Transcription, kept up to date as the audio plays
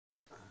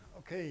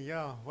Okay,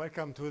 yeah,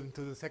 welcome to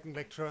the second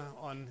lecture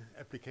on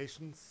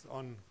applications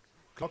on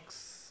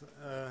clocks.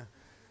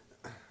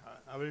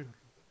 I will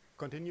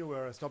continue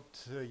where I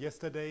stopped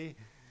yesterday.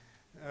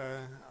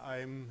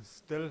 I'm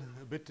still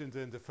a bit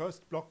in the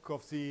first block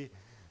of the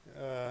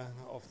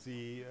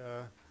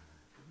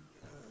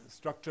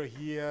structure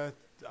here.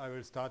 I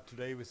will start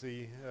today with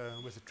the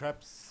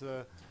traps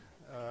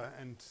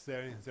and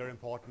their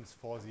importance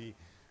for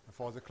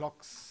the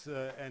clocks,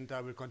 and I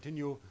will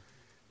continue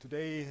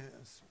today.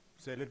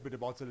 Say a little bit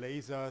about the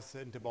lasers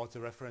and about the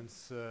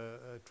reference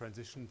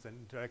transitions and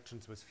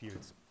interactions with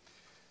fields.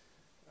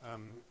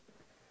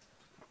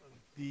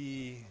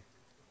 The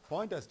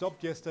point I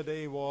stopped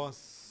yesterday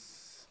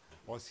was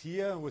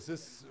here with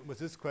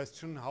this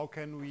question: how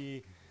can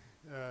we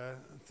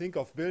think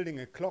of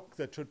building a clock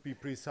that should be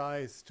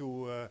precise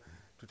to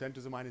 10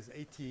 to the minus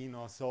 18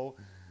 or so,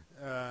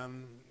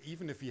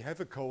 even if we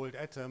have a cold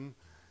atom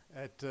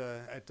at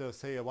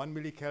say a 1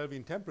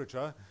 millikelvin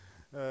temperature.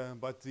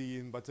 But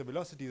the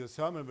velocity, the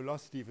thermal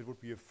velocity, if it would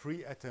be a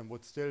free atom,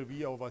 would still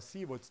V over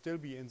C would still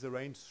be in the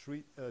range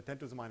 10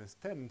 to the minus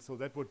 10. So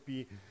that would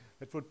be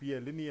a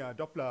linear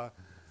Doppler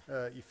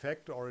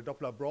effect or a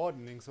Doppler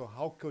broadening. So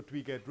how could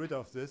we get rid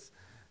of this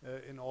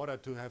in order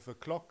to have a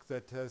clock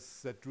that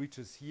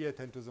reaches here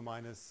 10 to the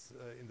minus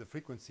in the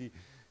frequency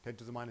 10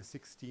 to the minus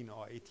 16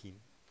 or 18?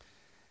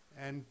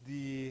 And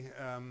the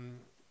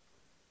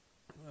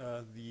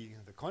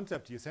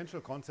concept, the essential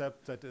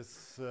concept that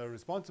is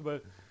responsible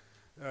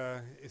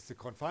is the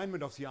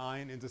confinement of the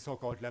ion in the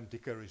so-called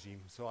Lamb-Dicke regime.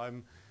 So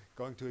I'm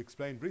going to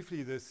explain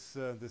briefly this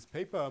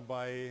paper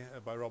by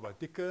Robert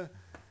Dicke.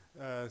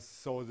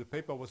 So the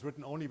paper was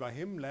written only by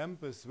him. Lamb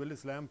is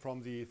Willis Lamb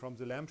from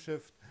the Lamb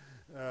shift.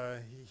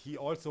 He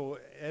also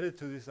added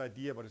to this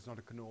idea, but it's not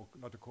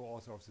a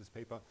co-author of this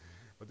paper.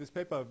 But this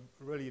paper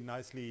really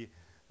nicely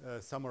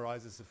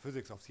summarizes the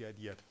physics of the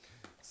idea.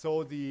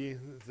 So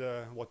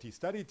what he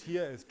studied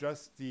here is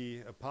just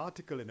a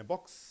particle in a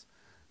box.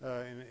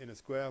 In a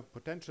square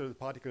potential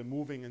particle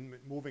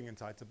moving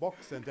inside the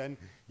box, and then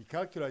he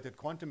calculated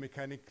quantum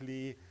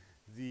mechanically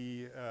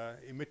the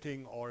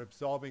emitting or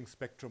absorbing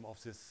spectrum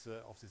of this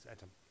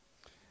atom.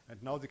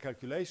 And now the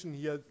calculation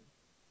here.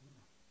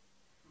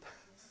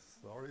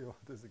 Sorry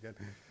about this again.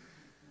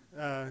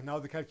 Now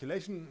the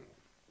calculation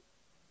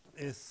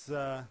is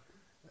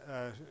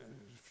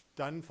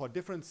done for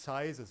different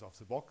sizes of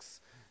the box,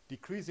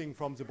 decreasing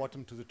from the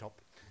bottom to the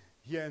top.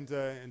 Here in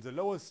the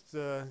lowest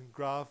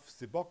graph,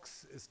 the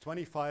box is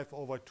 25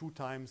 over 2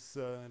 times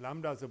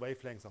lambda, the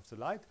wavelength of the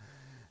light.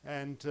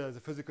 And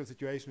the physical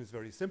situation is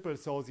very simple.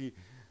 So the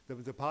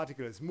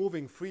particle is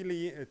moving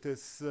freely. It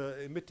is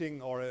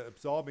emitting or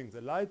absorbing the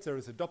light. There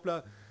is a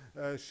Doppler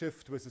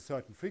shift with a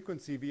certain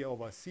frequency, V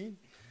over C.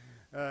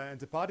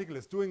 And the particle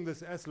is doing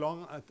this as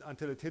long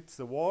until it hits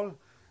the wall.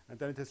 And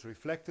then it is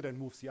reflected and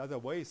moves the other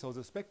way. So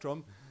the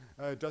spectrum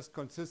just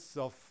consists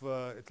of,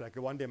 it's like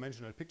a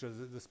one-dimensional picture.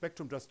 The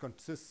spectrum just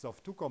consists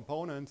of 2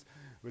 components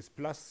with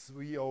plus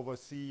V over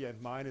C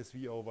and minus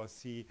V over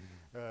C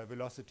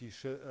velocity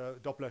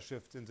Doppler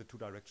shifts in the 2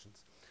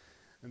 directions.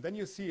 And then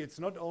you see it's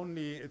not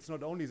only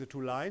the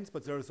 2 lines,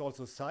 but there is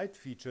also side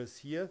features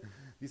here.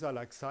 These are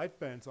like side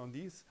bands on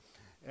these,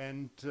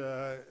 and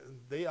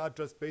they are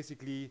just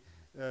basically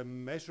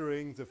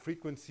measuring the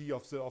frequency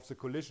of the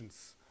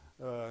collisions.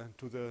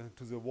 To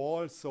the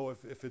wall. So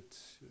if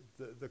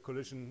the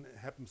collision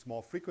happens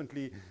more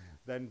frequently,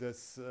 then the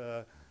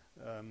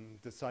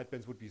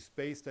sidebands would be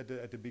spaced at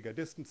a bigger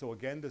distance. So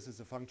again, this is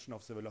a function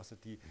of the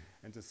velocity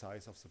and the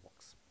size of the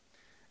box.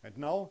 And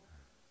now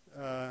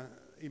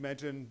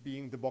imagine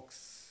being the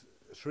box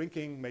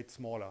shrinking, made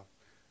smaller,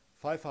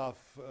 5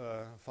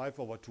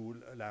 over 2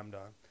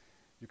 lambda.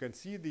 You can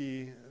see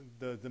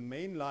the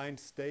main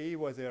lines stay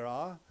where they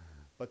are,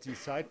 but the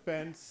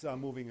sidebands are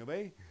moving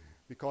away,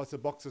 because the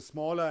box is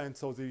smaller, and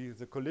so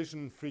the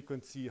collision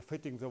frequency of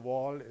hitting the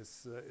wall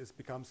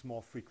becomes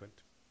more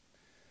frequent.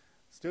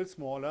 Still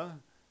smaller,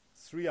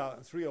 3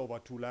 over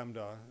 2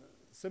 lambda,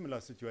 similar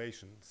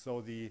situation.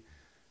 So the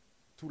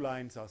 2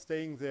 lines are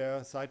staying there,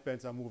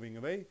 sidebands are moving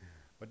away,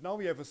 but now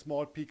we have a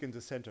small peak in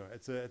the center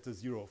at the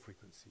 0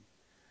 frequency.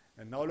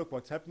 And now look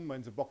what's happened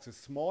when the box is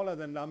smaller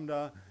than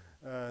lambda.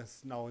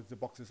 Now the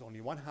box is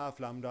only 1/2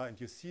 lambda, and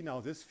you see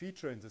now this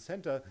feature in the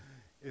center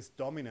is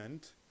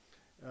dominant.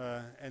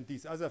 And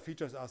these other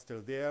features are still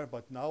there,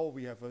 but now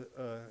we have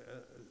a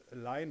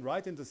line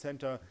right in the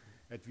center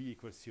at V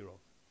equals 0.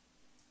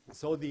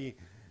 So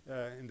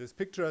in this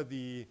picture,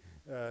 the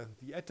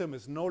atom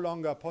is no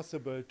longer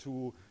possible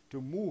to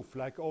move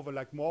like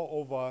more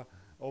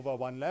over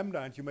 1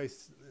 lambda, and you may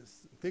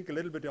think a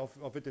little bit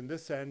of it in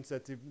this sense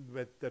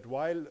that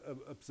while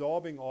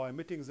absorbing or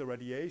emitting the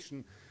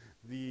radiation,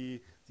 the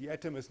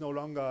atom is no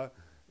longer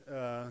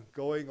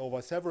going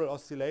over several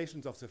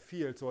oscillations of the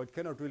field, so it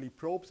cannot really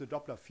probe the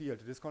Doppler field.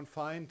 It is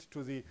confined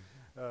to the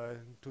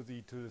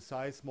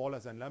size smaller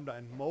than lambda,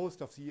 and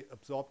most of the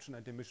absorption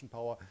and emission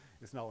power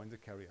is now in the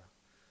carrier.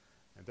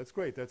 And that's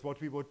great. That's what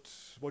we would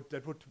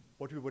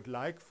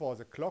like for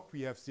the clock.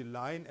 We have the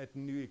line at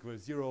nu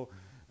equals 0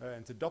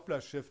 and the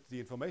Doppler shift, the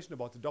information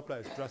about the Doppler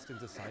is just in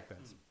the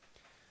sidebands.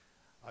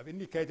 I've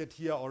indicated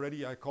here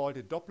already, I called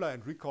it Doppler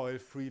and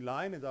recoil-free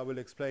line, and I will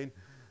explain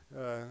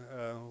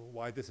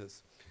why this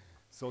is.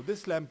 So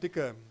this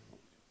Lamb-Dicke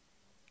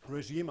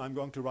regime, I'm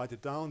going to write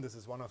it down. This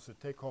is one of the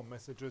take-home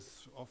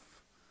messages of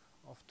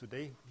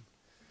today.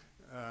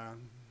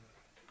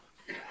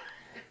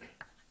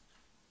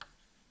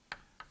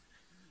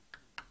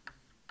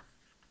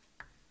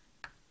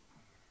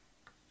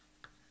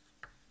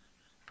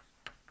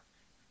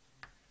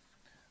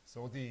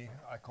 So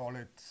I call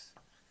it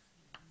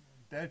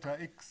delta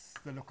x,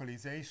 the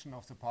localization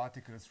of the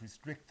particle is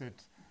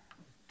restricted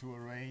to a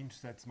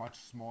range that's much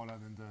smaller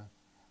than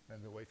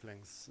the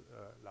wavelengths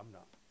lambda.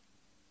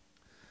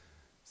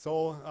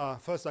 So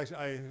first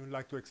I would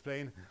like to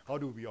explain how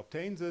do we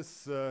obtain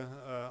this.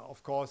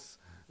 Of course,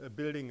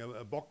 building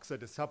a box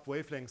at a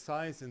sub-wavelength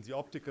size in the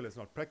optical is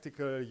not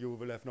practical. You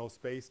will have no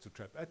space to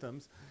trap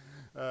atoms.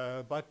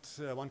 But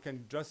one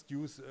can just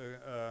use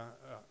a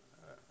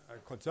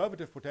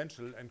conservative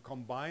potential and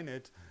combine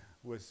it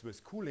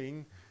with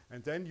cooling,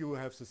 and then you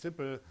have the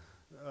simple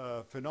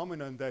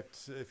phenomenon that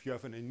if you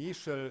have an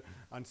initial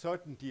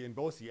uncertainty in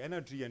both the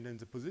energy and in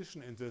the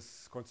position in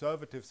this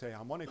conservative, say,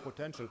 harmonic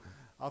potential,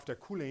 after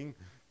cooling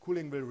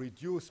will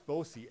reduce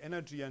both the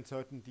energy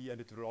uncertainty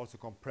and it will also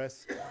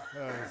compress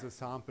the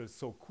samples.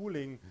 So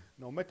cooling,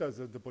 no matter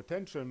the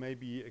potential may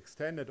be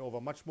extended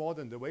over much more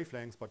than the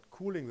wavelengths, but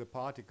cooling the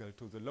particle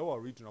to the lower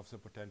region of the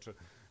potential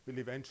will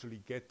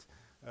eventually get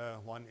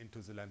one into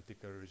the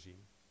Lamb-Dicke regime.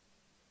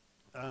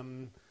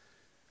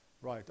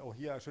 Right. Oh,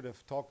 here I should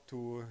have talked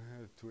to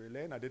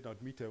Elaine. I did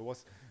not meet her.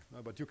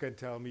 But you can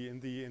tell me in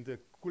the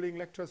cooling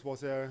lectures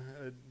was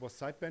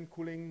sideband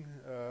cooling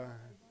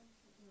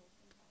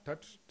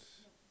touched?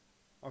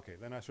 Okay.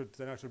 Then I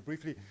should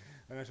briefly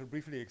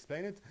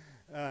explain it.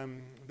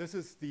 This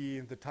is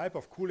the type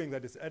of cooling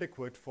that is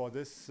adequate for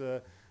this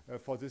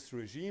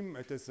regime.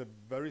 It is a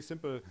very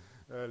simple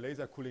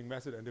laser cooling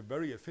method and a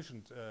very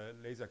efficient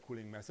laser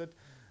cooling method.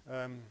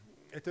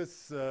 It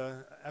is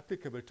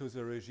applicable to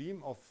the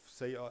regime of,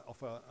 say,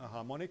 of a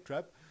harmonic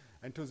trap,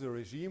 and to the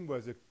regime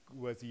where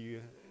the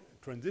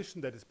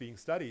transition that is being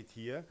studied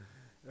here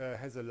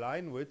has a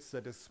line width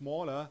that is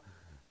smaller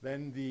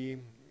than the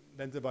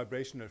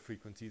vibrational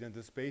frequency, than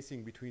the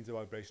spacing between the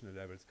vibrational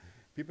levels.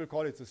 People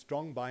call it the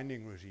strong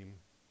binding regime.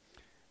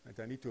 And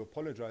I need to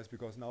apologize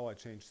because now I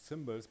changed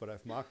symbols, but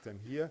I've marked them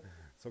here.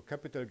 So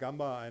capital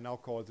gamma I now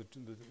call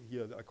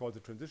I call the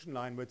transition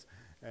line width,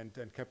 and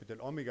capital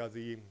omega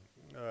the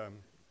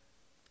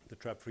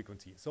trap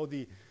frequency. So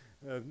the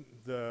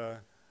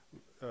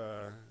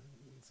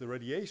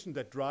radiation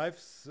that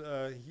drives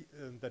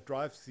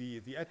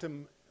the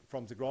atom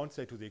from the ground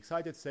state to the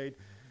excited state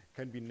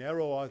can be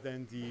narrower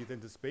than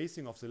the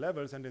spacing of the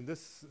levels. And in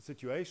this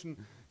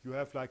situation, you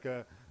have like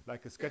a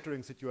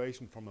scattering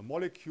situation from a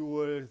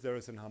molecule. There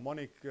is an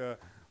harmonic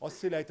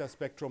oscillator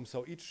spectrum.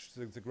 So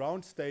the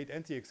ground state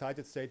and the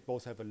excited state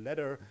both have a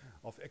ladder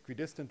of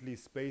equidistantly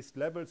spaced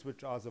levels,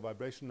 which are the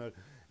vibrational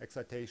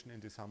excitation in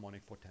this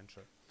harmonic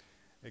potential.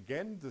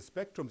 Again, the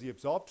spectrum, the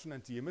absorption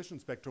and the emission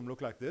spectrum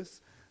look like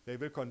this. They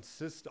will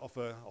consist of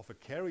a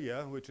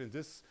carrier, which in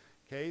this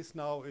case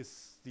now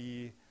is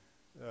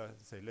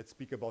let's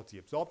speak about the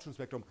absorption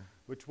spectrum,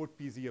 which would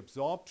be the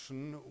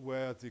absorption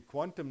where the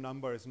quantum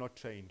number is not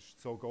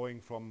changed. So going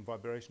from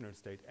vibrational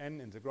state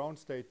n in the ground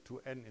state to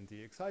n in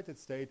the excited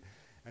state,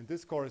 and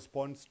this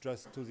corresponds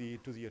just to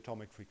the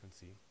atomic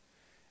frequency.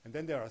 And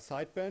then there are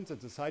sidebands,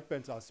 and the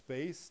sidebands are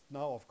spaced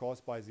now, of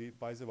course, by the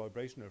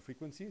vibrational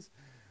frequencies,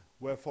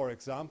 where, for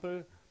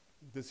example,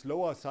 this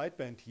lower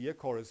sideband here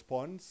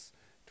corresponds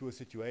to a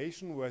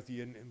situation where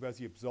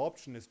the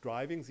absorption is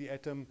driving the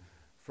atom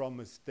from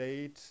a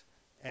state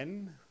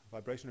n,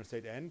 vibrational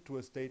state n, to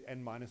a state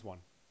n minus 1.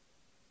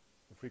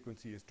 The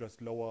frequency is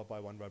just lower by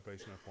one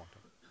vibrational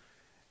quantum.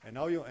 And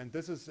now and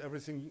this is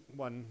everything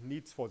one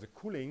needs for the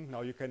cooling.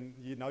 Now you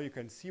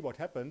can see what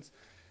happens.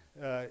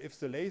 If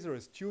the laser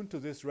is tuned to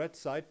this red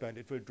sideband,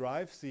 it will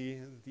drive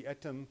the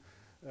atom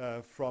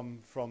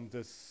from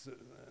this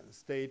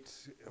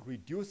state,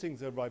 reducing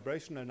the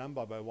vibrational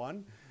number by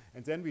 1,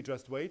 and then we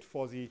just wait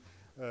for the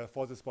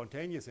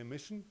spontaneous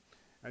emission.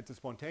 And the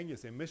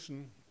spontaneous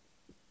emission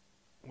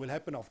will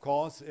happen, of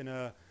course, in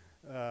a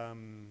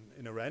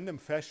random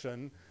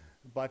fashion,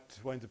 but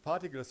when the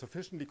particle is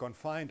sufficiently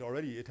confined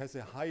already, it has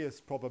the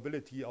highest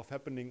probability of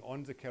happening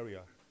on the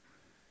carrier.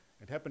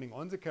 And happening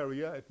on the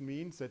carrier, it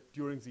means that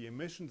during the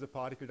emission, the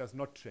particle does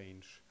not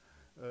change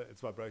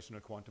its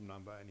vibrational quantum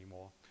number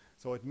anymore.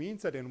 So it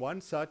means that in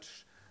one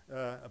such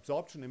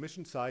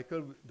absorption-emission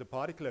cycle, the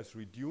particle has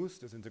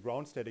reduced, is in the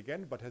ground state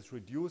again, but has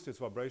reduced its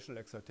vibrational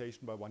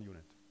excitation by 1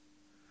 unit.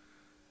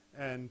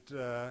 And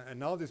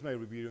now this may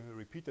be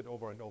repeated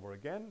over and over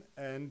again,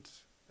 and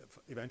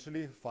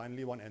eventually,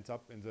 finally, one ends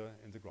up in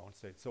the ground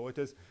state. So it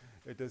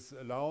is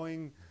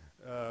allowing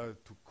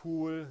to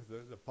cool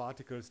the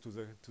particles to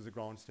the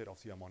ground state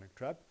of the harmonic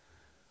trap.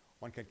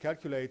 One can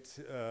calculate,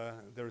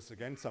 there is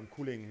again some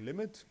cooling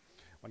limit.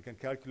 One can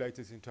calculate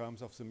this in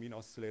terms of the mean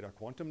oscillator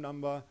quantum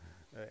number,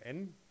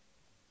 n.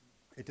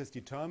 it is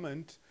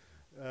determined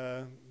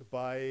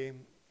by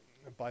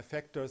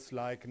factors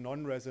like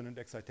non-resonant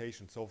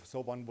excitation. So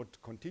one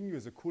would continue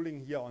the cooling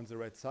here on the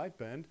red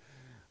sideband,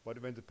 but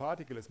when the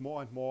particle is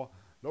more and more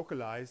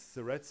localized,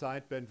 the red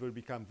sideband will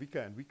become weaker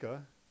and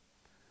weaker.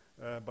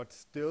 But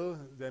still,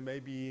 there may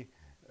be,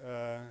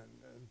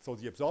 so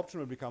the absorption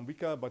will become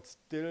weaker, but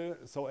still,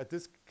 so at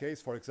this case,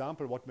 for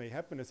example, what may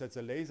happen is that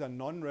the laser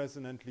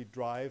non-resonantly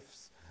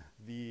drives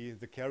the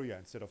carrier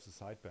instead of the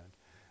sideband.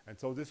 And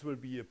so this will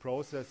be a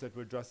process that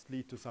will just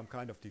lead to some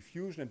kind of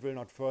diffusion and will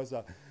not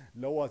further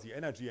lower the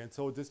energy. And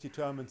so this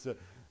determines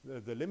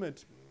the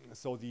limit.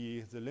 So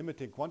the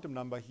limiting quantum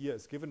number here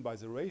is given by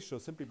the ratio,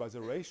 simply by the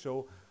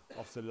ratio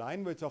of the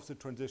line width of the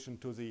transition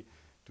to the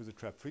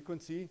trap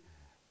frequency.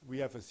 We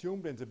have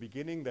assumed in the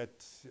beginning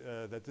that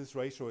this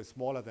ratio is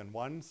smaller than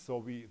 1,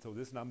 so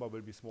this number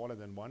will be smaller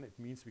than 1. It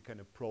means we can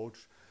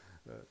approach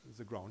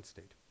the ground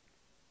state.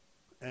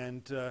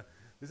 And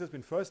this has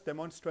been first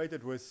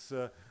demonstrated with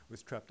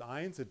trapped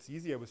ions. It's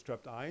easier with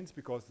trapped ions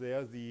because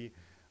there the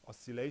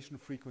oscillation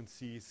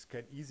frequencies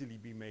can easily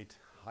be made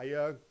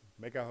higher,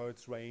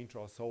 megahertz range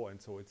or so,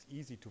 and so it's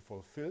easy to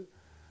fulfill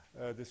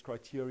this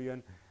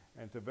criterion.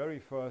 And the very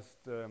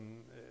first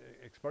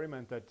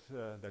experiment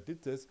that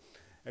did this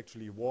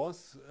actually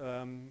was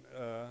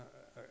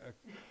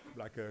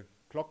like a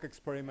clock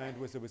experiment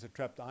with a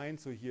trapped ion.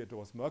 So here it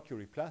was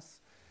mercury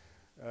plus.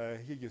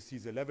 Here you see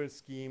the level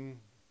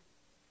scheme.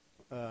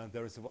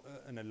 There is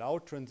an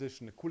allowed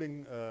transition, a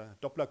cooling,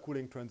 Doppler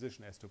cooling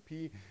transition S to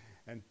P,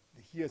 and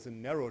here's a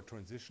narrow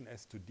transition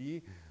S to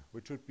D,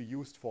 which should be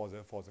used for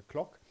the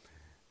clock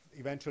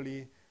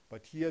eventually.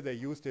 But here they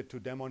used it to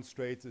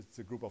demonstrate, it's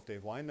a group of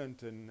Dave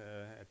Wineland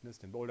at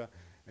NIST in Boulder,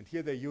 and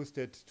here they used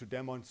it to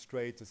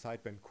demonstrate the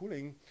sideband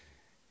cooling.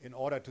 In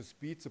order to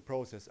speed the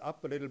process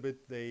up a little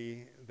bit,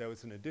 there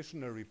was an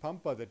additional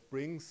repumper that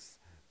brings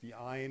the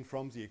ion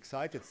from the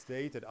excited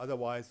state that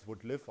otherwise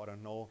would live, I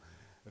don't know,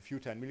 a few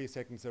 10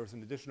 milliseconds. There is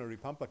an additional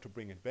repumper to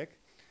bring it back.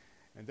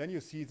 And then you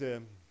see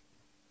the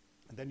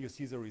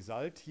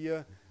result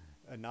here.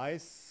 A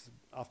nice,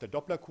 after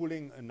Doppler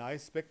cooling, a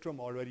nice spectrum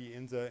already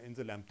in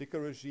the Lamb-Dicker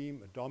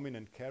regime, a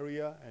dominant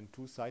carrier and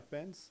 2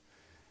 sidebands.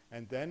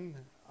 And then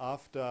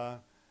after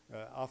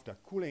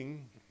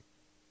cooling,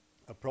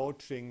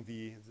 approaching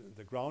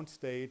the ground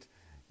state,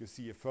 you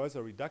see a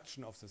further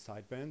reduction of the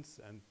sidebands.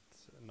 And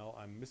now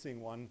I'm missing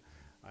one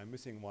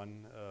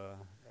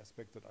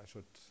aspect that I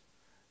should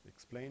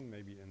explain,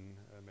 maybe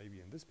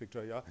in this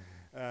picture.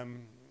 Yeah.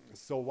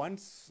 So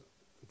once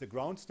the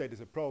ground state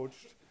is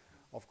approached,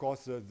 of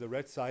course, the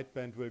red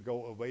sideband will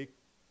go away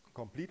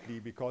completely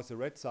because the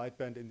red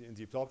sideband in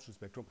the absorption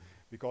spectrum,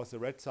 because the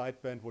red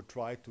sideband would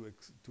try to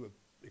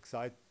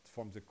excite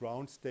from the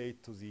ground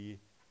state to the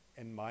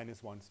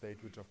n-1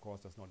 state, which of course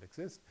does not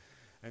exist.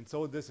 And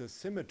so this is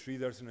symmetry.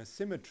 There's an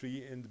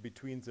asymmetry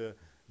between the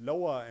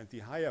lower and the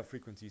higher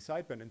frequency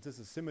sideband, and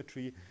this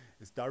asymmetry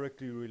is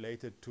directly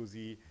related to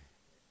the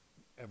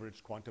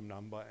average quantum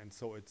number. And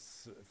so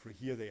it's, for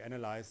here they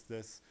analyze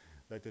this,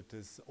 that it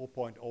is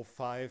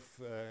 0.05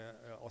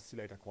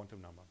 oscillator quantum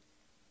number.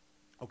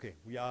 Okay,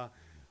 we are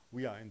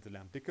in the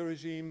Lamb-Dicker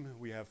regime.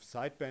 We have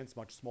sidebands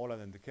much smaller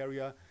than the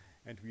carrier,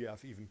 and we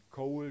have even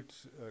cooled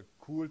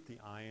the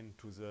ion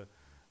to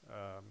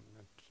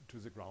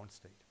the ground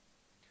state.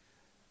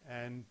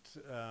 And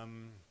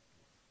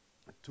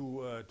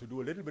to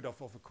do a little bit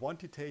of a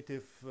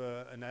quantitative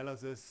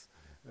analysis,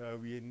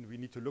 we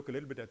need to look a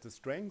little bit at the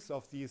strengths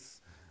of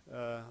these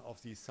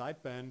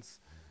sidebands.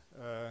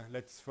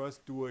 Let's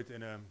first do it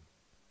in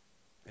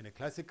a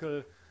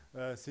classical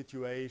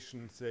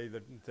situation. Say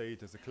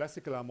it is a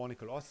classical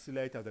harmonical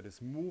oscillator that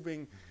is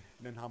moving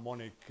in an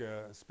harmonic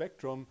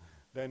spectrum.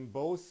 Then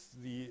both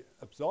the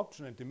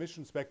absorption and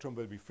emission spectrum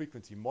will be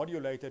frequency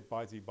modulated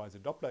by the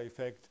Doppler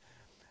effect,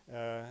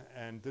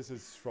 and this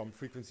is from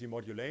frequency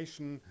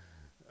modulation.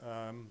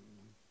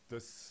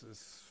 This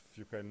is,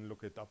 you can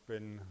look it up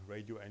in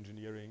radio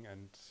engineering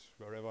and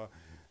wherever.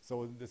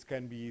 So this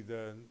can be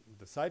the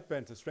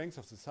sideband. The strength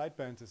of the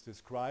sidebands is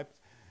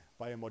described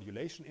by a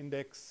modulation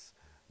index,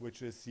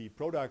 which is the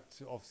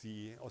product of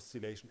the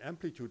oscillation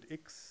amplitude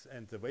x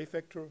and the wave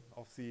vector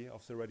of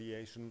the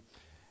radiation.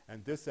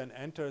 And this then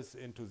enters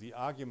into the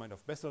argument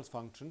of Bessel's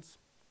functions,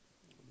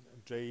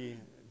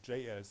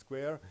 JL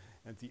square,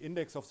 and the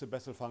index of the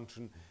Bessel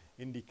function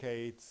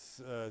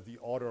indicates the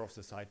order of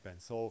the sideband.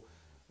 So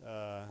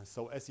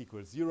S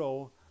equals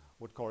 0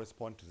 would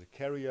correspond to the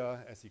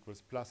carrier, S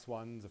equals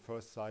 +1, the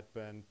first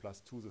sideband,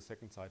 +2, the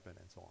second sideband,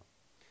 and so on.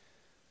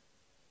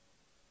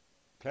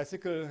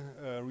 Classical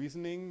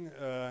reasoning,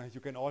 you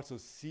can also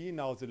see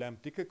now the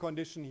Lamb-Dicker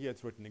condition. Here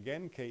it's written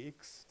again,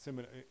 Kx,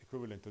 similar,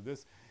 equivalent to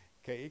this,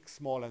 Kx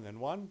smaller than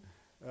 1,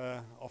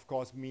 of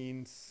course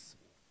means,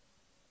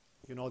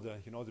 you know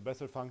the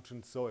Bessel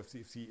function. So if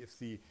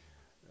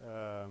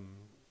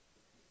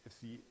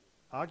the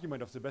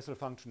argument of the Bessel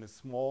function is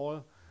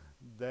small,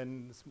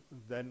 then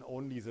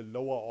only the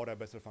lower order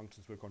Bessel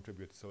functions will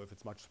contribute. So if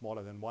it's much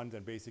smaller than 1,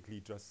 then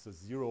basically just the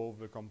 0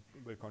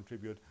 will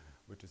contribute,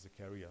 which is the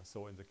carrier.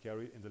 So in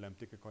the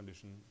Lamb-Dicker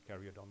condition,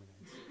 carrier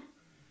dominates.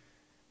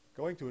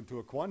 Going into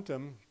a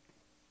quantum,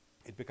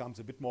 it becomes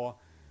a bit more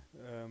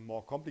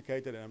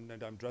complicated,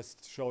 and I'm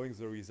just showing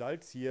the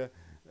results here.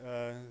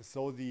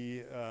 So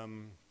the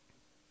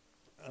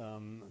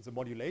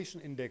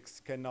modulation index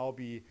can now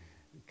be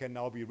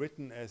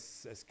written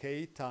as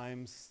k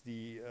times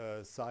the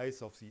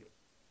size of the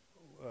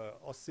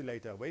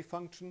oscillator wave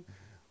function,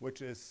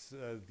 which is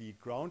the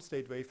ground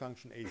state wave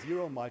function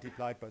A0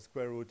 multiplied by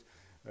square root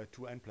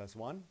 2n plus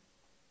 1.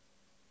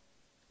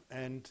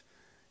 And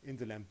in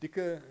the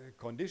Lamb-Dicke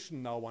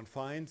condition, now one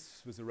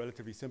finds, with a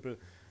relatively simple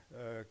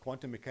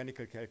quantum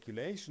mechanical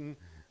calculation,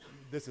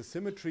 this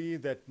asymmetry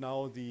that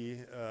now the,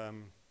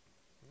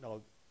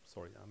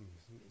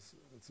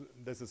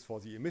 this is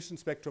for the emission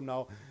spectrum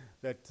now,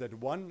 that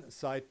one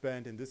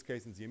sideband, in this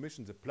case in the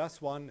emission, the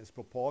plus 1 is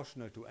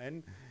proportional to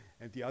n,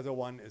 and the other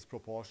one is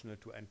proportional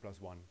to n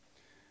plus 1.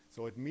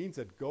 So it means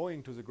that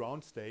going to the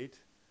ground state,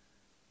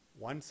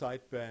 one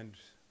sideband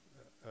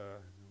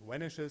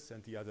vanishes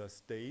and the other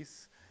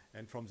stays,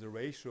 and from the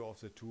ratio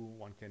of the two,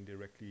 one can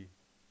directly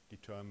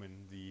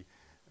determine the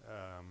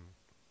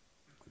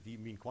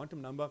mean quantum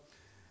number.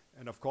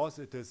 And of course,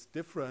 it is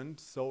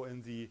different. So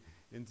in the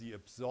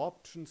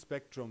absorption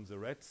spectrum, the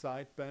red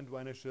sideband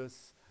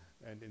vanishes,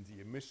 and in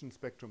the emission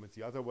spectrum, it's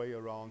the other way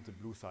around. The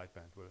blue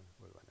sideband will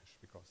vanish,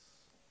 because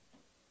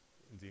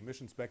in the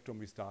emission spectrum,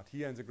 we start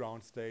here in the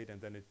ground state, and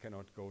then it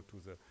cannot go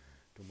to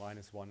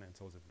 -1, and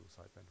so the blue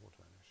sideband would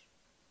vanish.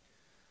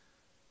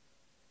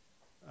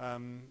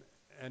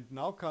 And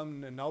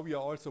now we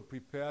are also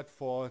prepared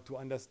to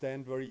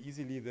understand very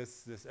easily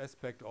this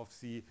aspect of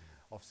the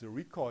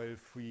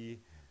recoil-free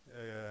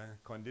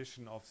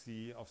condition of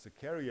the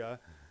carrier.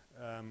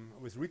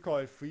 With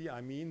recoil-free,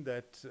 I mean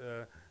that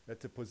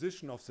the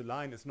position of the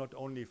line is not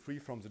only free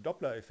from the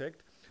Doppler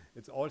effect,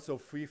 it's also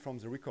free from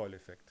the recoil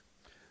effect.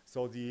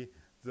 So the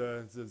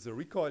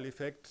recoil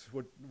effect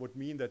would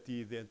mean that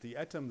the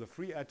atom, the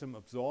free atom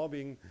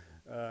absorbing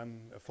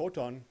a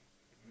photon,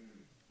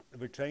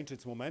 will change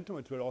its momentum.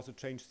 It will also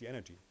change the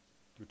energy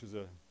due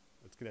to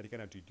its kinetic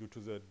energy due to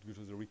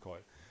the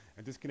recoil.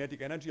 And this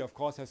kinetic energy, of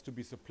course, has to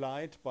be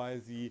supplied by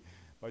the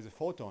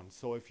photon.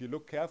 So if you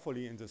look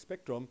carefully in the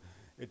spectrum,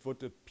 it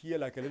would appear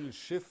like a little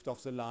shift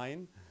of the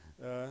line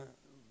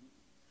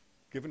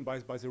given by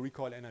the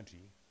recoil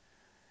energy.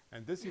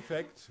 And this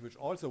effect, which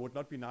also would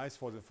not be nice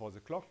for the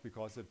clock,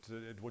 because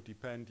it would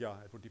depend,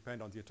 it would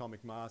depend on the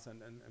atomic mass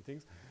and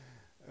things,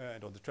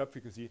 and on the trap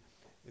frequency,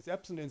 is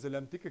absent in the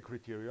Lamb-Dicke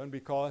criterion,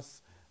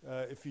 because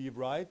if we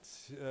write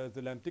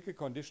the Lamb-Dicke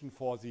condition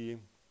for the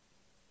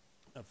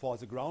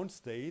ground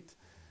state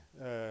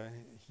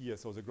here,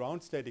 so the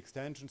ground state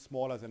extension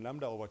smaller than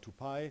lambda over 2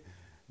 pi.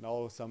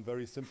 Now some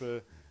very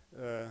simple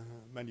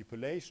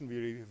manipulation.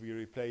 We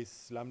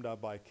replace lambda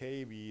by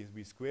k.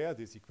 We square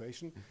this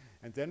equation,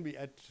 and then we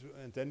add,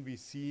 and then we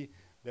see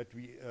that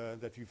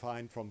we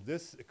find from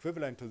this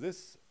equivalent to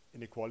this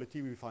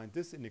inequality, we find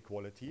this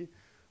inequality,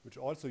 which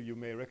also you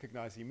may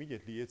recognize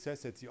immediately. It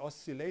says that the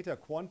oscillator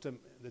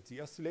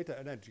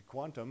energy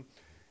quantum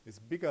is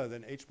bigger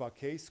than h bar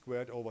k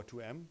squared over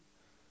 2m,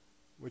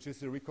 which is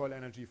the recoil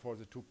energy for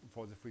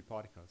the free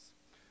particles.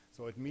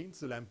 So it means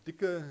the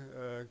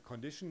Lamb-Dicke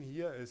condition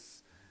here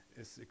is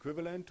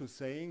equivalent to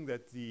saying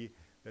that the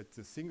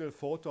single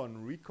photon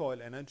recoil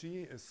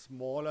energy is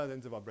smaller than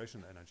the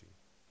vibrational energy.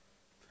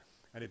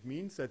 And it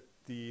means that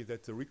the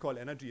recoil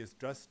energy is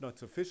just not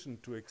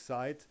sufficient to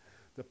excite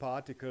the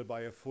particle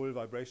by a full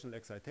vibrational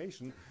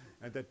excitation,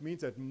 and that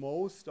means that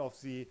most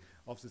of the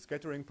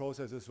scattering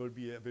processes will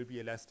be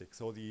elastic.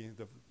 So the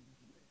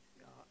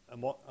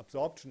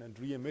absorption and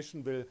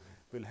re-emission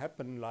will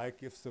happen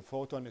like if the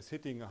photon is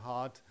hitting a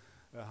hard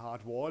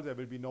wall, there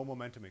will be no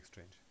momentum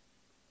exchange.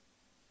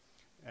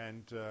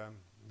 And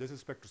this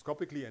is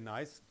spectroscopically a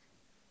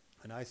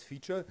nice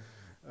feature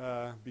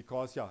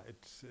because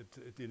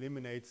it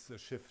eliminates the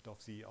shift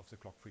of the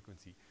clock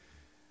frequency.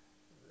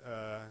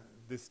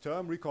 This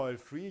term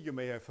recoil-free, you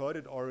may have heard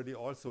it already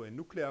also in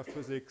nuclear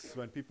physics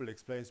when people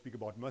speak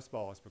about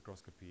Mössbauer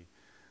spectroscopy.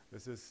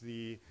 This is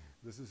the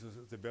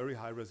very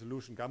high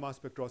resolution gamma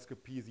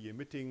spectroscopy. The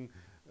emitting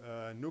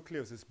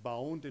nucleus is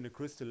bound in a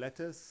crystal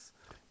lattice,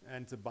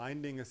 and the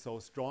binding is so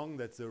strong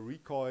that the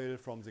recoil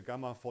from the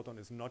gamma photon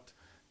is not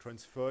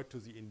transferred to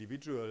the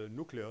individual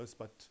nucleus,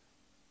 but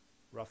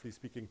roughly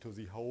speaking to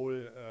the whole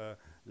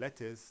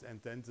lattice, and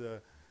then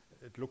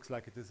it looks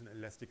like it is an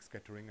elastic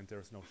scattering and there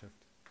is no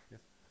shift.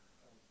 Yes?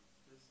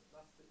 Does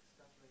elastic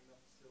scattering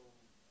not still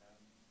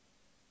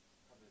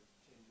have a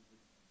change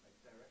of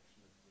the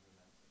direction of the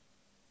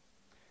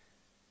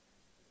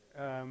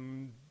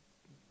momentum?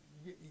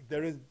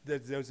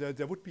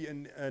 There would be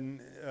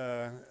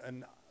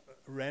an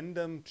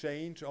random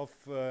change of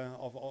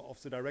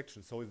the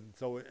direction.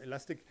 So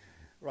elastic,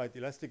 right?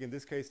 Elastic in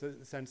this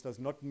sense does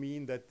not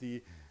mean that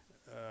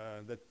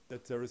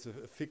that there is a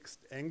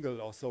fixed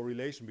angle or so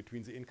relation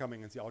between the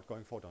incoming and the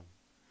outgoing photon.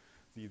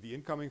 The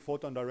incoming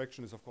photon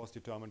direction is of course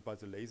determined by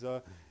the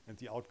laser, and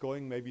the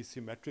outgoing may be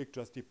symmetric,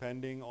 just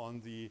depending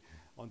on the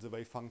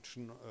wave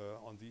function,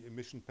 on the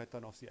emission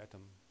pattern of the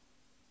atom.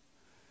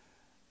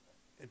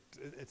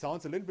 it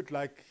sounds a little bit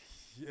like,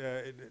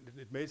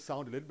 it may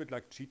sound a little bit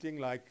like cheating,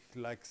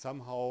 like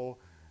somehow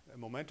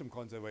momentum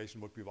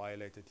conservation would be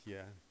violated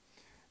here.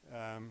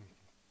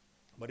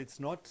 But it's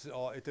not,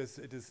 or it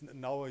is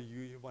now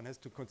one has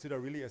to consider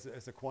really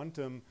as a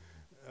quantum,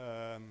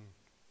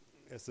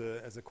 as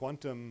a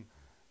quantum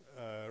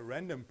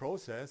random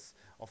process.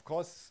 Of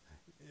course,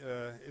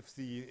 if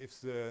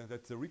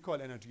the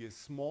recoil energy is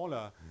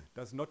smaller,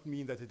 does not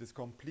mean that it is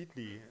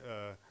completely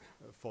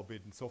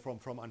forbidden. So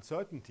from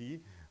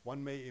uncertainty,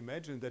 one may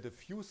imagine that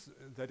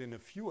in a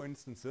few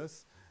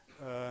instances,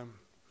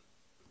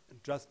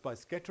 just by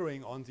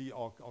scattering on the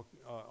or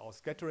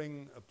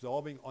scattering,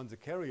 absorbing on the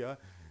carrier,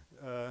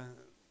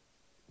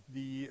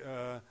 the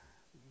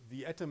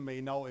atom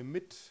may now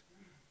emit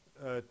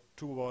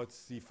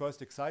towards the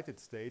first excited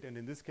state, and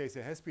in this case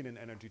there has been an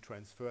energy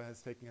transfer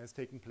has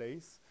taken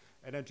place.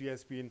 Energy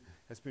has been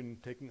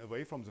taken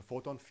away from the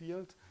photon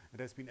field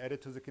and has been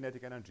added to the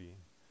kinetic energy.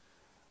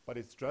 But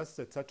it's just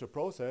that such a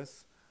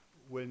process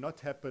will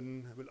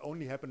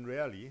only happen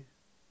rarely,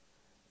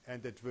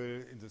 and it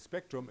will, in the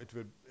spectrum, it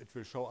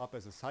will show up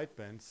as a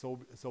sideband.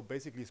 So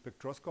basically,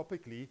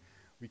 spectroscopically,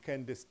 we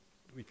can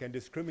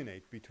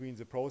discriminate between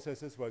the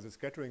processes where the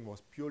scattering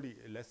was purely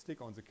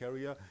elastic on the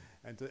carrier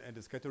and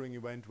the scattering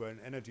event where an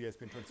energy has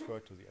been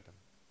transferred to the atom.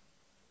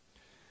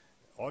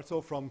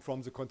 Also,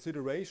 from the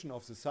consideration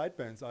of the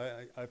sidebands,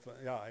 I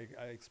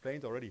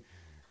explained already,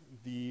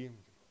 the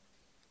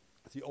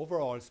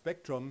overall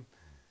spectrum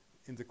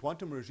in the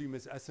quantum regime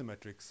is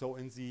asymmetric. So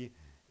in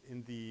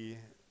the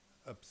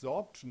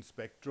absorption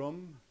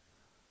spectrum,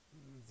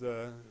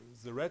 the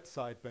red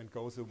sideband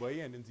goes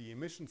away, and in the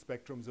emission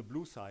spectrum, the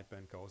blue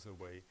sideband goes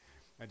away.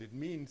 And it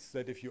means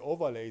that if you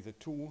overlay the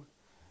two,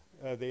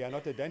 they are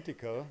not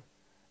identical.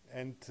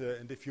 And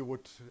if you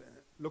would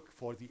look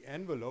for the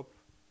envelope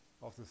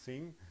of the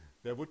thing,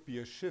 there would be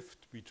a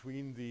shift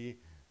between the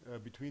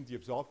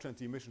absorption and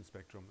the emission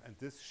spectrum. And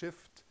this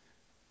shift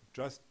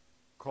just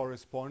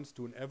corresponds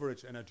to an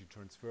average energy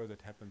transfer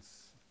that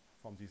happens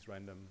from these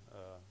random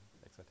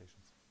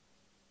excitations.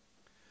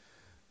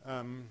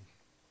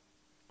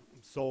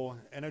 So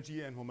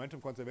energy and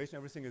momentum conservation,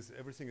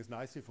 everything is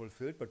nicely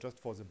fulfilled, but just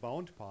for the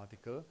bound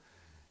particle.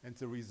 And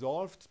the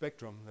resolved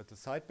spectrum, that the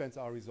sidebands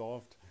are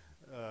resolved,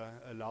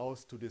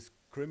 allows to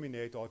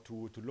discriminate or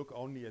to look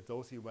only at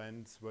those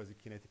events where the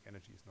kinetic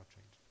energy is not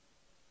changed.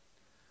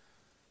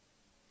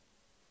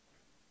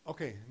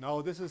 Okay,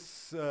 now this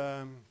is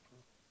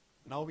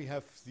now we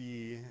have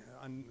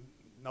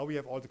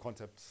all the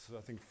concepts,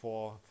 I think,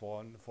 for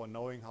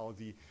knowing how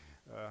the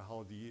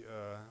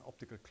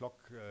optical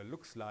clock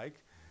looks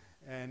like.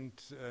 And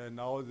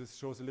now this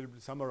shows a little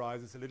bit,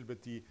 summarizes a little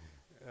bit the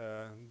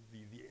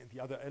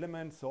other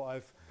elements. So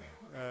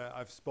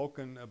I've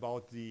spoken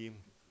about the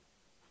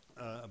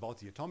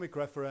atomic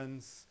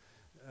reference,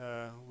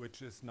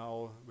 which is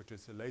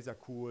a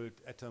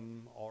laser-cooled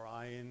atom or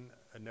ion,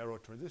 a narrow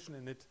transition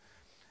in it.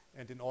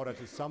 And in order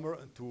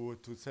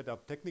to set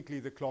up technically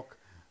the clock,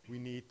 we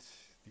need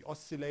the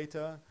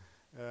oscillator,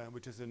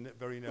 which is a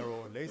very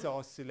narrow laser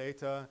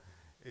oscillator.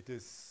 It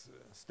is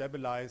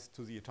stabilized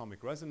to the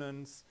atomic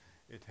resonance.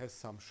 It has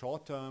some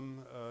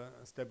short-term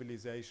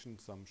stabilization,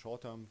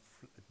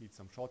 it needs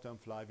some short-term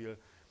flywheel,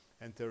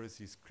 and there is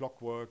this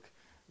clockwork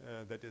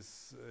that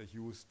is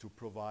used to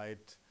provide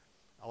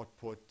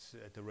output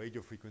at a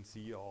radio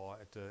frequency or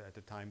at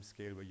a time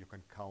scale where you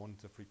can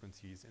count the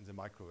frequencies in the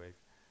microwave,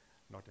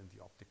 not in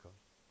the optical.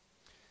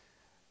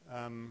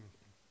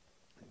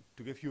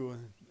 To give you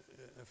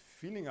a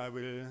feeling, I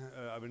will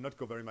not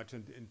go very much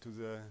into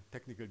the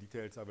technical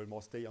details. I will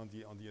more stay on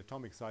the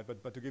atomic side.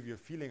 But to give you a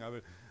feeling, I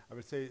will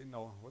say,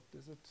 no, what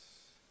is it?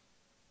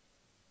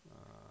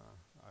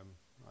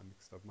 I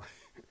mixed up my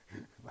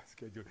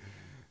schedule.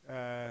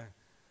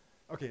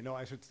 Okay, no,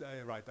 I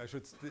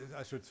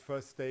should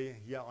first stay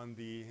here on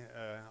the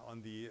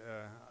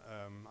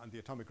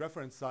atomic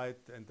reference side,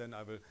 and then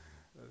I will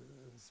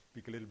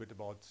speak a little bit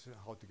about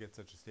how to get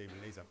such a stable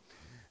laser.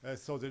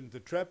 So the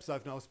traps,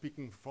 I've now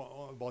speaking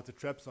about the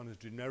traps on a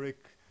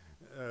generic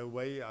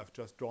way. I've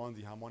just drawn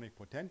the harmonic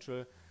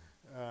potential.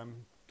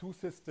 Two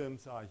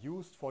systems are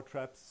used for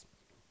traps,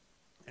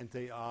 and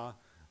they are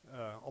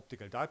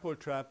optical dipole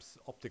traps,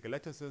 optical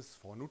lattices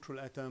for neutral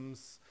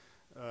atoms.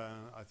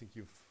 I think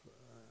you've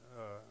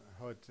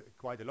heard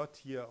quite a lot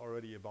here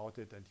already about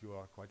it, and you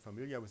are quite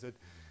familiar with it.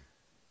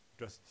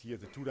 Just here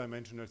the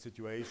two-dimensional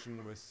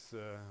situation with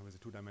a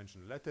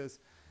two-dimensional lattice.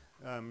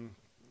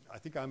 I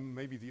think I'm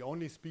maybe the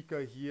only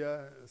speaker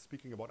here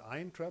speaking about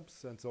ion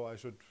traps, and so I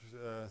should,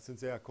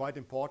 since they are quite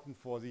important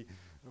for the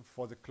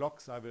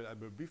clocks, I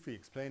will briefly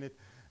explain it.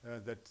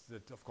 That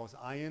of course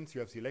ions,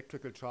 you have the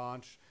electrical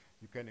charge,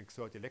 you can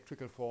exert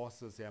electrical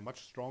forces. They are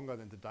much stronger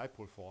than the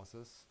dipole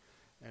forces,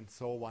 and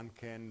so one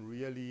can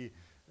really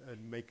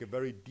make a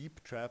very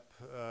deep trap,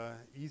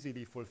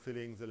 easily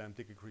fulfilling the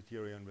Lamb-Dicke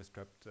criterion with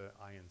trapped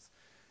ions.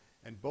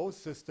 And both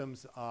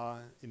systems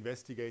are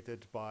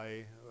investigated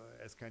by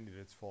as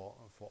candidates for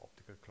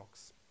optical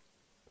clocks.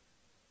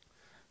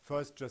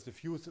 First, just a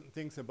few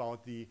things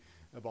about the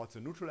about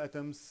the neutral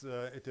atoms.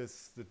 It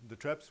is the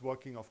traps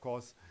working, of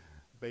course,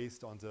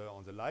 based on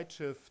the light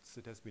shifts.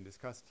 It has been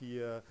discussed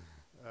here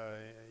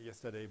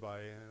yesterday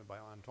by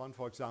Antoine,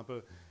 for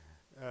example.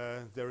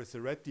 There is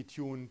a red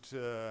detuned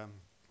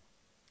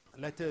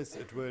lattice.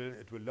 It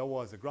will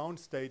lower the ground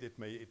state. It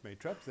may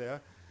trap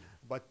there.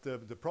 But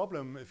the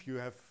problem, if you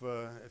have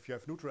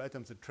neutral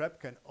atoms, the trap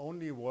can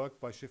only work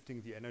by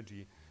shifting the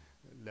energy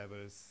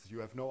levels.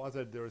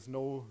 There is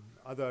no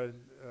other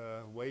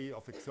way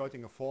of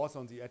exerting a force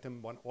on the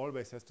atom. One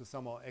always has to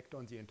somehow act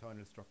on the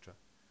internal structure.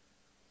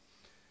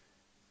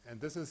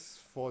 And this is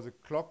for the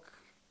clock.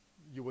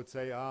 You would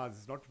say, this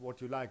is not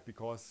what you like,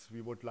 because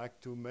we would like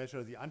to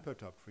measure the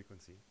unperturbed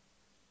frequency.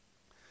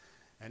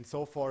 And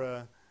so for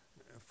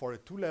a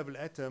two-level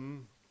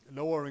atom,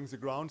 lowering the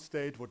ground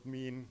state would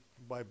mean,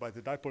 by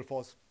the dipole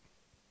force,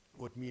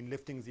 would mean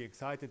lifting the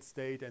excited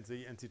state, and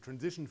the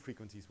transition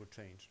frequencies would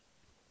change.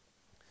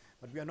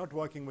 But we are not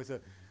working with a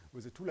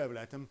two-level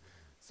atom.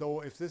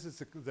 So if this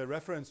is the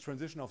reference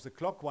transition of the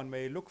clock, one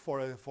may look for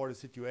a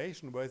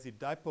situation where the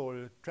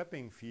dipole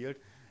trapping field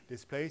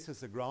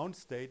displaces the ground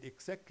state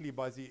exactly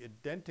by the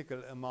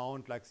identical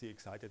amount like the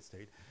excited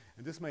state.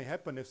 And this may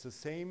happen if the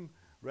same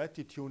red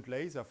detuned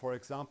laser, for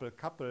example,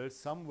 couples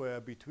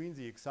somewhere between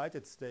the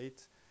excited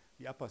state,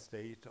 the upper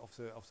state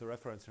of the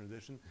reference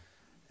transition,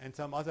 and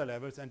some other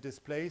levels, and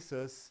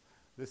displaces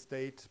the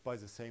state by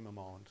the same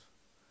amount.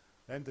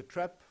 Then the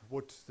trap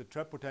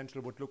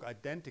potential would look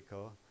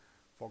identical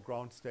for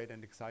ground state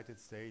and excited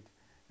state,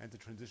 and the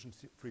transition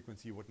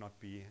frequency would not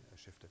be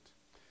shifted.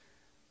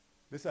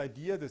 This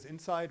idea, this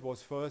insight,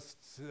 was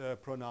first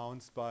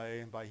pronounced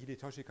by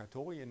Hidetoshi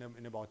Katori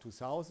in about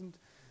 2000.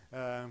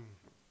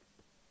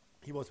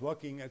 He was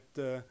working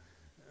at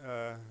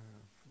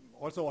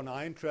also on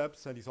ion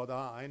traps, and he thought,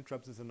 ion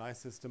traps is a nice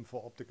system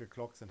for optical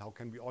clocks, and how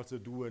can we also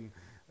do an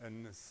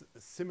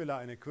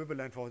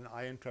equivalent for an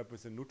ion trap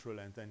with a neutral?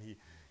 And then he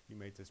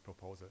made this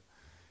proposal.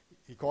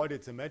 He called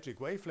it the magic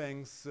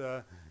wavelengths.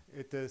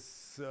 It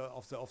is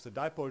of the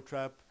dipole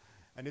trap,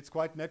 and it's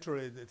quite natural.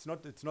 It's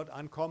not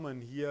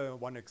uncommon. Here,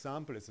 one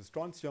example is the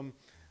strontium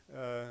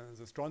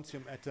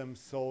atom.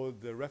 So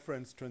the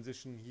reference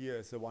transition here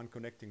is the one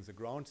connecting the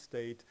ground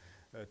state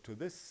to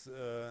this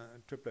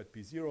triplet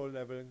P0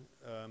 level,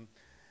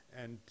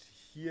 and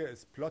here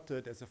is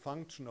plotted as a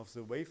function of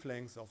the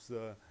wavelengths of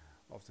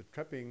the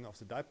trapping of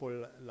the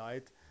dipole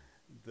light,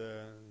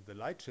 the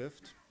light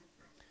shift.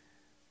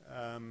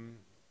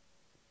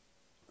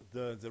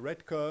 The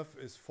red curve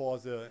is for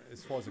the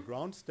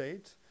ground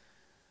state.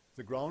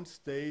 The ground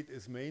state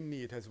is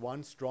mainly, it has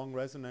one strong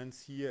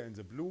resonance here in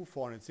the blue,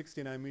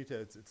 460 nanometer.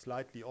 It's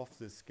slightly off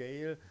the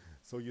scale.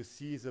 So you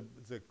see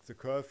the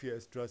curve here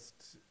is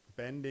just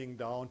bending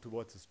down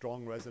towards a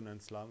strong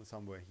resonance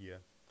somewhere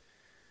here.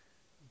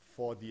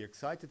 For the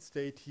excited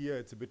state here,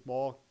 it's a bit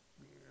more,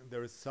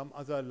 there is some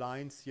other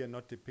lines here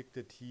not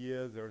depicted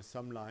here. There are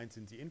some lines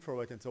in the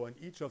infrared, and so on.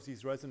 Each of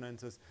these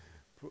resonances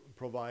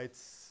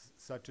provides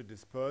such a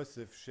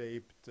dispersive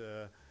shaped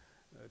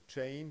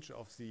change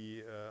of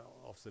the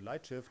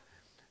light shift,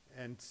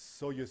 and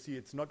so you see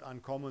it's not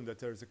uncommon that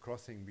there is a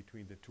crossing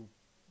between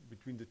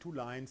the two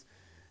lines.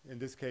 In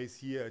this case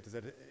here,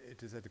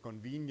 it is at a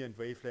convenient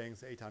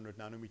wavelength, 800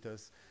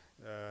 nanometers,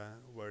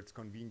 where it's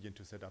convenient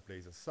to set up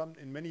lasers.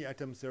 In many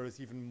atoms there is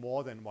even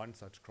more than one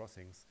such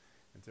crossings,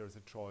 and there is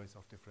a choice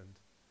of different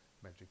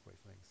magic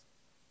wavelengths.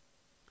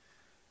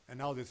 And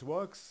how this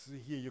works,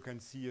 here you can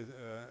see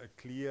a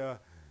clear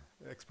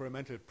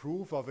experimental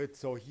proof of it.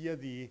 So here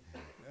the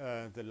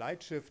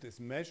light shift is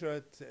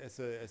measured as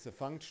a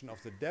function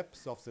of the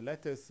depth of the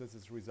lattice. This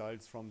is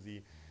results from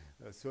the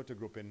Sirte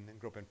group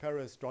in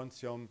Paris,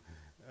 strontium.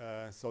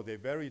 So they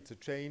varied to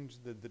change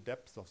the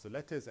depth of the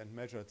lattice and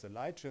measured the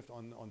light shift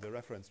on the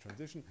reference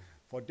transition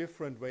for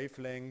different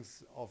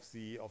wavelengths of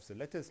the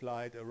lattice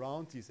light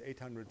around these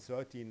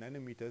 830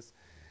 nanometers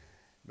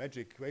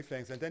magic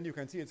wavelengths. And then you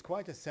can see it's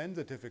quite a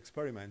sensitive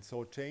experiment.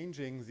 So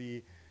changing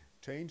the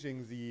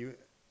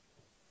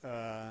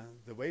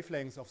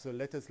wavelengths of the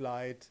lattice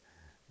light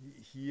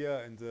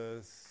here in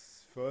the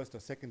first or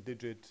second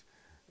digit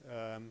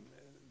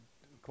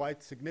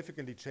quite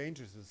significantly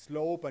changes the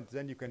slope, and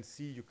then you can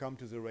see you come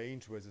to the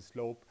range where the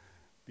slope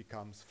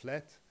becomes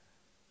flat.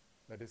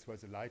 That is where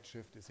the light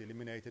shift is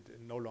eliminated,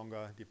 and no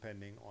longer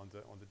depending on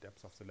the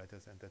depth of the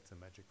lattice, and that's a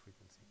magic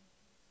frequency.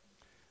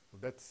 So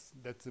that's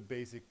the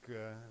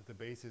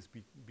basis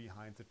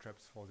behind the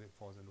traps for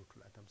the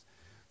neutral atoms.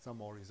 Some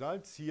more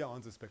results here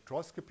on the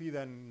spectroscopy.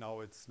 Then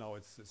now it's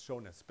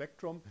shown as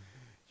spectrum.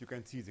 You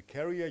can see the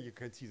carrier. You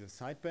can see the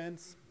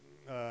sidebands.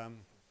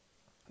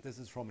 This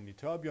is from an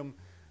ytterbium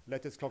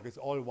lattice clock. It's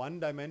all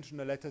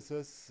one-dimensional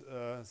lattices.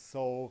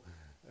 So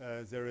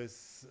there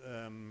is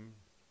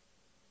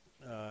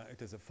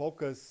it is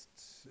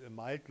a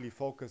mildly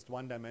focused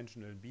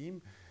one-dimensional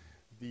beam.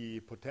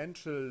 The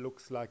potential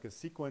looks like a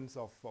sequence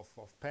of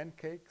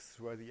pancakes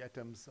where the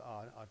atoms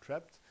are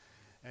trapped.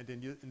 And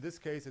in this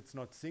case, it's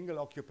not single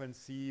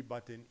occupancy,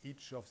 but in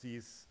each of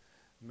these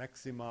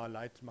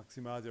light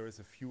maxima, there is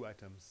a few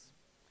atoms.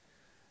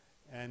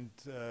 And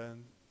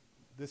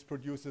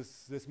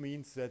this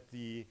means that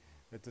the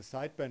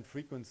sideband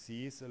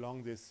frequencies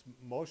along this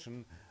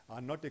motion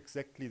are not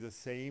exactly the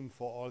same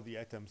for all the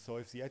atoms. So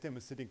if the atom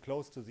is sitting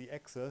close to the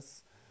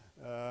axis,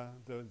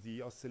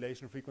 the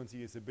oscillation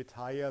frequency is a bit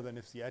higher than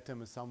if the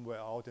atom is somewhere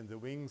out in the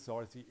wings,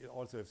 or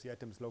also if the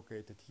atom is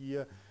located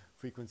here,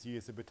 frequency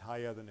is a bit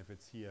higher than if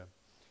it's here.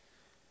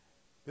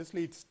 This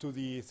leads to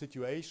the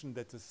situation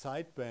that the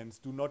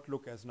sidebands do not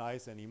look as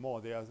nice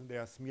anymore. They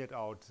are smeared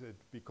out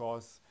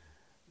because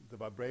the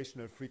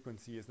vibrational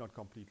frequency is not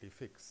completely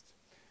fixed.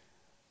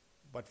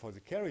 But for the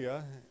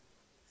carrier,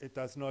 it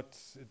does not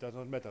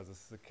matter.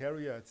 The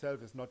carrier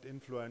itself is not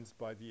influenced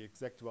by the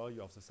exact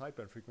value of the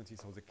sideband frequency,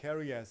 so the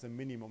carrier has a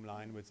minimum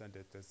line width and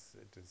it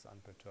is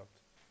unperturbed.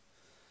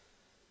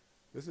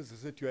 This is a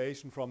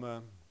situation from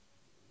a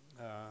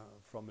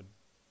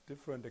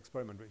different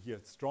experiment. Here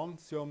it's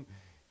strontium.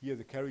 Here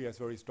the carrier is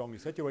very strongly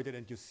saturated,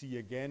 and you see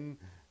again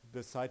the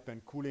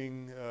sideband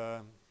cooling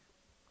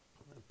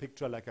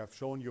picture like I've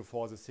shown you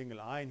for the single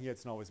ion. Here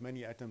it's now with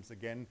many atoms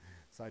again,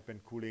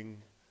 sideband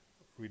cooling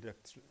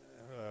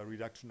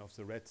reduction of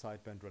the red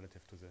sideband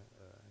relative to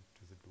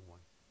the blue one.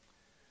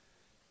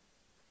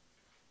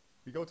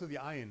 We go to the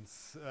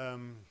ions,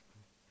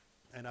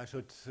 and I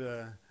should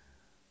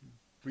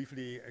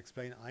briefly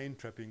explain ion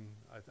trapping.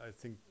 I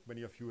think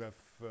many of you have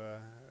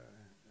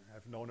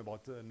know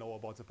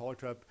about the Paul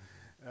trap.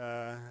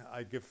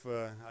 I give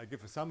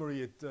a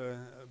summary, a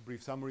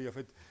brief summary of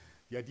it.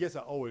 The ideas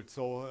are old,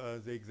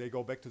 so they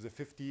go back to the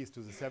 50s,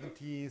 to the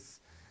 70s.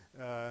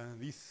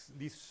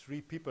 These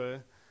three people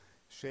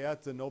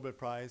shared the Nobel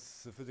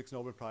Prize, the Physics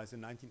Nobel Prize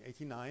in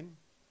 1989.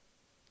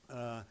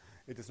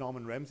 It is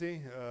Norman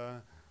Ramsey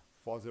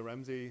for the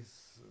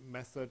Ramsey's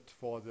method,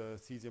 for the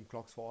cesium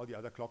clocks, for all the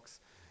other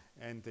clocks.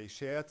 And they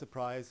shared the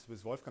prize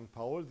with Wolfgang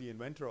Paul, the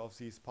inventor of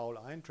these Paul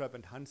ion trap,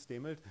 and Hans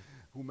Dehmelt,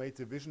 who made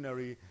the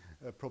visionary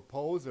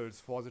proposals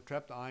for the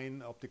trapped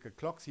ion optical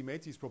clocks. He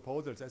made these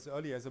proposals as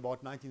early as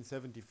about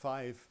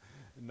 1975,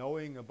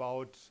 knowing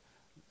about,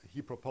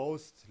 he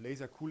proposed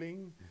laser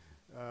cooling.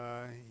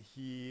 Of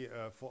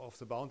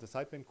the bound, the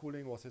sideband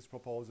cooling was his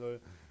proposal,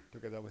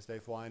 together with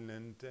Dave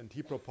Wineland, and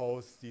he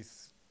proposed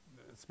this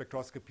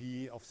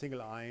spectroscopy of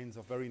single ions,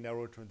 of very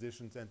narrow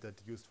transitions, and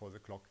that used for the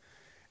clock.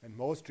 And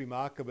most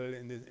remarkable,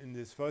 in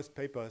his first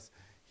papers,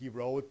 he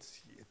wrote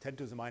 10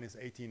 to the minus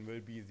 18 will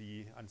be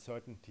the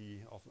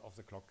uncertainty of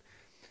the clock.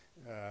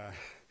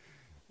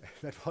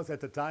 That was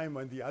at the time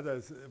when the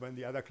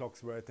other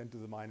clocks were 10 to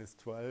the minus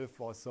 12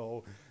 or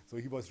so. So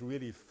he was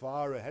really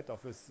far ahead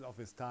of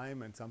his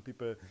time, and some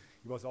people,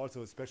 he was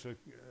also a special,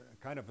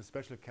 kind of a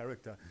special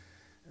character,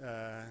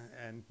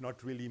 and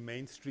not really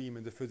mainstream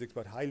in the physics,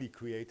 but highly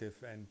creative,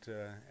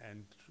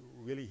 and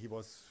really he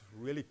was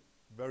really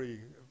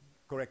very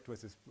correct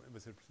with his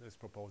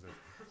proposal.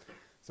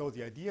 So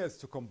the idea is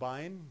to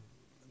combine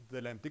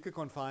the Lamb-Dicke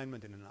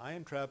confinement in an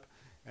ion trap,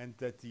 and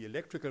that the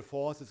electrical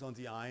forces on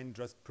the ion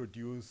just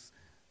produce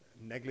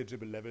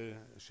negligible level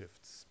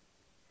shifts.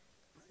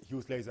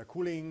 Use laser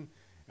cooling,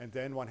 and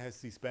then one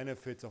has these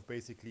benefits of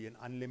basically an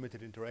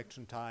unlimited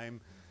interaction time,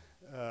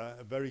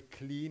 a very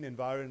clean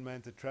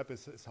environment. The trap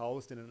is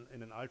housed in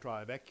an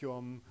ultra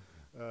vacuum,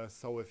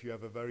 so if you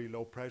have a very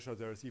low pressure,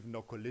 there is even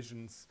no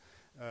collisions.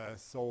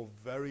 So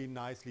very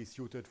nicely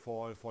suited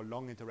for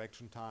long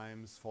interaction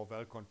times, for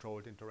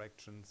well-controlled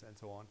interactions, and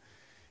so on.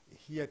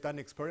 He had done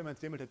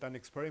experiments, Dehmelt had done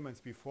experiments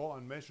before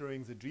on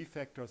measuring the G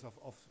factors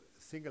of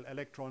single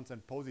electrons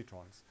and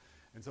positrons.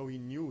 And so he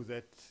knew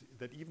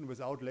that even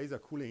without laser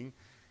cooling,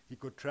 he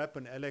could trap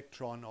an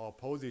electron or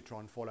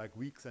positron for like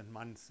weeks and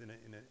months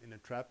in a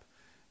trap.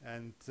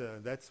 And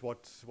that's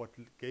what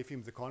gave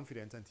him the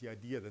confidence and the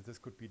idea that this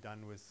could be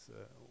done with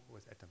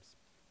atoms.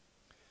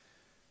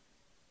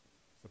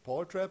 The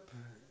Paul trap,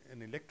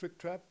 an electric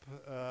trap,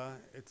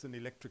 it's an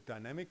electric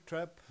dynamic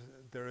trap.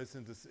 There is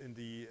in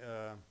the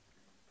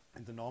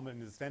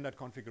standard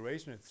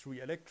configuration, it's 3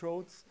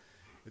 electrodes.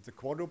 It's a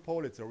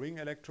quadrupole, it's a ring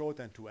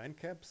electrode and 2 end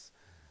caps.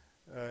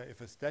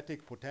 If a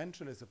static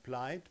potential is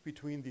applied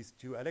between these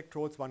 2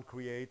 electrodes, one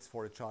creates,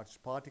 for a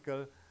charged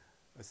particle,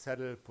 a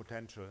saddle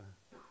potential.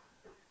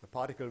 The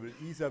particle will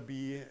either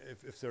be,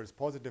 if there is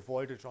positive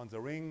voltage on the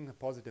ring, a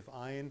positive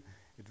ion,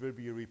 it will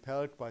be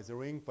repelled by the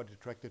ring but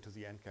attracted to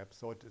the end cap.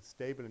 So it's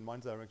stable in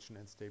one direction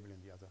and stable in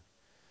the other,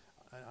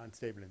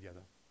 unstable in the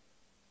other.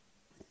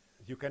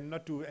 You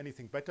cannot do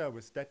anything better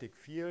with static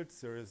fields.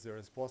 There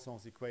is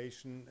Poisson's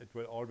equation. It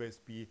will always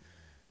be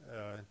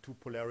 2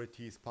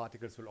 polarities.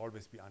 Particles will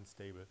always be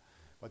unstable.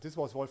 But this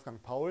was Wolfgang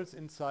Paul's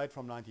insight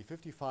from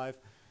 1955.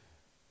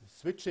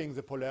 Switching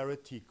the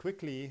polarity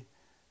quickly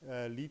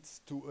leads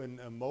to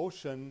a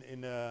motion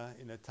in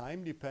a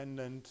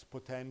time-dependent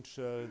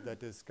potential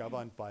that is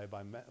governed by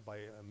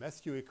a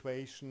Matthew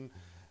equation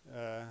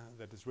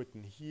that is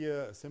written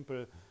here, a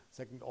simple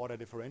second-order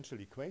differential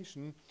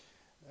equation.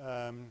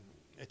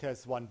 It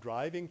has one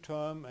driving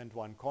term and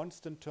one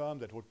constant term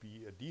that would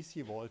be a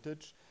DC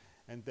voltage,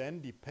 and then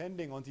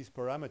depending on these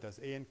parameters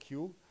A and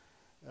Q,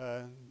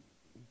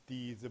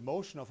 the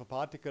motion of a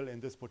particle in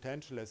this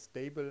potential has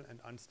stable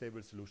and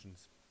unstable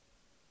solutions.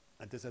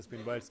 And this has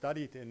been well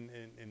studied in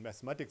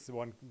mathematics.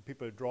 When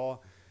people draw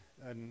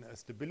a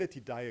stability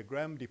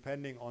diagram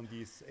depending on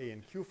these A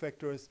and Q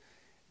factors,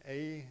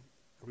 A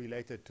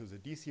related to the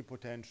DC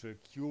potential,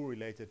 Q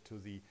related to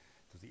the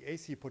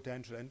AC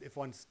potential, and if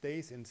one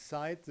stays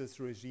inside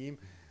this regime,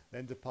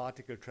 then the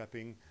particle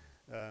trapping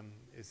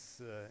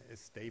is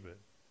stable.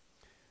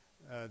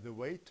 The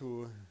way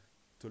to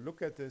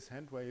look at this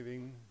hand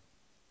waving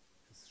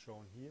is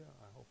shown here.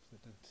 I hope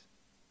that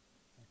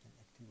I can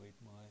activate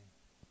my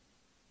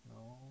I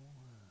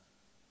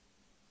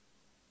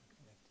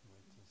can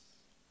activate this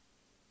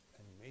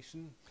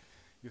animation.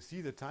 You see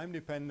the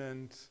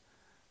time-dependent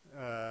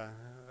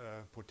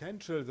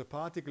potential. The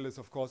particle is,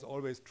 of course,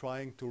 always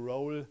trying to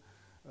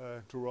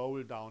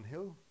roll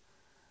downhill,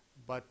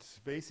 but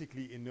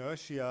basically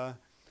inertia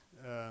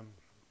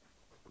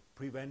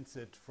prevents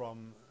it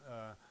from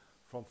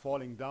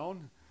falling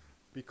down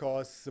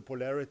because the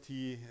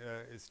polarity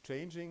is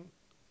changing.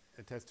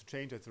 It has to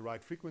change at the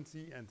right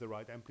frequency and the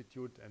right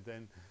amplitude, and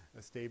then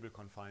a stable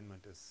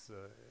confinement is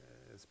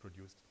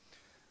produced.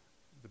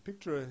 The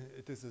picture,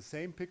 it is the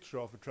same picture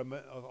of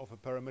a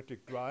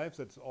parametric drive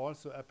that's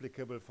also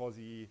applicable for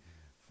the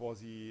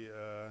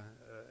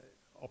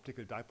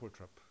optical dipole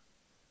trap.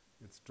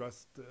 It's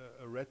just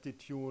a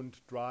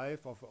retituned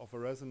drive of a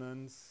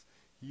resonance.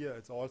 Here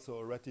it's also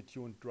a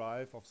retituned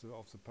drive of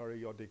the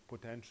periodic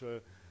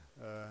potential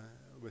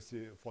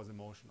for the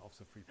motion of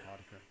the free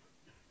particle.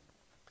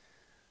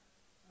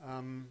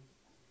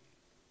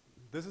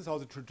 This is how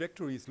the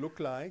trajectories look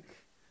like.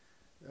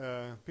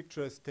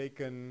 Pictures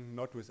taken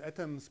not with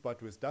atoms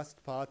but with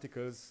dust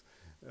particles.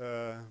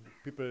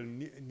 People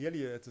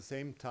nearly at the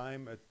same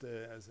time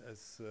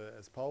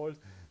as Paul,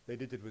 they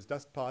did it with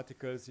dust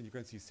particles, and you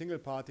can see single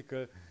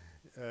particle.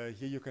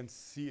 Here you can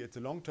see it's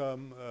a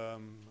long-term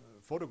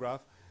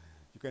photograph.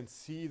 You can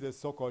see the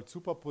so-called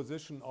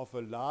superposition of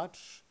a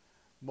large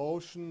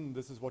motion.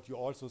 This is what you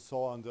also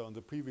saw on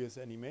the previous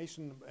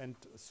animation, and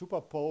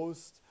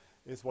superposed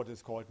is what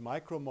is called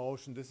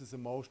micromotion. This is a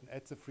motion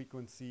at the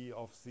frequency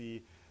of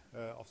the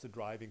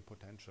driving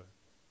potential.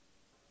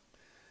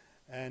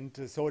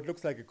 And so it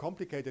looks like a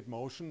complicated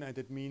motion, and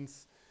it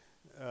means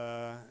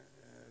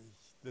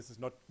this is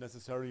not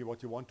necessarily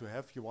what you want to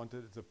have. You want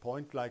the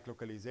point-like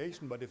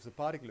localization, but if the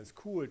particle is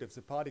cooled, if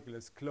the particle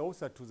is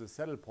closer to the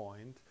saddle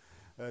point,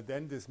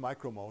 then this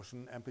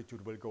micromotion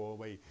amplitude will go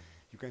away.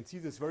 You can see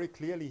this very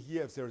clearly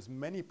here. If there's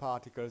many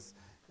particles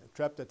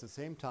trapped at the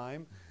same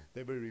time,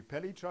 they will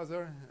repel each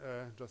other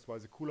just by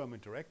the Coulomb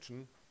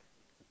interaction.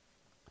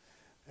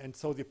 And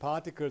so the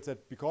particles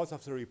that, because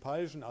of the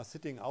repulsion, are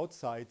sitting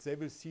outside, they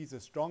will see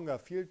the stronger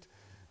field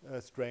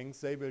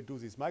strength. They will do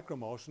this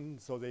micromotion,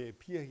 so they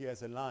appear here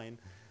as a line.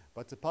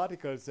 But the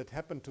particles that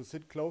happen to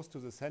sit close to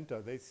the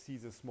center, they see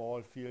the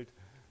small field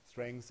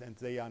strength, and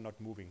they are not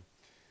moving.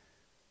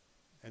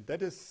 And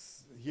that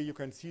is, here you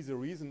can see the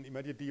reason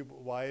immediately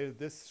why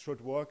this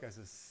should work as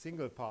a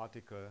single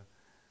particle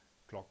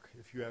clock.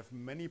 If you have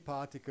many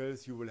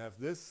particles, you will have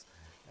this,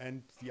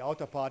 and the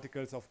outer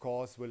particles, of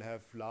course, will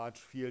have large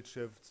field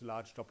shifts,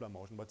 large Doppler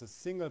motion, but the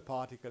single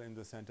particle in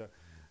the center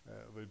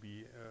will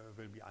be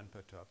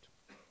unperturbed.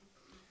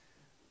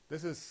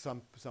 This is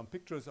some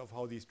pictures of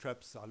how these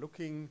traps are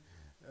looking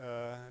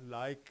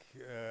like.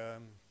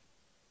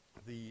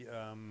 The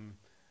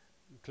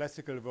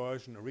classical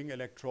version, a ring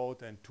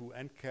electrode and two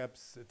end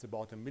caps. It's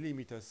about 1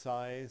 millimeter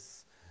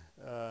size,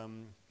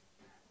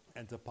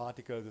 and the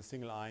particle, the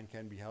single ion,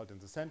 can be held in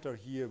the center.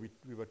 Here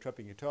we were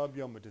trapping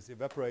ytterbium. It is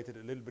evaporated.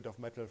 A little bit of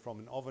metal from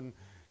an oven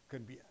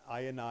can be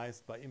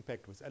ionized by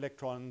impact with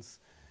electrons,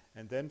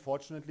 and then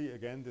fortunately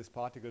again this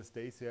particle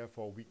stays there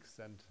for weeks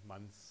and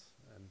months,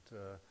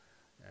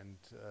 and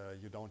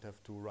you don't have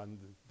to run.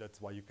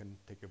 That's why you can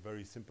take a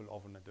very simple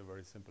oven and a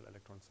very simple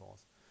electron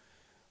source.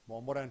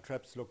 More modern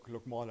traps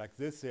look more like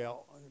this. They are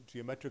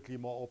geometrically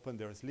more open.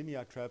 There's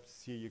linear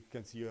traps. Here you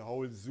can see a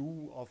whole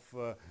zoo of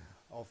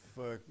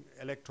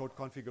electrode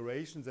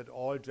configurations that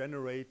all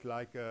generate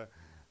like a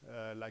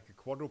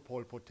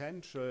quadrupole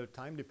potential.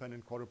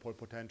 Time-dependent quadrupole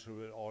potential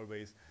will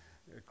always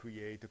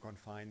create a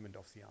confinement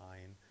of the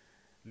ion.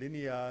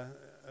 Linear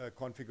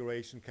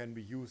configuration can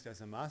be used as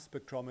a mass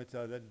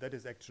spectrometer. That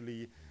is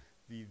actually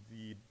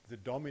the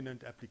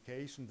dominant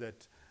application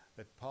that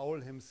Paul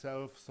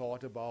himself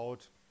thought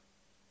about.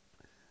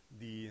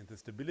 The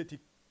stability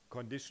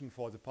condition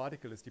for the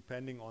particle is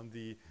depending on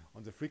the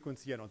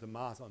frequency and on the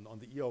mass, on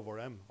the E over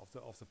m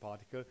of the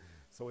particle.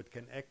 So it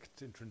can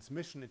act in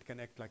transmission. It can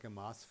act like a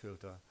mass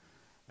filter,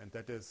 and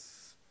that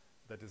is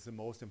the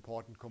most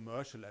important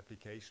commercial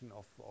application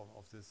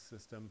of this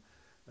system.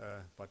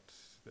 But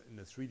in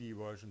the 3D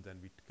version, then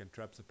we can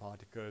trap the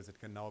particles. It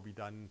can now be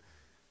done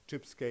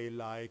chip scale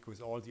like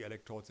with all the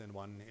electrodes in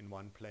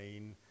one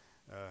plane.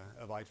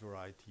 A wide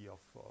variety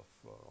of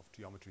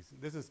geometries.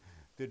 This is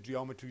the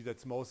geometry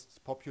that's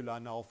most popular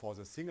now for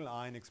the single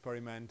ion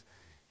experiment.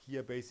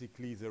 Here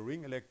basically the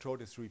ring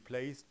electrode is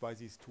replaced by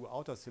these two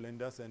outer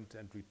cylinders and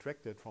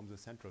retracted from the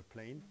central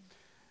plane.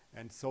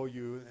 And so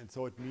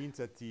it means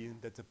that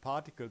the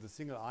particle, the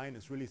single ion,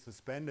 is really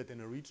suspended in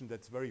a region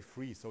that's very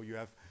free. So you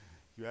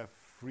you have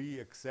free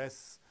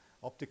access,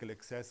 optical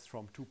access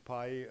from 2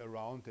 pi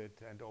around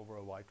it and over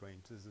a wide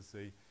range. This is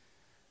a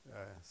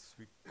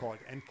we call it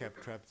end-cap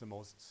trap, the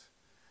most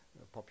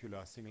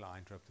popular single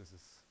ion trap. This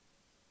is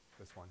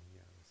this one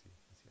here with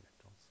the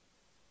electrons.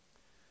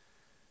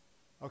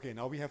 Okay,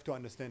 now we have to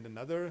understand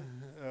another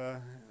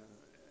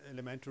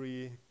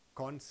elementary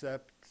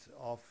concept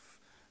of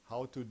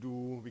how to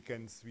do. We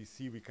can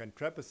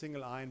trap a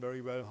single ion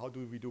very well. How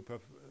do we do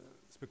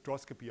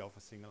spectroscopy of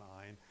a single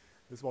ion?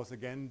 This was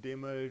again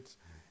demoed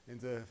in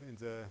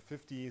the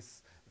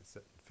 50s,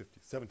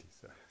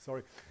 70s.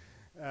 Sorry.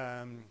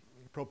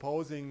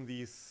 Proposing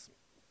these,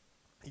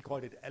 he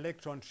called it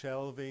electron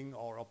shelving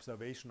or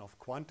observation of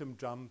quantum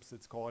jumps,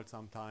 it's called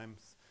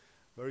sometimes.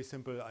 Very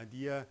simple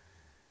idea,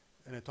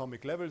 an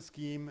atomic level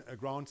scheme, a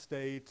ground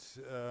state,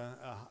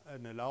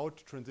 an allowed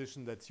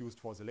transition that's used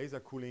for the laser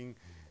cooling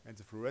and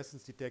the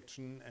fluorescence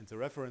detection, and the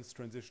reference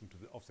transition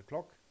of the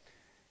clock.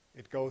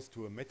 It goes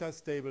to a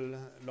metastable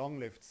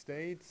long-lived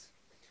state,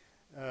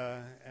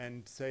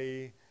 and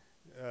say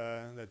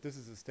that this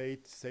is a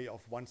state, say,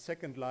 of 1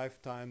 second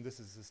lifetime. This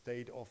is a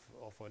state of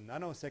a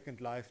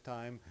nanosecond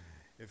lifetime.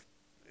 If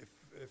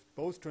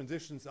both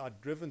transitions are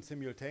driven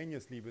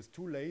simultaneously with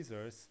 2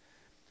 lasers,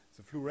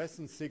 the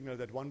fluorescence signal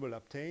that one will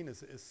obtain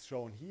is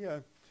shown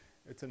here.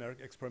 It's an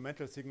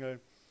experimental signal.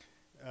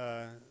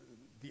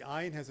 The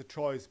ion has a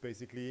choice,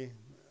 basically.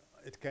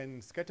 It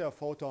can scatter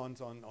photons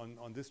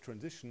on this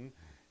transition.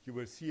 You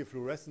will see a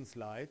fluorescence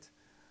light.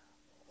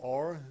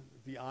 Or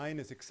the ion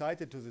is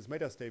excited to this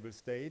metastable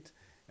state,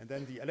 and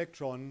then the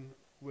electron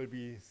will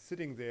be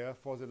sitting there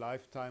for the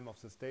lifetime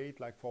of the state,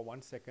 like for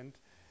 1 second,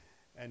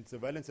 and the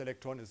valence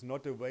electron is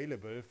not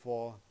available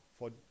for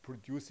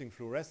producing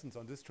fluorescence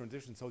on this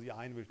transition, so the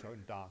ion will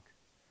turn dark.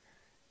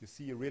 You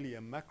see really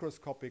a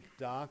macroscopic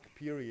dark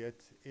period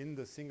in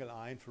the single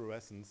ion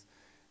fluorescence.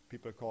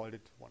 People called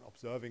it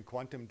observing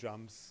quantum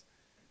jumps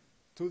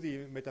to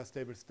the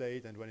metastable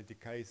state, and when it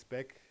decays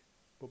back,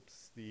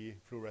 oops, the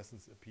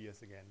fluorescence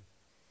appears again.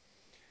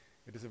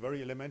 It is a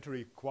very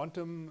elementary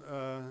quantum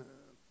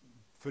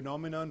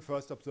phenomenon,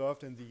 first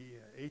observed in the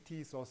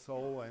 80s or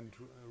so, and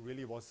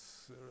really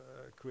was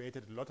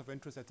created a lot of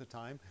interest at the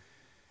time.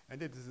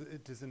 And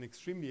it is an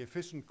extremely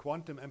efficient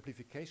quantum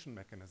amplification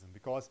mechanism,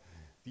 because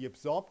the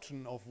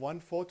absorption of 1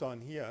 photon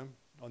here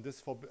on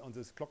this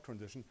clock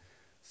transition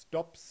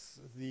stops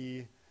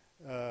the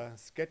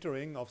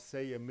scattering of,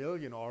 say, 1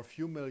 million or a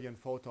few million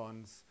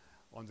photons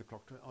on the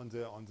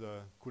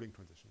cooling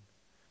transition.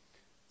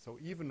 So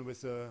even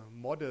with a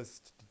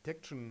modest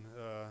detection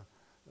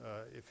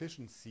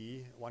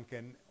efficiency, one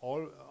can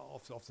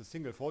of the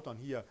single photon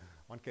here,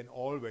 one can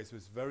always,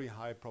 with very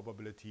high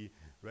probability,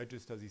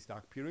 register these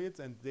dark periods,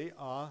 and they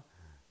are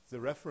the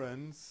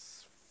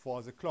reference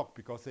for the clock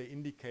because they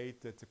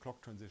indicate that the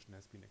clock transition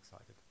has been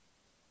excited.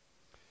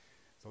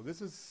 So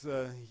this is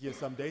here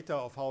some data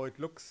of how it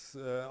looks,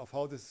 of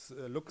how this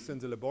looks in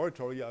the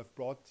laboratory. I've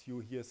brought you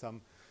here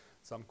some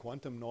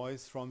quantum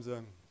noise from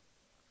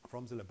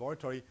the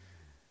laboratory.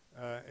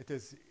 It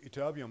is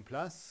ytterbium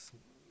plus.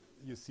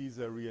 You see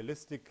the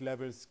realistic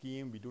level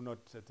scheme. We do not,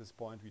 at this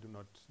point, we do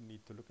not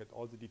need to look at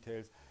all the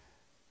details.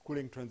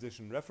 Cooling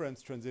transition,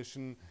 reference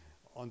transition.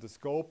 On the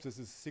scope, this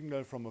is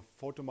signal from a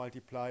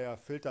photomultiplier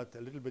filtered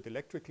a little bit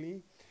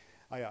electrically.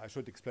 I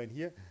should explain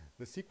here.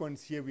 The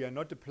sequence here, we are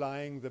not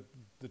applying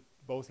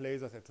both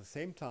lasers at the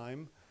same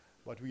time,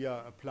 but we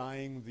are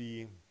applying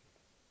the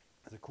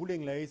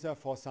cooling laser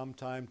for some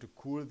time to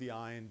cool the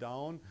ion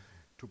down,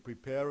 to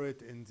prepare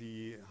it in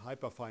the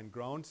hyperfine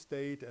ground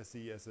state as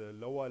a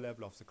lower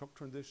level of the clock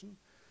transition.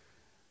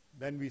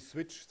 Then we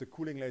switch the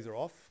cooling laser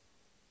off.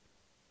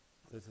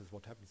 This is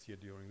what happens here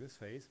during this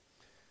phase.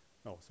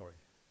 No, sorry,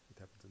 it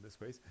happens in this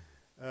phase.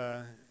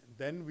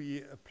 Then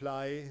we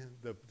apply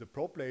the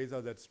probe laser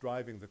that's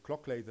driving the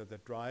clock laser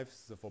that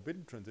drives the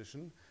forbidden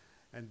transition,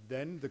 and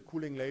then the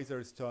cooling laser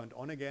is turned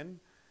on again,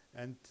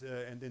 and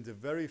in the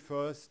very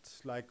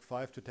first, like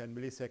 5 to 10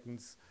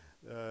 milliseconds,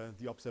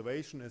 the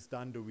observation is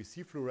done, do we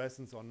see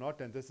fluorescence or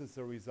not, and this is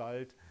the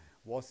result.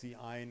 Was the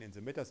ion in the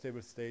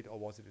metastable state or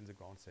was it in the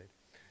ground state?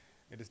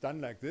 It is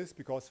done like this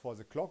because for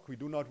the clock we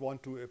do not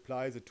want to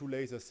apply the 2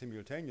 lasers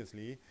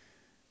simultaneously,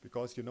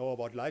 because you know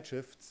about light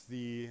shifts,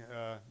 the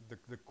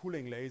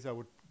cooling laser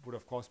would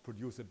of course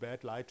produce a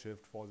bad light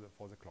shift for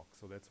the clock,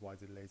 so that's why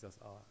the lasers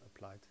are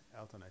applied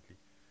alternately.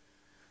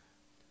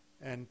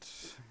 And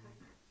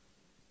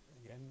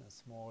again, a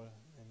small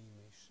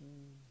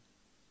animation.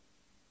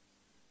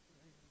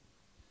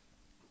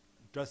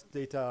 Just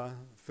data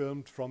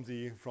filmed from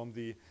the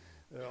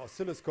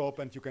oscilloscope,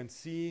 and you can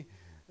see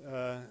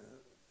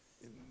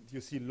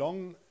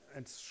long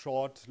and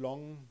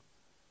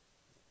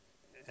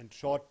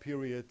short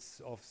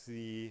periods of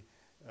the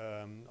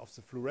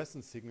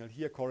fluorescence signal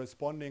here,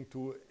 corresponding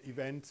to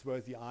events where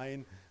the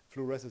ion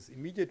fluoresces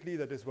immediately,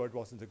 that is where it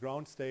was in the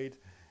ground state,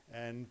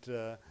 and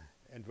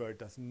where it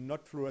does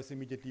not fluoresce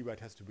immediately, where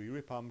it has to be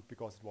repumped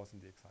because it was in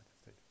the excited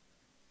state.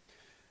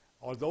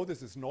 Although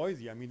this is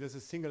noisy, I mean, this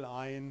is single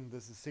ion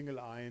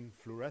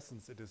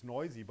fluorescence, it is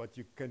noisy, but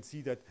you can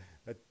see that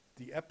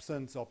the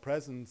absence or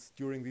presence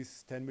during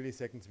these 10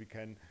 milliseconds we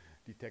can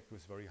detect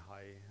with very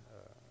high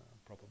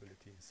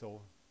probability.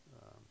 So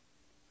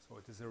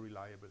it is a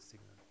reliable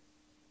signal.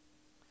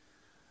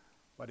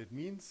 But it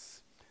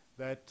means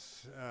that,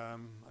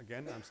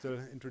 again, I'm still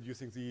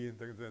introducing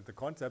the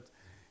concept.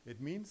 It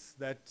means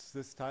that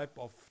this type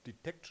of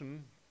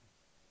detection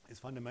is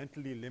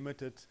fundamentally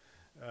limited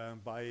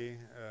by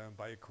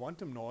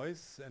quantum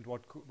noise and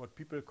what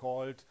people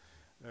called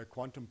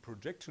quantum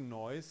projection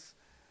noise.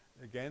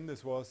 Again,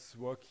 this was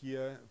work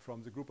here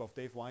from the group of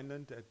Dave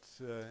Wineland at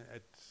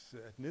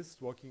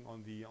NIST, working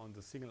on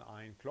the single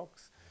ion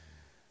clocks.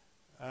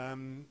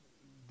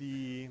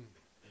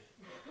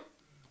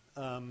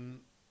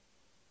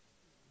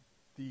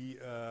 The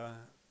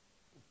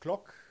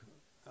clock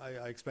I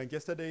explained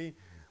yesterday,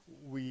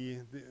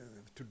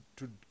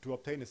 to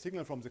obtain a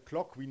signal from the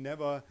clock, we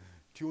never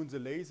tune the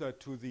laser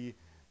to the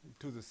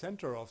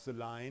center of the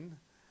line,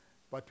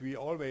 but the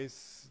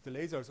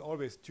laser is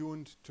always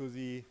tuned to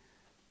the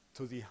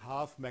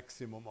half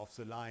maximum of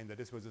the line. That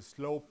is where the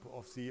slope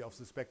of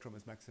the spectrum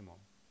is maximum.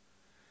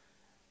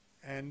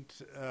 And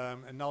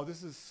now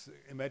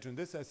imagine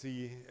this as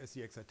the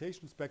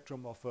excitation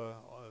spectrum of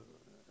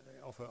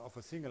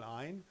a single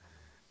ion.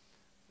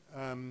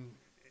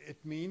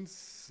 It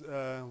means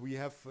we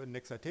have an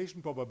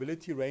excitation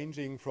probability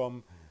ranging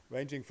from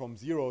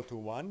 0 to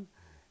 1.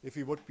 If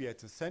we would be at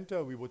the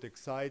center,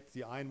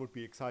 the ion would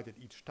be excited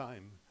each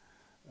time.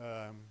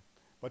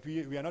 But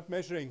we are not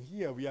measuring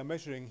here, we are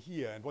measuring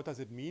here. And what does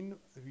it mean?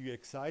 We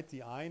excite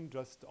the ion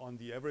just on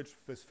the average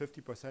with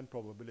 50%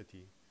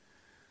 probability.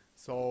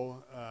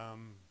 So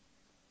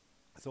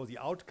the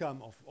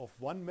outcome of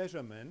one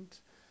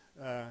measurement,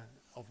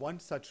 of one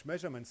such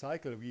measurement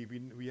cycle,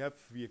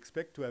 we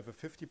expect to have a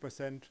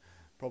 50%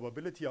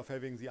 probability of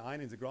having the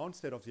ion in the ground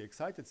state of the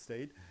excited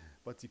state,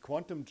 but the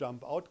quantum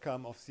jump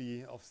outcome of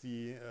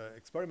the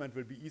experiment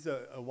will be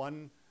either a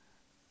one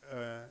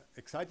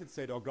excited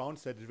state or ground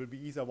state. It will be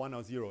either 1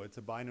 or 0. It's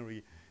a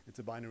binary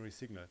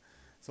signal.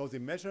 So the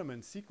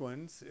measurement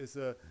sequence is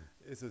a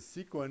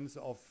sequence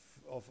of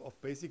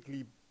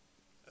basically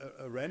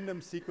a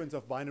random sequence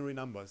of binary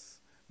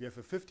numbers. We have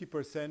a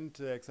 50%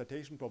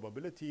 excitation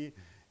probability,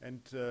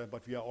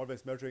 but we are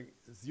always measuring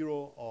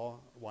 0 or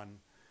 1.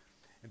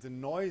 And the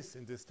noise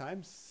in this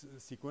time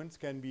sequence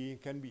can be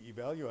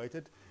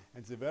evaluated,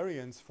 and the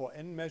variance for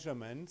n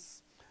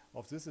measurements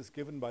of this is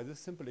given by this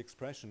simple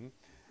expression.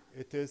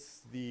 It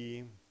is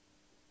the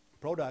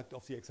product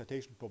of the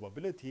excitation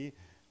probability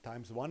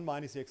times 1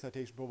 minus the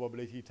excitation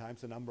probability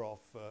times the number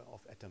of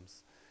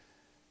atoms.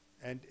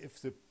 And if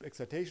the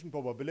excitation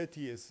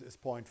probability is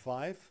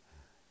 0.5,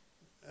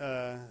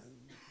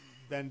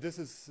 then this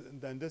is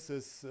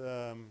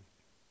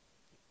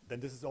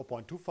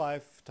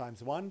 0.25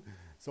 times 1.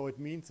 So it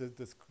means that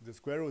the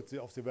square root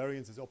of the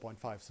variance is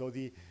 0.5. So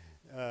the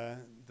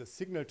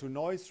signal to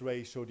noise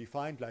ratio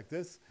defined like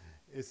this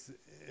is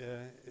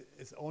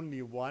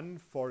only 1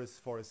 for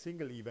a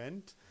single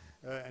event,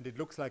 and it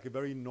looks like a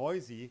very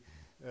noisy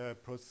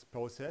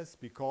process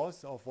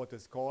because of what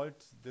is called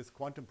this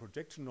quantum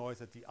projection noise,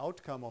 that the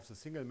outcome of the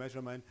single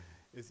measurement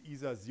is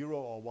either 0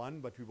 or 1,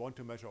 but we want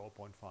to measure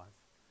 0.5.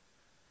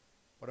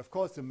 But of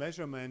course, the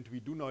measurement, we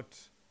do not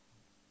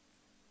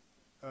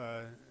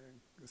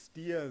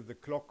steer the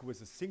clock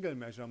with a single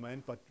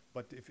measurement,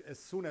 but as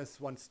soon as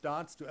one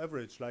starts to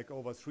average, like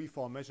over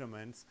 3-4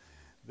 measurements,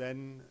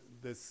 then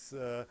this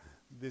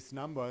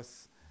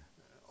numbers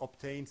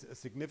obtains a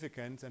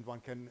significance, and one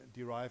can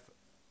derive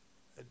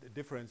a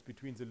difference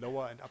between the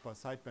lower and upper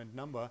sideband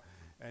number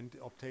and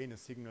obtain a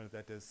signal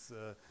that is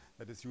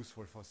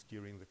useful for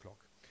steering the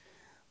clock.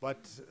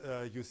 But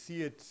you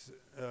see it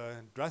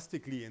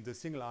drastically in the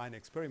single ion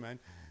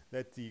experiment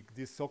that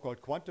this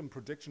so-called quantum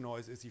projection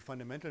noise is the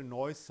fundamental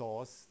noise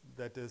source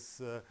that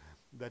is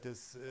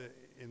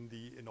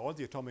in all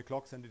the atomic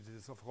clocks, and it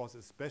is of course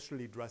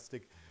especially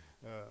drastic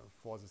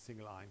for the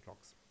single ion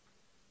clocks.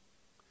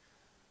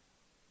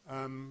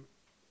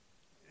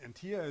 And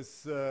here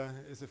is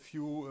a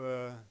few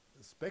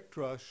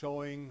spectra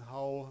showing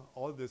how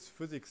all this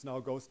physics now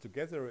goes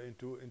together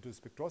into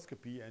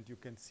spectroscopy, and you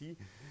can see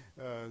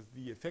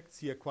the effects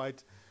here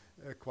quite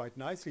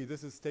nicely.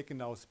 This is taken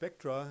now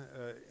spectra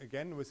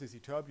again with this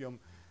ytterbium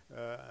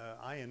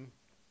ion,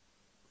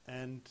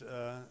 and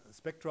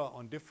spectra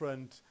on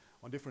different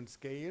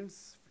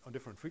scales, on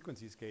different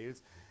frequency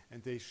scales,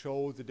 and they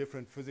show the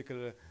different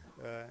physical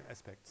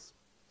aspects.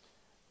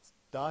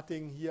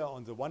 Starting here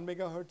on the 1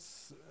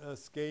 megahertz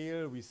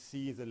scale, we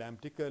see the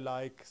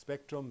Lambdicke-like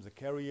spectrum, the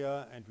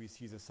carrier, and we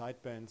see the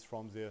sidebands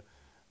from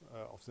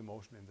of the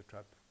motion in the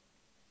trap.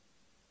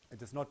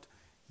 It is not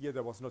here.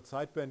 There was not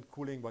sideband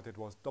cooling, but it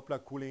was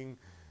Doppler cooling.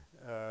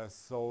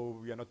 So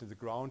we are not in the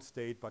ground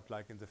state, but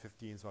like in the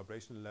 15th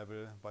vibrational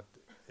level, but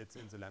it's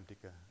in the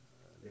Lambdicke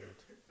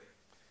limit.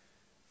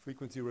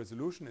 Frequency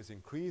resolution is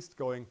increased,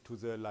 going to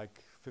the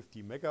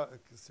 50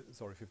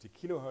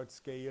 kilohertz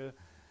scale.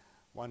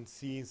 One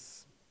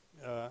sees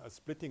a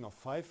splitting of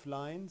 5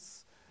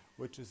 lines,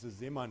 which is the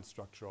Zeeman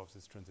structure of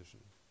this transition.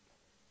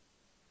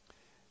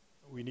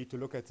 we need to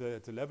look at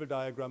the level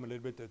diagram a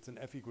little bit. It's an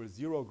F equals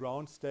 0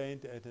 ground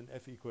state and an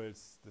F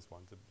equals, this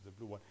one, the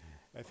blue one,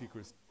 F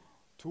equals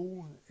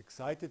 2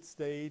 excited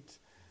state.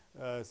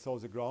 So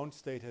the ground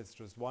state has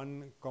just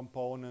one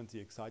component, the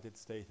excited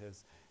state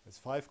has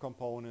 5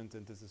 components,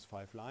 and this is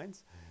 5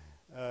 lines.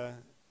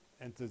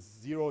 And the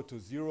 0 to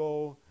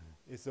 0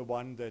 is the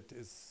one that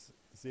is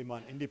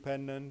Zeeman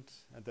independent,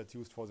 and that's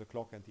used for the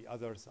clock, and the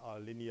others are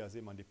linear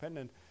Zeeman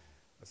dependent.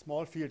 A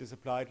small field is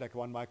applied, like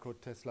 1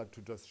 microtesla,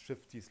 to just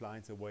shift these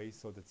lines away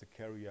so that the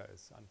carrier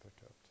is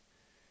unperturbed.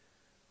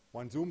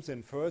 One zooms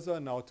in further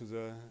now to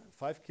the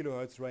 5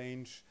 kilohertz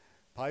range.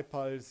 Pi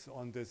pulse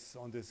on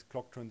this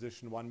clock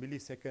transition, 1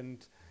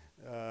 millisecond,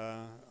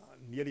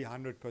 nearly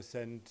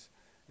 100%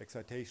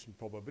 excitation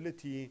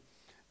probability,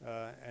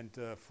 and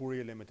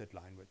Fourier limited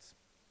line width.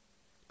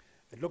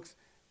 It looks,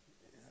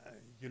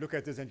 you look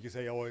at this and you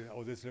say,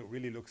 oh, this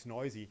really looks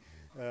noisy,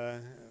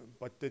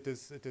 but it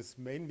is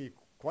mainly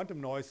quantum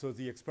noise. So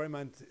the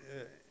experiment,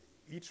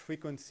 each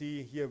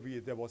frequency here,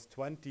 there was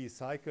 20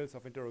 cycles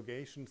of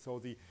interrogation. So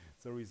the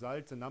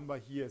result, the number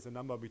here is a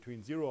number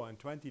between 0 and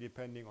 20,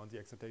 depending on the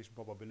excitation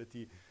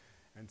probability.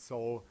 And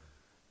so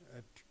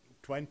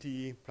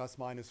 20 plus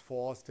minus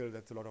 4, still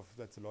that's a lot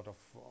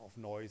of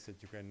noise that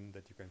you can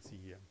see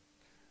here.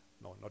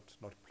 No,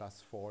 not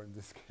plus 4 in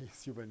this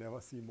case. You will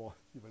never see more.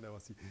 You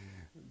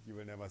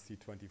will never see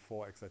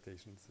 24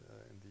 excitations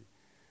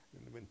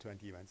in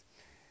 20 events.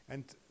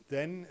 And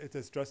then it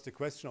is just a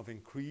question of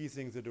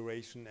increasing the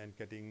duration and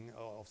getting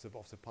of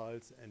the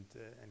pulse and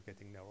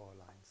getting narrower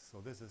lines.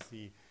 So this is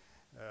the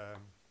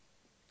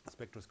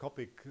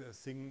spectroscopic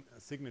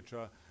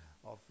signature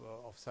of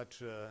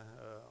such a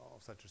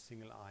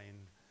single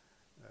ion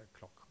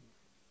clock.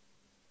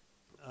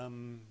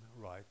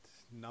 Right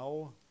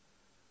now.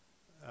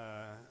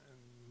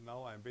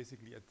 Now I'm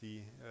basically at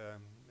the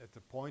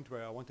point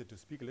where I wanted to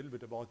speak a little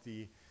bit about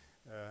the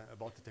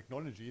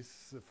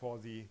technologies for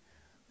the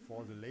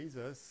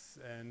lasers,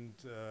 and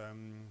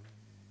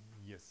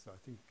yes, I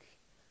think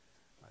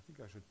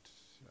I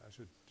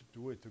should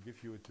do it to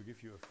give you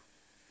a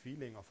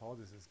feeling of how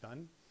this is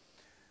done,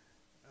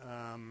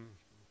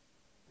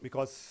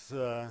 because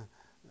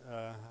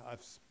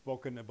I've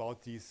spoken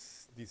about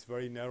these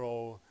very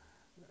narrow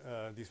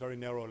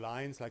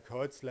lines, like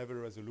Hertz level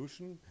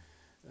resolution.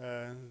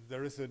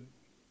 There is an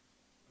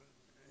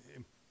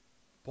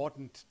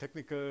important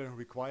technical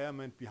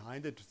requirement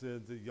behind it.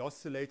 The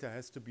oscillator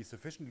has to be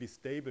sufficiently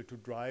stable to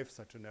drive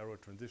such a narrow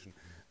transition.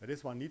 That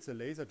is, one needs a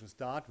laser to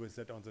start with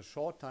that on the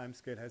short time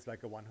scale has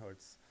like a 1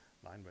 Hertz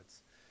line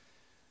width.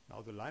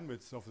 Now the line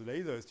width of the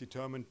laser is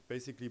determined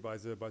basically by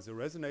the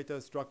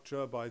resonator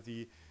structure, by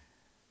the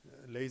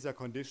laser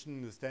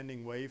condition, the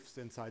standing waves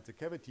inside the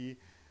cavity.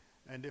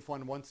 And if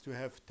one wants to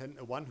have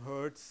 1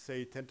 Hertz,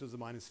 say 10 to the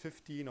minus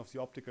 15 of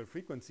the optical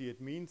frequency, it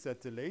means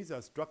that the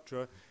laser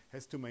structure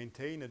has to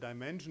maintain a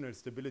dimensional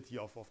stability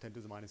of 10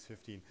 to the minus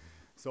 15.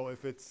 So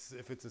if it's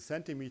a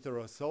centimeter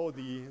or so,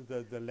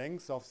 the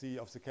length of the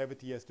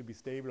cavity has to be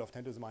stable of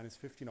 10 to the minus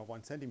 15 of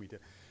 1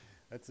 centimeter.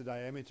 That's the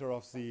diameter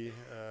of the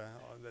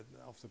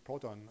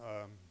proton,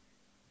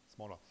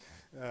 smaller.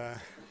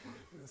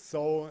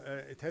 So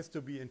it has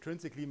to be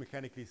intrinsically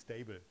mechanically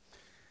stable.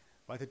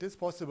 But it is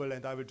possible,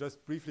 and I will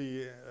just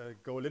briefly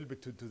go a little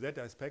bit to that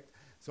aspect.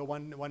 So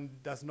one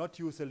does not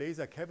use a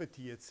laser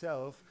cavity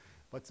itself,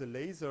 but the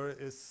laser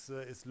is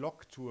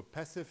locked to a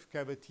passive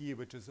cavity,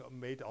 which is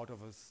made out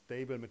of a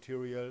stable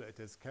material. It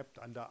is kept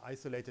under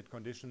isolated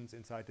conditions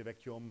inside the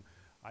vacuum,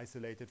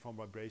 isolated from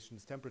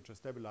vibrations, temperature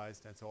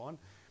stabilized, and so on.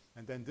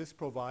 And then this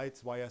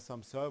provides, via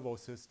some servo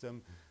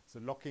system, the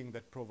locking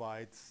that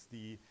provides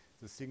the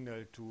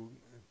signal to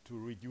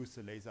reduce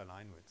the laser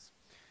line width.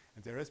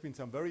 And there has been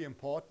some very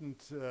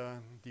important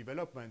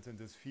developments in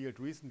this field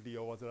recently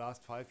over the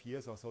last 5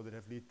 years or so that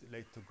have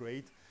led to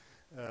great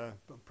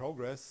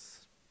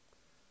progress.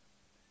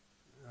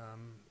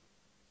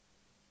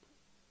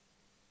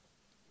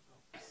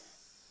 Oops. I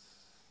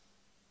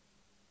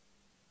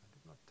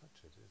did not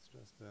touch it. It's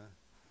just a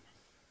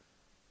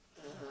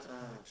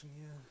connection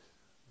here.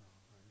 No,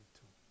 I need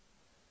to.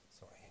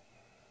 Sorry.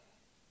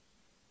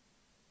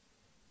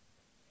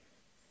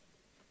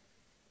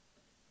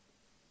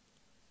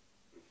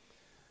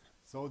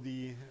 So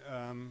the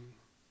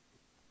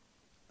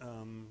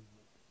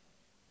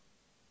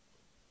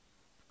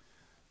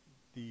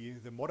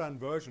modern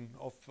version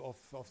of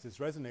this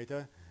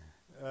resonator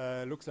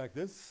looks like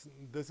this.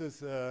 This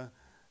is a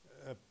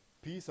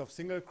piece of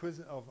single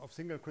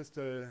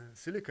crystal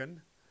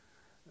silicon,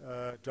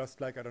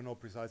 just like, I don't know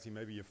precisely,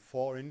 maybe a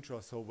 4-inch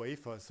or so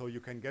wafer. So you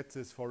can get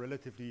this for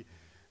relatively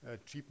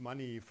cheap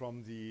money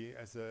from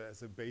as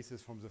a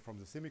basis from the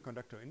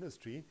semiconductor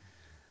industry.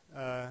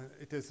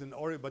 It is an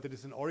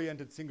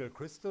oriented single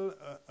crystal.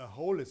 A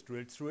hole is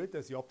drilled through it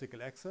as the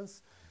optical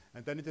axis,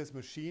 and then it is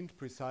machined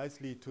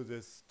precisely to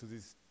this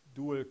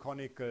dual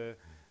conical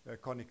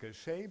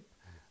shape.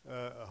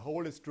 A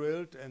hole is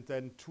drilled, and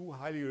then 2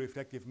 highly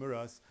reflective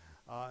mirrors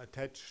are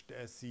attached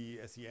as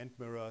the end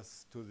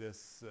mirrors to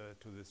this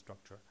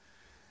structure.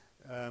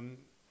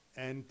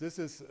 And this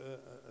is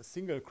a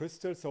single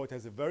crystal, so it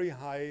has a very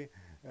high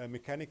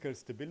mechanical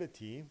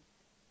stability.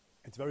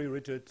 It's very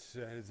rigid,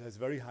 it has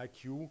very high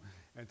Q,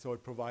 and so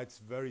it provides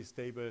very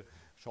stable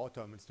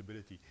short-term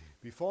instability.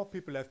 Before,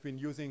 people have been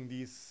using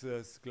these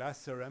glass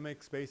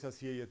ceramic spacers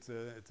here.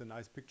 It's a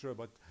nice picture,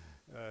 but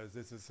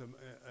this is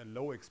a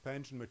low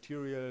expansion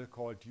material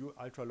called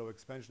ultra low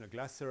expansion, a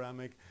glass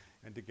ceramic,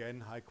 and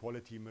again high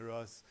quality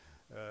mirrors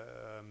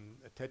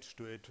attached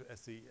to it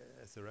as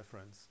a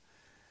reference.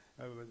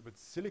 But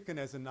silicon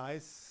has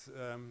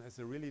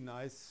a really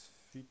nice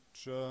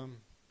feature.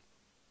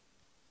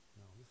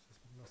 No, this is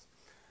lost.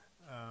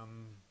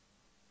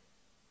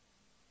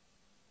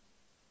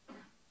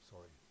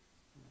 Sorry.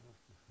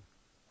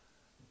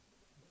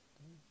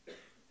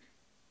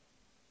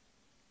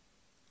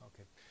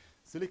 Okay.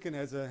 Silicon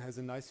has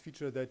a nice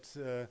feature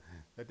that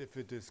if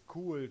it is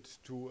cooled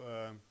to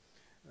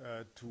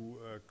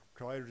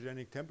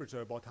cryogenic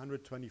temperature about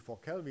 124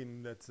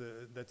 Kelvin,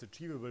 that's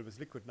achievable with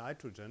liquid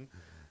nitrogen.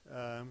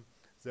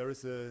 There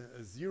is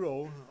a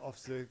zero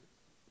of the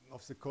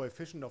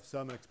coefficient of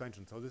thermal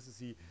expansion. So this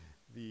is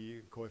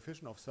the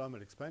coefficient of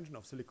thermal expansion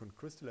of silicon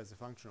crystal as a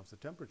function of the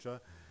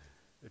temperature.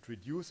 It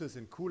reduces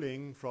in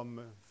cooling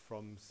from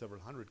several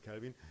hundred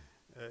Kelvin.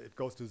 It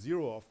goes to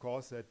zero, of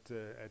course, at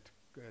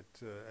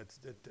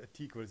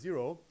T equals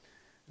 0.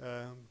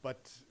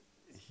 But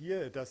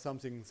here it does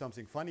something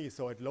funny.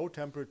 So at low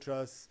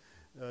temperatures,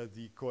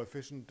 the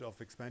coefficient of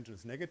expansion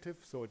is negative.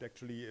 So it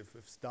actually, if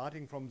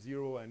starting from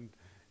 0 and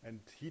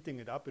heating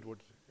it up, it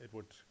would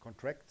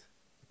contract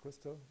the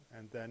crystal,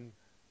 and then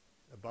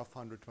above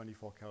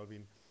 124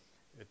 Kelvin,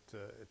 it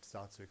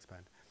starts to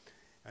expand.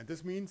 And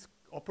this means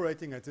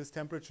operating at this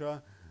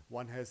temperature,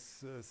 one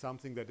has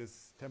something that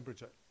is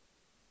temperature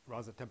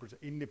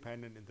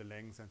independent in the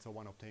length, and so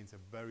one obtains a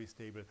very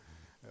stable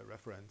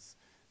reference.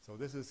 So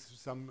this is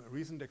some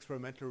recent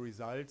experimental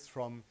results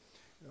from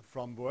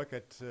work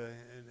at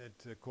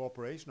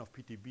cooperation of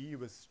PTB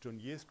with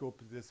Jonier's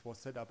group. This was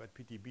set up at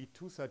PTB.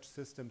 Two such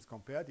systems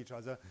compared each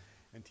other,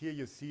 and here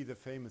you see the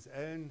famous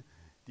Allen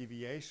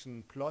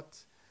deviation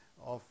plot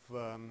of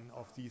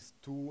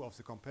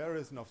the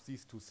comparison of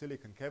these two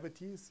silicon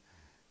cavities,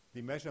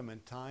 the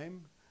measurement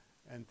time,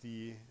 and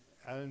the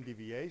Allen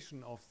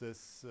deviation of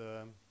this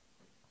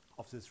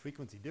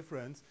frequency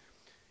difference.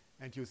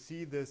 And you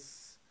see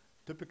this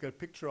typical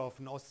picture of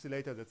an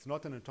oscillator that's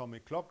not an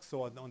atomic clock.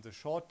 So on the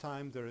short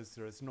time there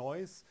is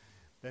noise.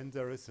 Then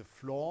there is a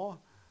floor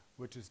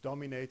which is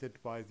dominated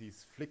by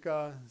this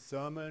flicker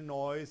thermal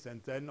noise,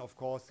 and then of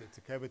course it's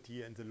a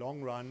cavity. In the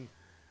long run,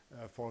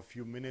 for a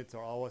few minutes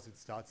or hours, it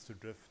starts to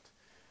drift.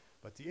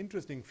 But the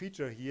interesting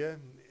feature here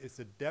is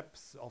the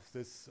depth of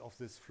this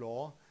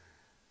floor,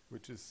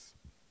 which is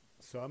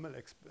thermal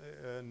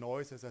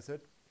noise, as I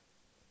said.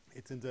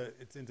 It's in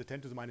the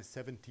 10 to the minus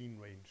 17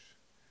 range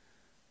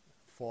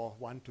for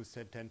 1 to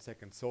 10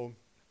 seconds.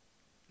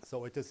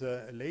 So it is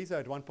a laser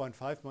at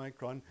 1.5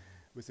 micron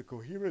with a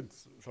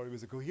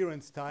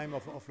coherence time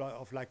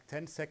of like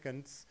 10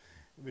 seconds,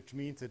 which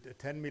means a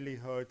 10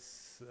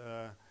 millihertz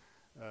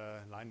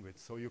line width.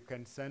 So you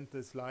can send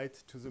this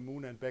light to the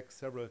moon and back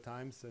several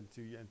times, and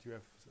you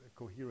have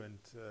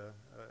coherent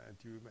and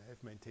you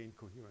have maintained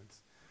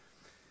coherence.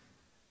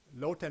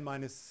 Low 10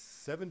 minus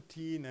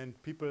 17,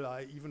 and people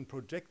are even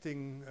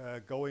projecting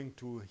going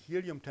to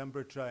helium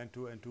temperature and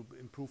to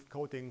improved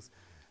coatings.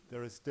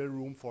 There is still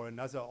room for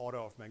another order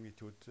of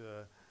magnitude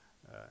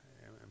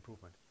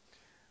improvement.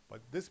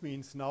 But this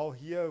means now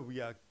here we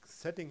are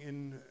setting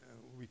in,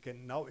 we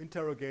can now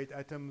interrogate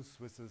atoms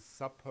with a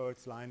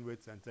sub-hertz line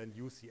width, and then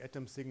use the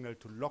atom signal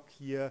to lock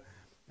here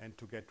and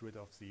to get rid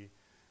of the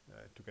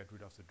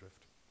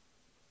drift.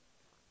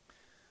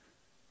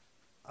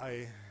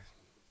 I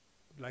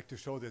like to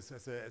show this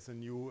as a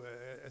new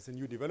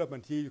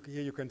development. Here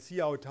you can see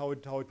how it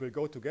will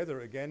go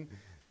together again.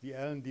 The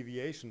Allen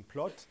deviation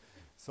plot.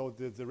 So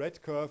the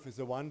red curve is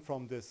the one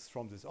from this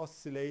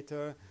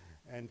oscillator,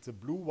 and the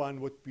blue one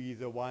would be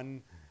the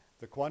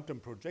quantum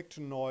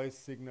projection noise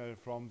signal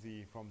from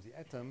the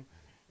atom.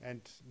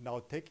 And now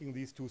taking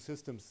these two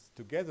systems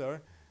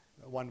together,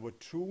 one would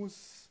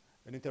choose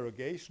an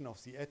interrogation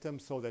of the atom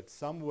so that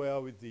somewhere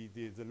with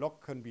the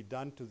lock can be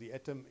done to the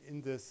atom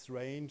in this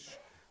range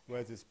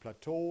where this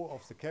plateau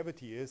of the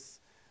cavity is,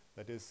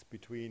 that is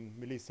between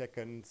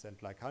milliseconds and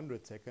like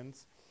 100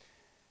 seconds.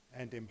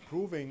 And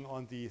improving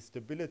on the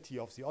stability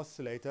of the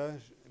oscillator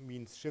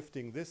means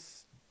shifting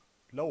this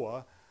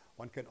lower.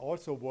 One can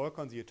also work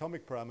on the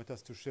atomic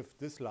parameters to shift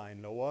this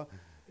line lower,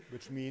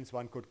 which means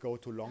one could go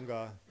to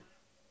longer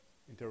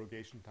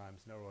interrogation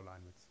times, narrower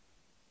line widths.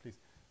 Please.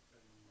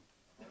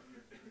 How do you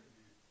actually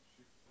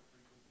shift the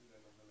frequency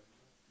then of the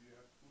laser? Do you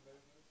have two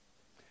lasers?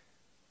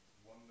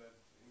 One that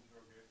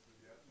interrogates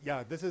with the atom?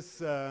 Yeah,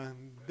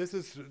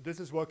 this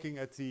is working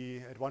at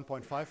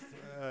 1.5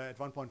 at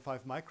 1.5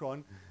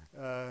 micron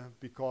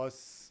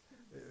because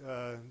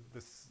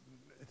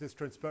it is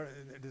transparent.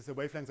 It is a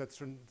wavelength that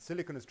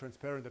silicon is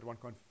transparent at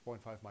 1.5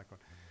 micron.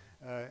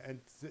 And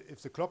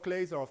if the clock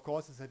laser, of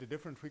course, is at a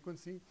different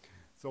frequency,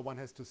 so one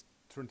has to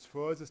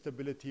transfer the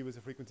stability with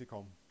a frequency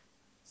comb.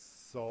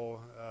 So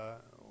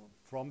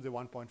from the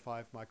 1.5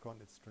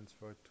 micron, it's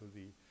transferred to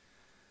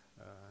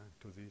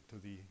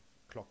the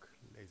clock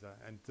laser,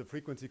 and the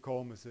frequency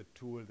comb is a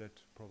tool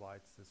that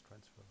provides this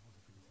transfer of the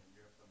frequency. And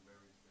you have some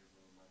very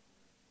stable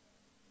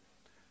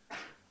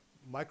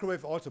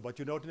Microwave also, but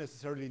you don't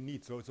necessarily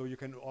need. So you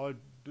can all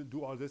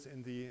do all this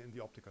in the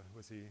optical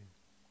with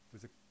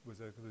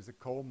a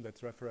comb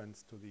that's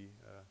referenced to the.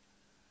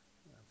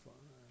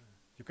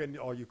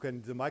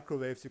 The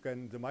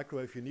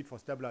microwave you need for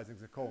stabilizing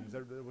the comb. Is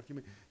that what you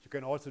mean? You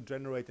can also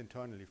generate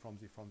internally from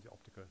the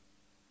optical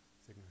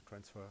signal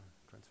transfer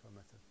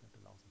method that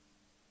allows it.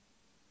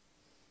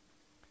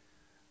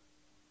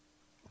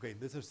 Okay,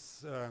 this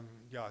is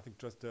I think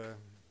just a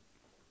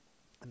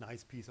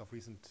nice piece of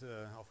recent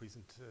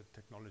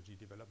technology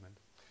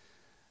development.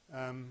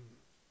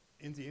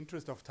 In the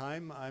interest of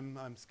time,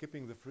 I'm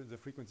skipping the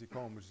frequency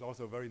comb, which is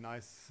also a very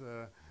nice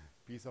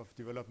piece of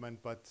development,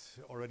 but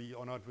already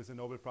honored with the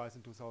Nobel Prize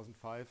in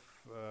 2005.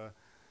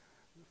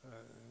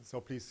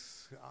 So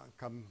please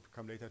come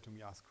later to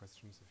me, ask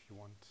questions if you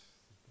want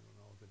to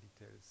know the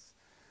details.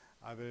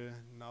 I will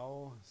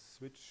now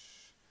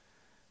switch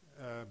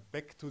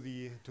back to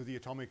the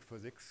atomic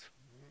physics,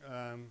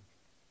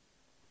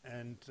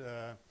 and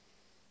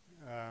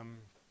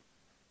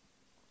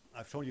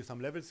I've shown you some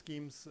level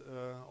schemes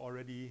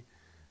already,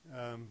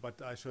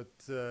 but I should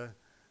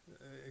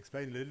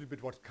explain a little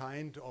bit what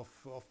kind of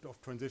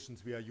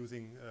transitions we are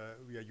using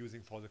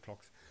for the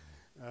clocks.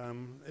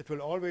 It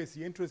will always,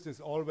 the interest is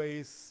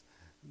always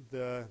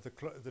the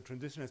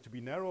transition has to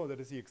be narrow, that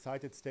is the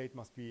excited state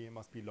must be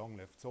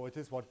long-lived. So it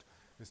is what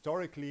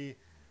historically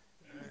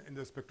in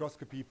the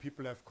spectroscopy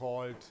people have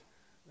called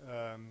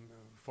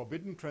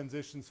forbidden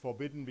transitions,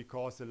 forbidden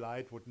because the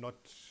light would not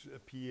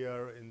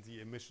appear in the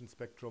emission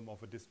spectrum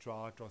of a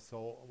discharge or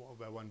so,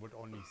 where one would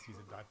only see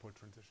the dipole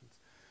transitions.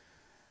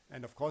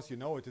 And of course, you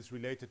know, it is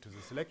related to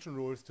the selection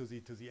rules, to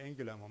the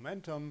angular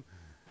momentum.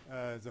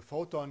 The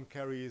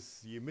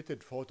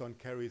emitted photon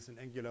carries an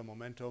angular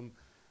momentum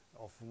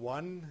of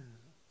 1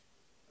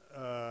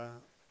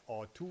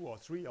 or 2 or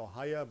 3 or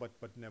higher,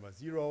 but never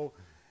 0.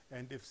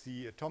 And if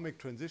the atomic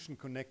transition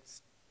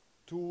connects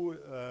two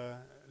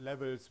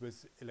levels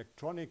with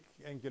electronic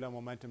angular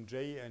momentum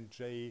J and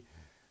J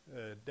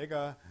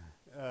dagger,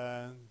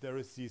 there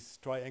is this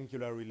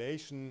triangular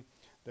relation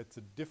that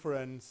the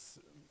difference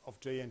of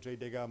J and J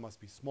dagger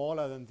must be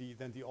smaller than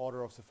the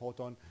order of the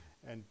photon,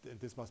 and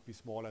this must be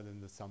smaller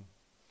than the sum.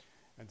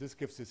 And this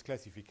gives this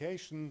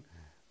classification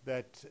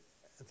that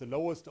the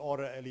lowest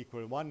order L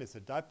equal 1 is a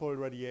dipole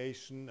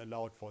radiation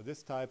allowed for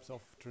this types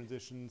of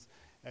transitions.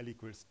 L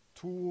equals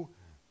 2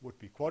 would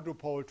be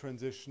quadrupole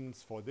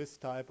transitions for this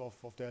type of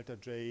delta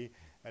J,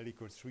 L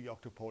equals 3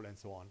 octopole, and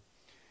so on.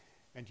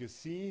 And you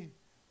see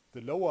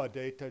the lower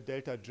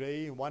delta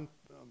J, 1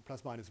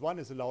 plus minus 1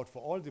 is allowed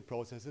for all the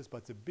processes,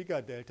 but the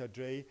bigger delta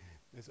J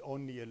is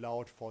only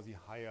allowed for the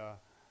higher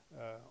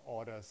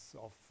orders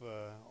of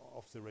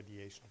the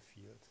radiation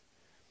field.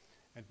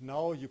 And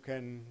now you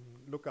can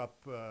look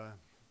up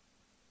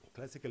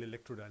classical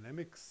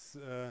electrodynamics.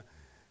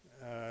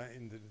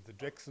 In the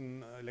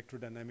Jackson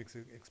electrodynamics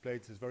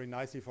explains this very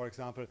nicely. For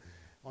example,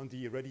 on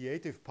the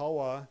radiative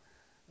power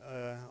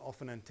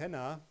of an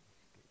antenna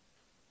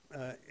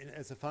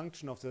as a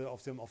function of the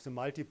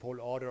multipole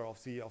order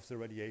of the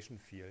radiation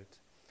field.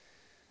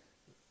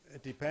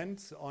 It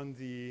depends on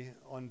the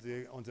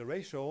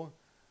ratio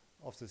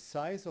of the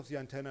size of the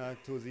antenna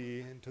to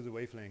the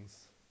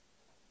wavelengths.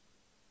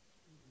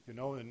 You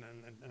know, an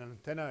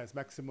antenna is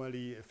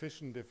maximally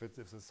efficient if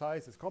the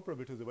size is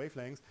comparable to the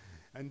wavelengths,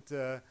 and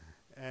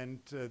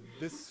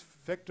this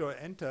factor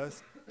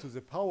enters to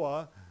the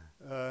power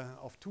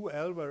of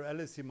 2L, where L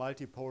is the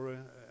multipole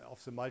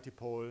of the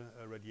multipole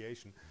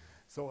radiation.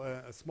 So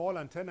a small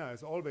antenna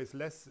is always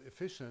less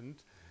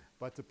efficient,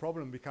 but the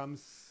problem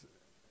becomes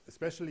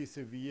especially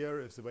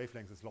severe if the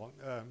wavelength is long.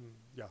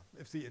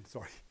 If the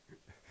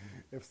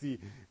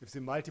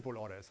multipole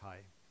order is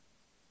high.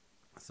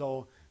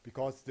 So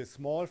because the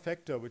small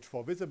factor, which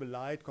for visible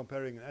light,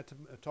 comparing an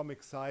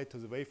atomic site to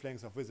the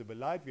wavelengths of visible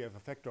light, we have a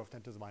factor of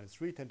 10 to the minus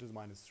 3, 10 to the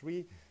minus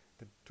 3,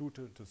 2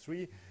 to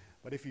 3.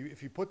 But if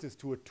you put this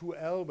to a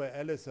 2L, where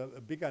L is a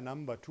bigger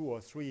number, 2 or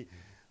 3,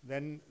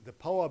 then the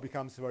power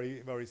becomes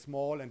very, very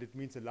small, and it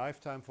means the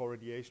lifetime for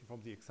radiation from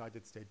the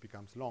excited state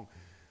becomes long.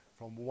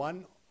 From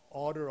one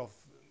order of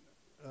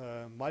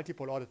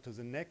multipole order to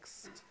the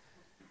next,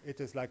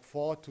 it is like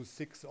 4 to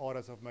 6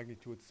 orders of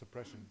magnitude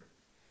suppression.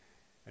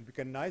 And we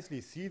can nicely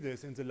see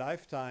this in the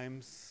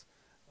lifetimes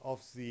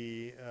of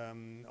the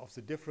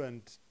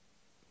different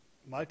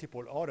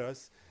multiple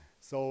orders.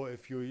 So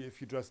if you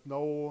just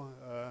know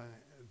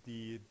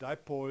the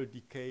dipole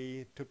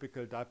decay,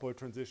 typical dipole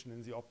transition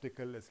in the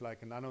optical is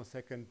like a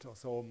nanosecond or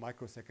so,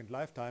 microsecond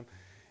lifetime.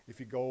 If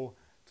you go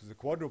to the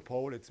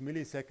quadrupole, it's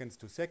milliseconds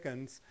to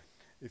seconds.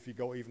 If you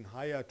go even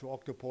higher to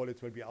octopole,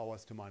 it will be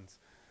hours to months.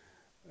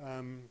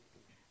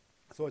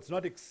 So it's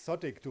not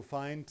exotic to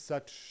find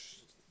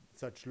such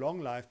long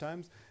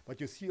lifetimes, but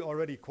you see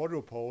already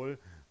quadrupole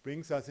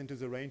brings us into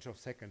the range of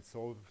seconds,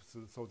 so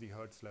the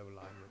Hertz level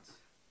line.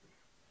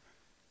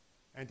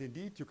 And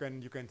indeed, you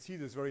can see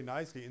this very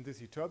nicely in this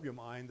ytterbium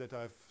ion that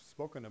I've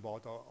spoken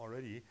about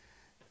already.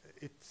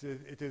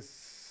 It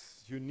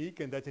is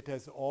unique in that it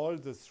has all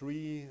the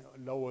three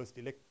lowest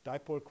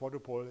dipole,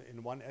 quadrupole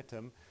in one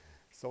atom.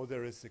 So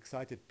there is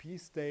excited p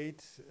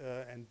state,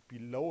 and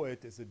below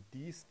it is a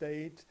d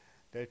state,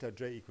 delta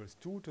J equals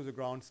 2 to the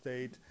ground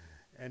state,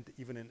 and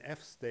even in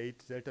F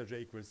state, delta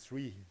J equals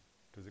 3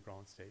 to the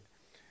ground state.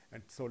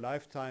 And so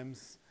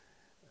lifetimes,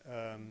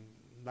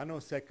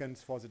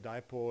 nanoseconds for the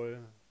dipole,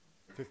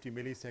 50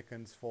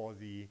 milliseconds for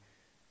the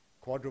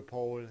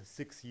quadrupole,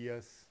 6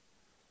 years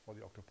for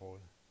the octopole,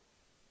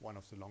 one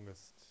of the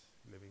longest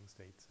living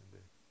states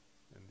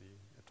in the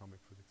atomic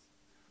physics.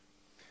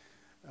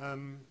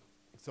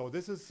 So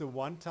this is the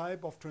one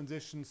type of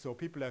transition. So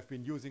people have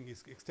been using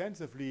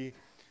extensively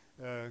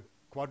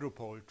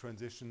quadrupole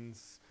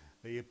transitions.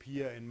 They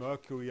appear in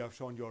mercury. I've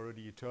shown you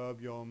already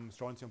ytterbium,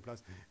 strontium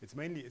plus. It's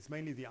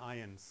mainly the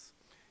ions.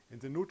 In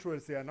the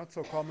neutrals, they are not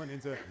so common.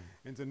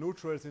 In the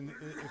neutrals,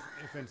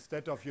 if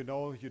instead of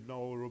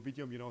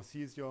rubidium,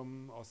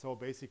 cesium, or so,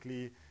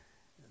 basically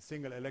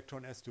single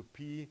electron s to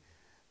p,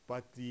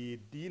 but the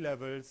d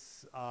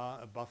levels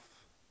are above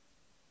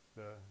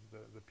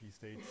the p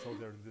state, so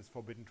these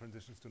forbidden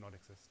transitions do not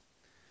exist,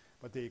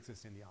 but they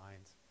exist in the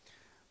ions.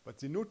 But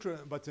the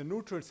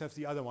neutrals have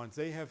the other ones.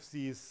 They have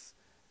these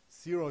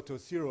 0 to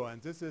 0,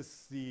 and this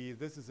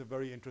is a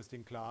very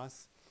interesting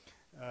class.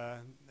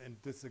 And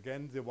this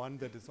again, the one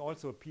that is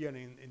also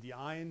appearing in the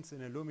ions,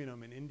 in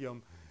aluminum, in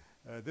indium.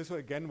 This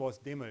again was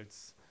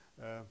Demel's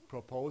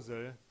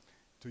proposal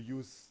to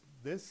use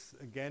this,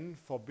 again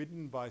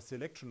forbidden by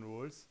selection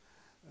rules,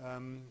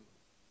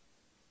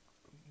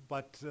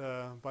 but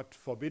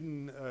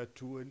forbidden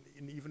to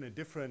in even a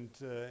different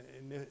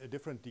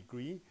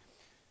degree.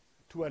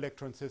 2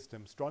 electron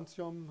system,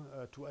 strontium,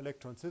 2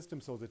 electron system,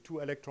 so the 2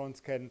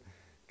 electrons can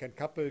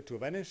couple to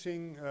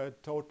vanishing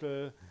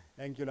total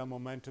angular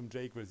momentum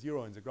J equals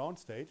 0 in the ground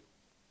state.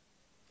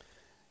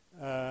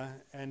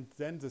 And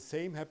then the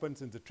same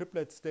happens in the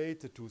triplet state.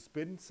 The 2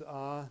 spins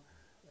are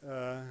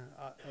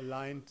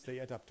aligned, they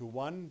add up to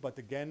 1, but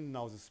again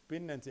now the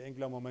spin and the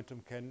angular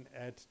momentum can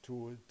add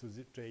to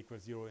J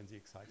equals 0 in the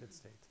excited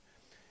state.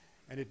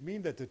 And it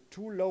means that the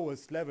 2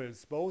 lowest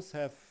levels both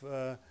have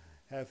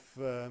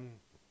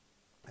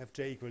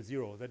J equals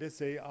 0. That is,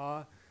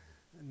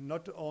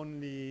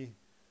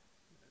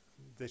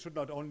 they should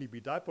not only be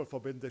dipole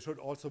forbidden, they should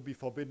also be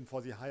forbidden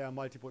for the higher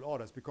multiple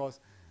orders, because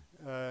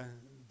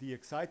the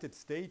excited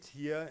state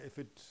here,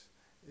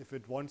 if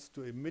it wants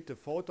to emit a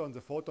photon,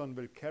 the photon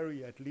will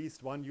carry at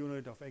least 1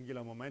 unit of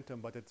angular momentum,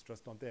 but it's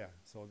just not there.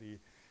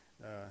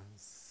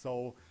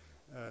 So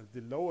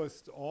the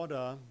lowest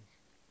order,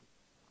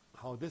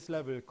 how this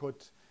level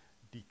could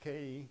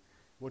decay,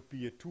 would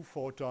be a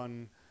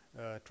 2-photon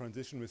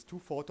transition with 2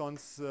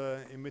 photons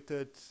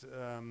emitted,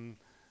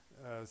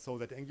 so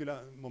that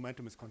angular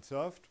momentum is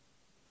conserved,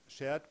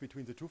 shared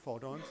between the 2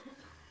 photons.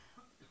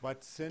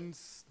 But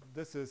since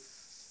this is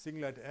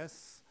singlet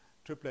S,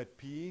 triplet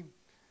P,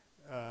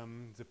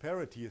 the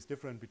parity is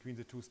different between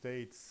the 2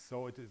 states,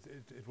 so it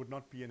would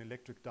not be an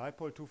electric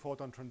dipole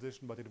 2-photon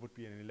transition, but it would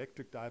be an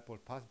electric dipole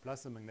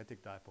plus a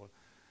magnetic dipole,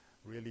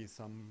 really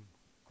some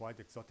quite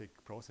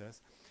exotic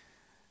process.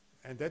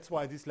 And that's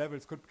why these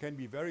levels can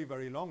be very,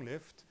 very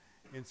long-lived.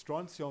 In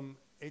strontium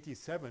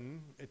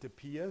 87, it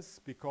appears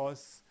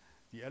because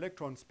the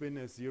electron spin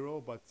is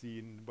 0, but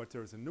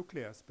there is a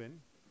nuclear spin.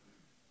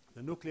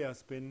 The nuclear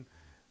spin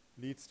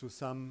leads to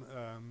some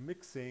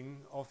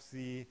mixing of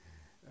the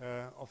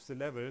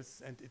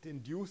levels, and it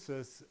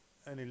induces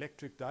an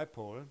electric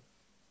dipole.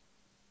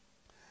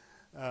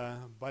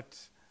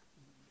 But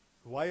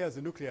via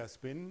the nuclear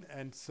spin,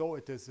 and so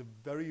it is a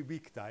very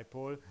weak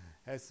dipole,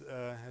 has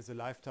a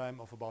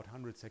lifetime of about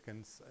 100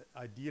 seconds,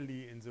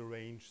 ideally in the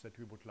range that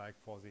we would like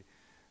for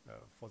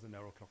the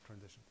narrow clock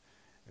transition.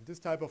 And this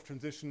type of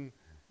transition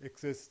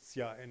exists,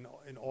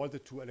 in all the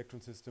 2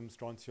 electron systems,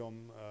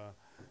 strontium,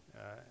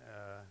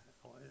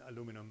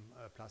 aluminum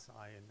plus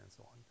ion, and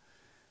so on.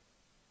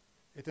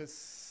 It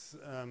is,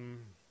 I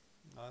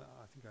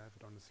think I have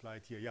it on the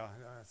slide here.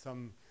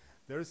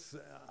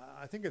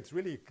 I think it's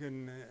really,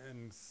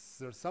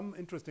 there's some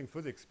interesting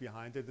physics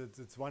behind it.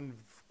 It's one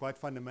quite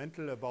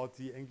fundamental about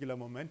the angular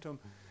momentum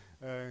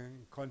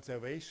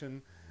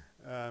conservation.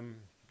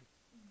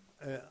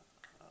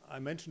 I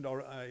mentioned,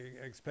 or I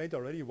explained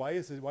already, why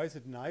is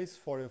it nice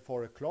for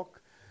a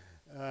clock?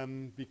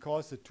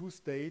 Because the 2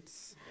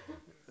 states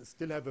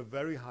still have a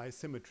very high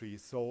symmetry.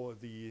 So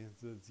the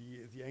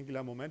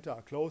angular momenta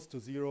are close to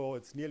 0.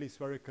 It's nearly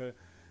spherical,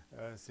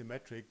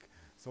 symmetric.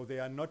 So they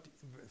are not,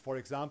 for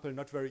example,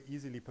 not very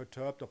easily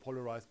perturbed or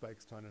polarized by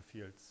external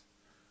fields,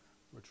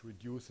 which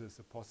reduces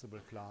a possible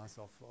class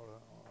of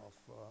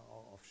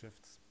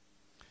shifts.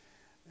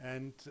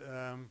 And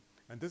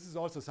this is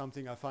also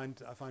something I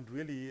find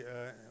really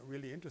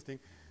really interesting,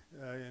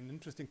 an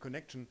interesting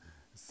connection.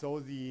 So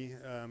the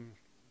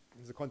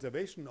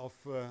conservation of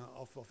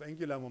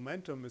angular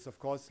momentum is of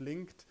course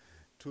linked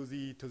to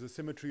the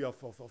symmetry of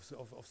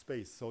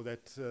space, so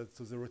that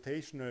to the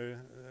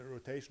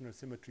rotational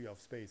symmetry of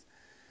space.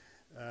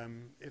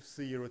 If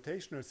the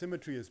rotational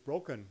symmetry is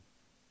broken,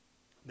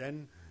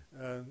 then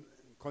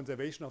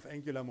conservation of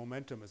angular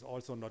momentum is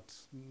also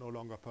no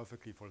longer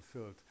perfectly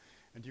fulfilled.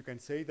 And you can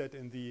say that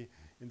in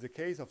the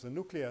case of the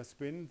nuclear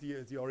spin,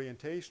 the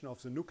orientation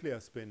of the nuclear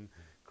spin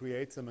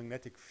creates a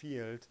magnetic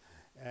field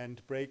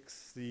and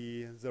breaks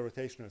the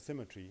rotational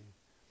symmetry.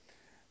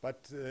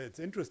 But it's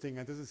interesting,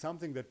 and this is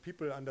something that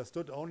people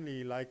understood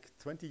only like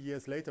 20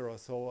 years later or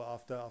so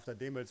after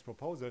Demel's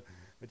proposal,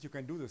 that you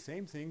can do the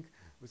same thing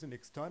with an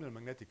external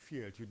magnetic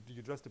field. You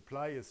just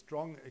apply a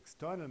strong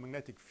external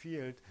magnetic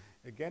field.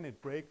 Again,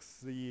 it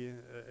breaks the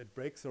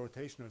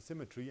rotational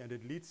symmetry, and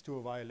it leads to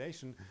a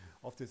violation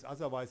of this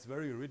otherwise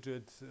very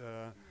rigid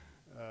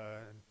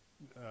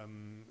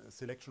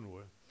selection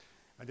rule.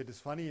 And it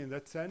is funny in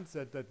that sense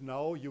that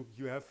now you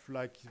have,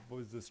 like,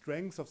 with the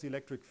strength of the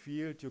electric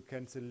field, you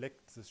can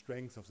select the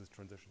strength of this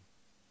transition.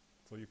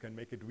 So you can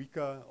make it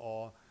weaker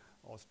or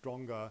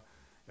stronger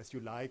as you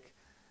like.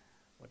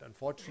 But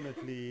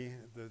unfortunately,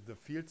 the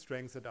field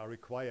strengths that are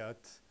required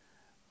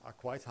are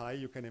quite high.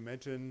 You can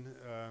imagine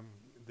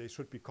they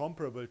should be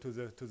comparable to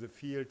the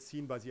field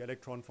seen by the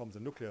electron from the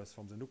nucleus,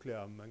 from the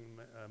nuclear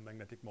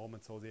magnetic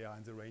moment. So they are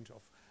in the range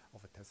of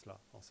a Tesla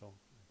or so.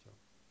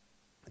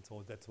 And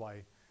so that's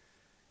why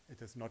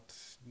it is not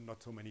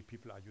so many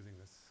people are using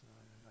this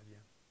idea.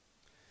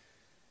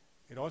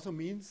 It also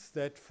means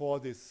that for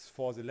the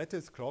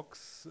lattice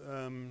clocks,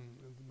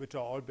 which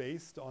are all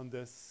based on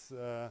this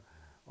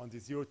on the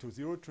 0 to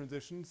 0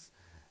 transitions,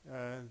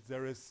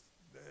 there is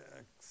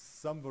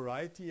some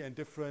variety and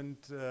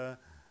different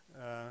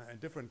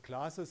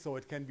classes. So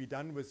it can be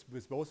done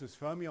with both with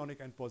fermionic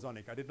and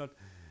bosonic. I did not.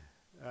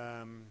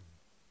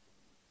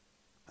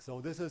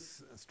 So this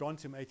is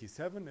strontium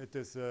 87. It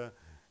is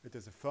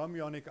a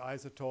fermionic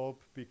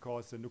isotope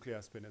because the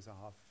nuclear spin is a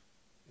half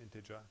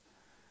integer,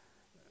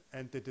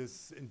 and it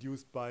is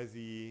induced by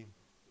the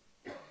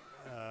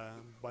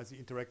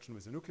interaction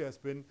with the nuclear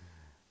spin.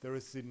 There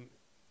is an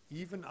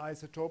even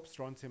isotope,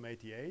 strontium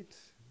 88.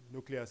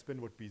 Nuclear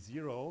spin would be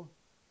 0.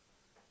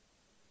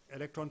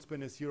 Electron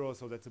spin is 0,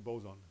 so that's a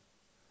boson.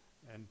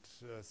 And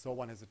so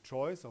one has a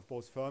choice of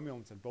both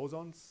fermions and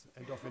bosons,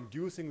 and of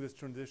inducing this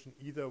transition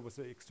either with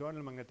the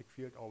external magnetic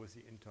field or with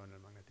the internal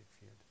magnetic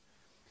field.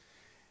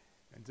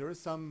 And there is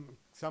some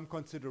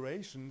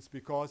considerations,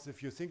 because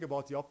if you think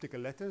about the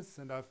optical lattice,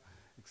 and I've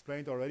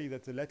explained already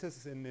that the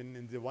lattice in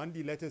the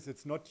 1D lattice,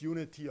 it's not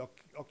unity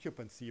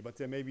occupancy, but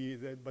there may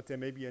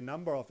be a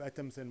number of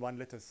atoms in one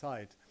lattice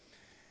site,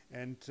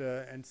 and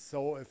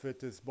so if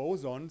it is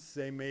bosons,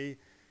 they may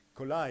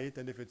collide,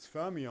 and if it's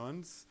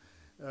fermions,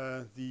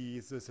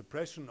 the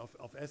suppression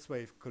of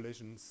S-wave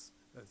collisions,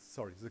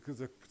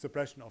 the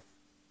suppression of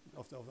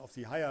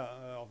the higher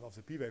of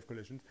the P-wave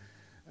collisions.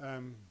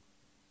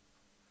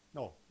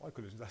 No, all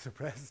collisions are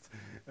suppressed.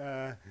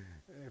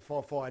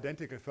 For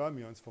identical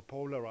fermions, for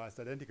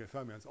polarized identical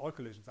fermions, all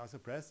collisions are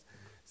suppressed.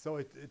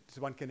 So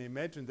one can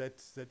imagine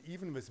that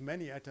even with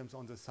many atoms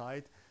on the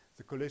site,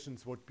 the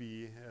collisions would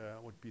be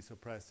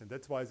suppressed, and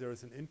that's why there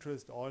is an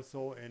interest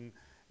also in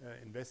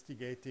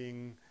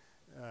investigating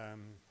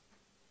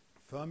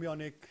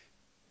fermionic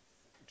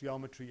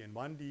geometry in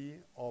 1D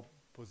or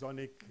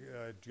bosonic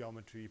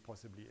geometry,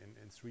 possibly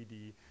in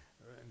 3D,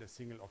 in a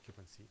single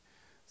occupancy.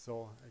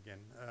 So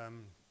again.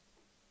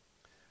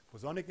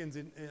 Bosonic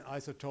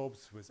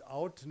isotopes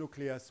without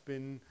nuclear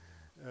spin,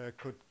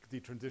 the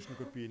transition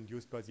could be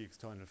induced by the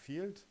external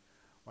field.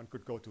 One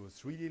could go to a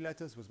 3D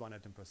lattice with one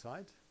atom per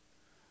side.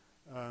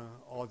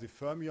 Or the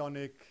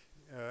fermionic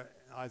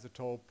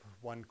isotope,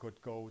 one could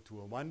go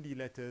to a 1D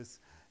lattice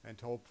and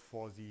hope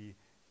for the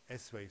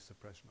S-wave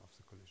suppression of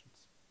the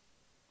collisions.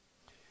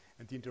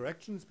 And the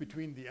interactions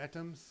between the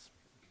atoms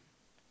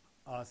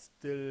are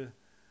still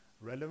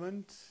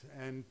relevant,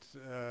 and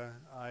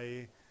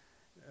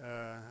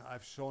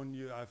I've shown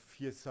you. I've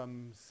here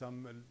some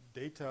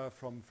data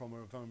from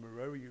a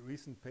very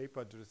recent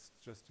paper,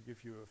 just to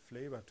give you a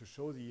flavor, to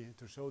show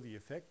the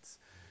effects.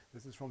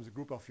 This is from the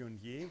group of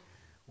Yonye,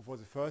 who for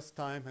the first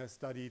time has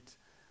studied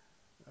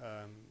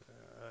a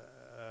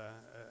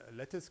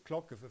lattice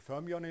clock, a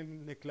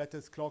fermionic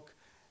lattice clock,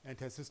 and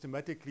has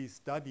systematically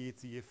studied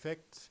the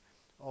effect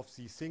of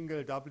the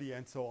single, doubly,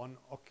 and so on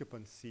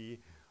occupancy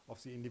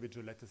of the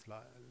individual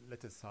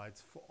lattice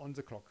sites on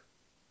the clock.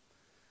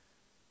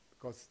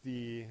 Because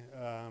the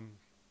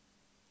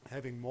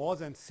having more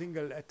than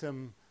single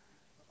atom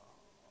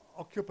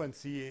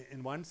occupancy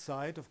in one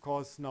site, of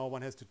course, now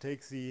one has to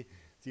take the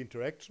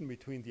interaction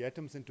between the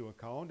atoms into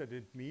account, and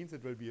it means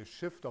it will be a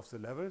shift of the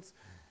levels.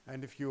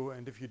 And if you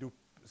do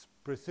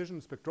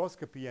precision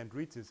spectroscopy and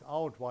read this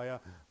out via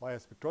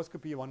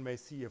spectroscopy, one may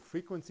see a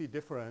frequency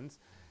difference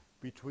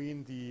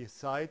between the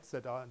sites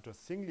that are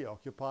just singly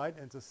occupied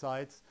and the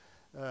sites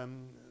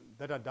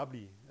that are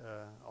doubly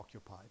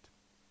occupied.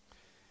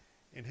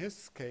 In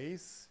his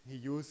case, they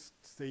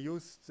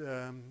used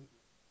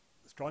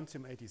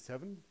strontium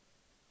 87,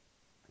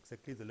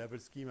 exactly the level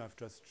scheme I've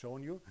just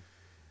shown you.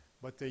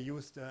 but they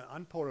used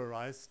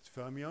unpolarized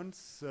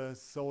fermions.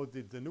 So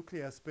the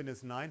nuclear spin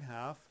is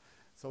 9.5.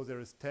 So there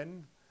is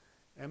 10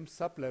 m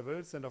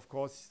sublevels, and of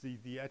course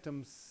the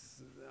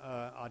atoms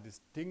are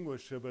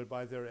distinguishable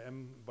by their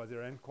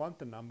n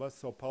quantum numbers.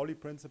 So Pauli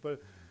principle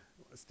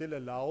still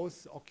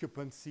allows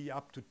occupancy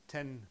up to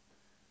 10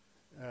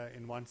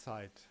 in one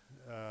side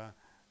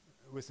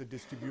with a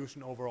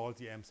distribution over all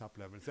the m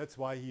sublevels. That's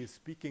why he is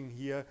speaking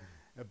here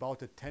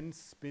about a 10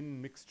 spin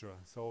mixture.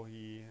 So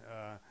he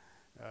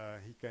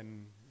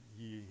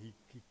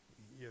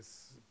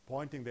is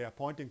pointing. They are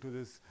pointing to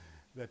this,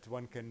 that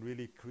one can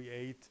really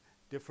create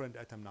different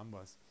atom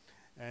numbers,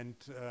 and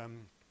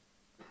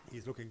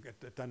he's looking at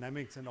the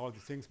dynamics and all the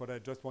things. But I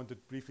just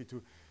wanted briefly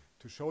to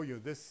show you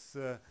this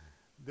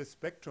this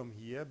spectrum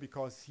here,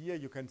 because here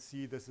you can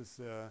see this is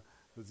the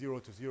 0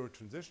 to 0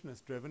 transition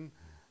is driven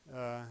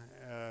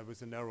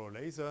with a narrow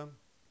laser,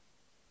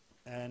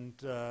 and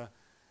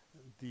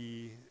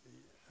the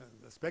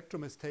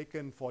spectrum is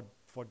taken for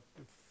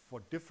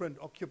different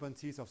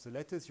occupancies of the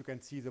lattice. You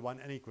can see the one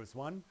n equals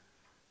 1,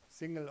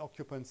 single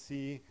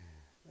occupancy,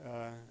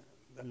 a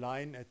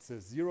line at the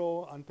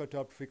 0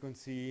 unperturbed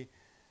frequency,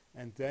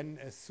 and then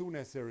as soon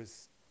as there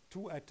is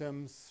 2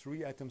 atoms,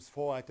 3 atoms,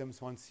 4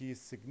 atoms, one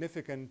sees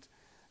significant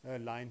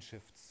line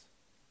shifts.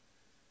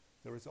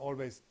 There is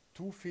always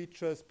 2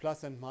 features,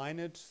 plus and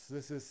minus.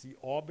 This is the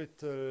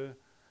orbital,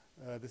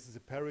 this is the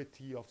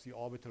parity of the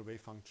orbital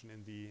wave function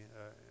in the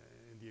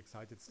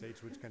excited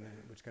stage, which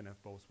can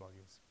have both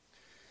values.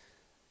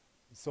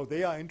 So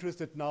they are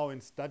interested now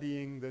in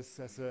studying this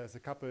as a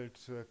coupled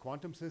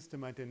quantum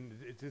system, and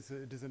it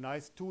is a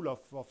nice tool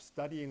of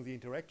studying the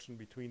interaction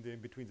between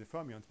the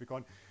fermions,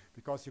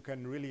 because you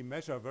can really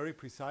measure very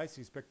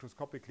precisely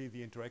spectroscopically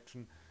the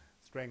interaction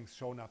strength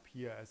shown up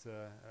here as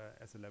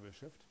a level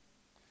shift.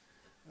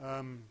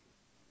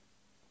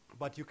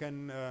 But you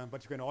can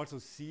also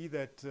see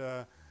that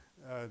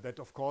that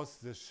of course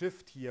the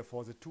shift here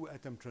for the 2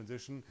 atom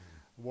transition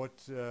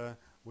would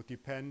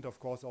depend, of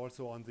course,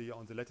 also on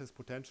the lattice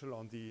potential,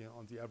 on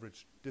the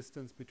average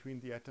distance between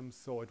the atoms.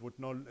 So it would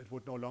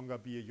no longer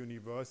be a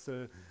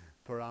universal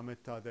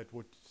parameter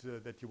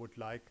that you would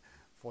like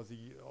for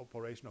the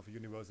operation of a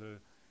universal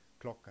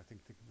clock. I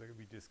think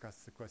we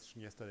discussed the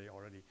question yesterday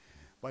already.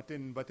 But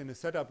in a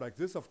setup like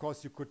this, of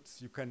course, you could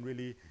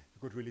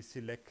really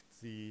select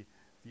the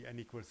n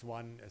equals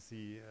 1 as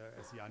the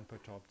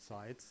unperturbed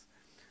sides.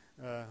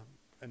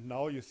 And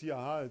now you see,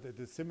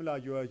 the similar.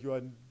 You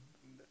are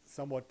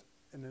somewhat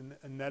in an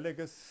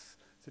analogous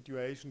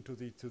situation to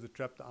the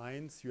trapped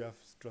ions. You have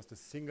just a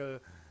single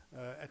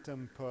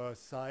atom per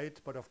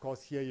side, but of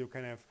course here you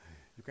can have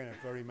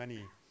very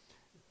many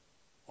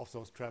of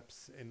those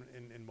traps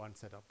in one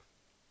setup.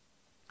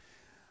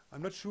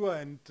 I'm not sure,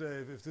 and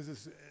if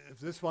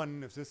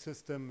this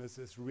system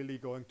is really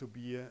going to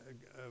be a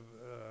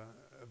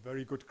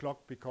very good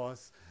clock,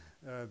 because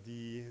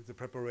the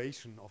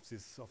preparation of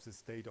this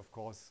state, of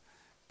course,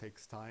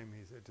 takes time.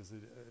 It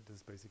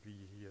is basically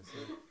here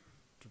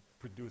to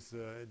produce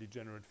a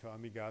degenerate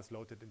Fermi gas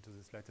loaded into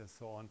this lattice,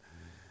 so on.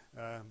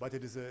 But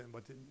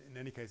in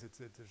any case,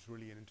 it's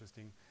really an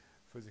interesting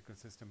physical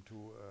system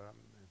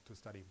to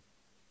study.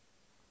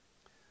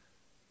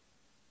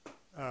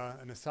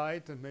 An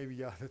aside, and maybe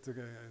that's a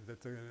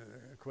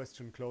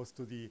question close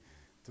to the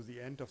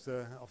end of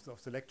the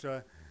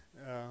lecture.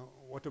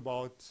 What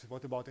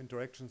about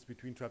interactions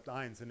between trapped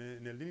ions? In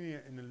a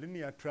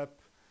linear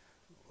trap,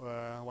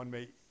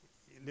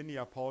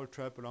 linear Paul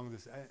trap along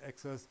this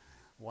axis,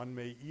 one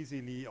may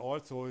easily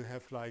also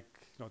have,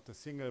 like, not a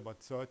single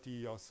but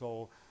 30 or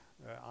so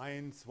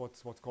ions,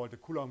 what's called a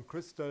Coulomb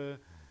crystal,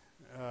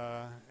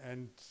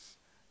 and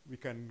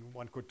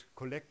one could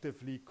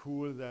collectively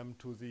cool them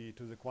to the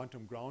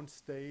quantum ground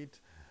state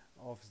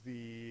of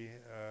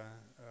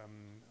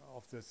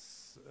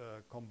this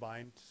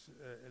combined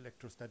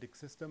electrostatic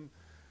system.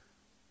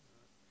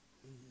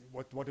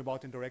 What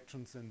about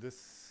interactions in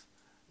this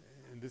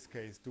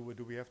case? Do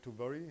we have to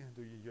worry?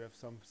 Do you have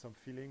some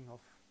feeling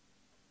of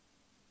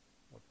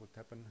what would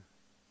happen?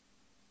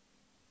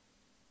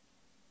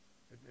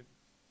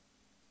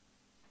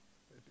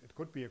 It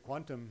could be a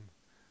quantum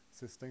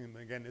system. And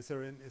again, is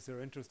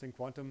there interesting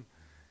quantum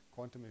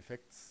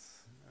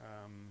effects?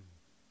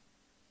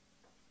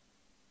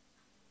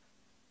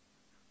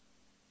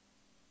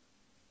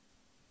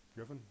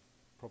 Do you have a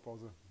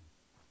proposal?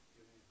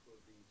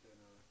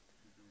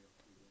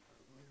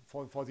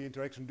 For the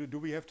interaction, do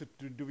we have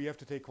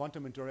to take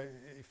quantum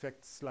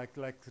effects like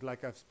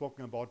I've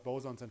spoken about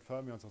bosons and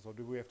fermions, or so?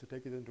 Do we have to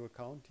take it into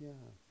account here?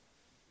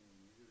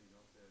 Usually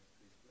not. There's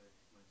case like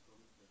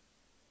micrometers.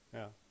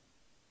 Yeah.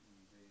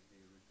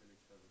 They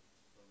repel each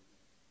other.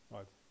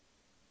 Right.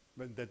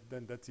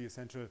 But that's the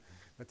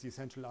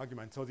essential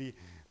argument. So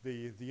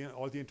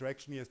all the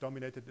interaction here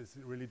is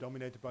really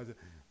dominated by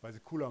the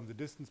Coulomb. The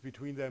distance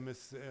between them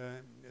is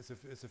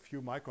a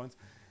few microns.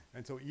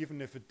 And so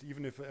even if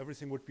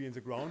everything would be in the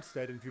ground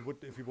state, and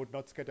if we would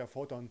not scatter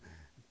photon,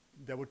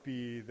 there would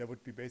be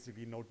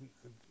basically no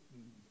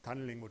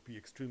tunneling, would be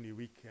extremely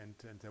weak, and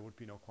there would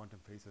be no quantum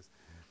phases.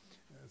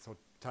 so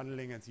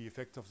tunneling and the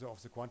effects of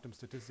the quantum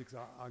statistics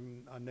are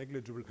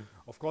negligible.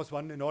 Of course,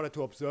 in order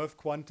to observe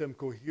quantum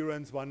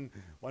coherence, one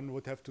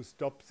would have to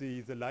stop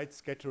the light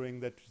scattering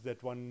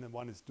that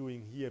one is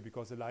doing here,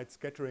 because the light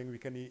scattering we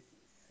can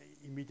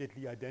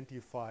immediately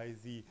identify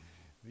the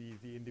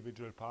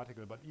individual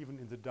particle, but even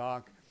in the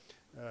dark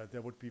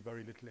there would be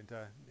very little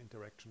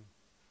interaction.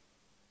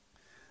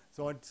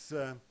 So it's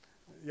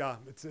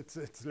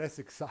less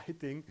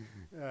exciting.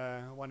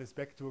 One is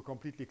back to a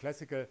completely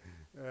classical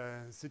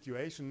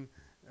situation.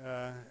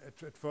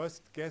 At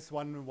first guess,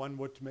 one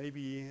would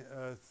maybe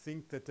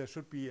think that there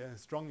should be a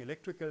strong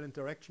electrical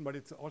interaction, but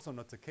it's also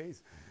not the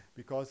case,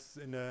 because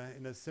in a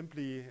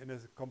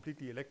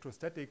completely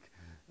electrostatic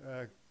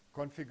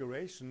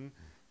configuration,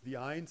 the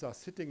ions are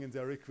sitting in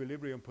their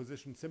equilibrium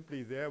position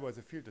simply there where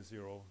the field is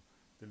zero,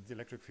 the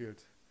electric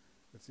field.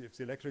 If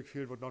the electric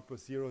field would not be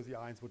zero, the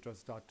ions would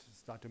just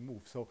start to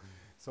move.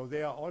 So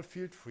they are all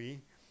field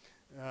free.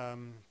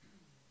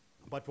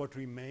 But what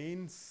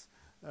remains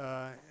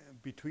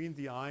between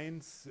the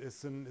ions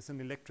is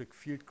an electric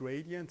field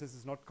gradient. This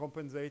is not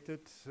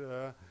compensated.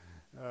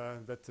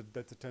 That's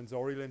a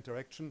tensorial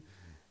interaction.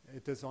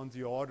 It is on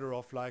the order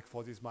of, like,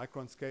 for this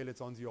micron scale, it's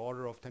on the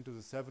order of 10 to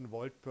the 7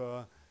 volt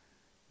per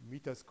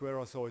meter square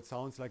or so. It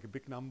sounds like a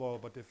big number,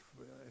 but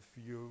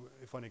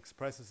if one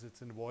expresses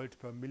it in volt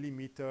per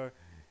millimeter,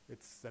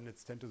 then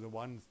it's 10 to the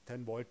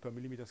 10 volt per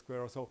millimeter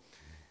square or so.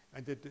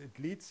 And it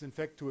leads, in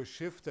fact, to a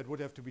shift that would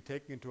have to be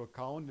taken into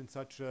account in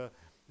such a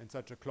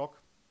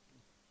clock,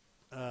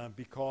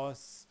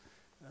 because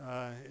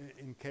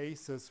in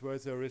cases where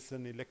there is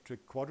an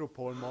electric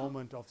quadrupole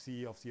moment of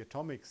the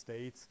atomic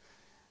states,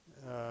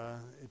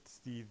 it's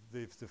the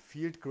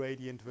field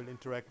gradient will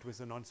interact with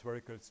a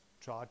non-spherical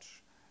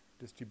charge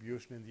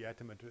distribution in the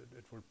atom. It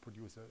will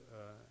produce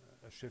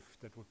a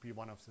shift that would be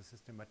one of the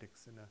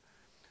systematics in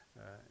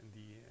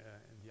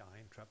the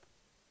ion trap.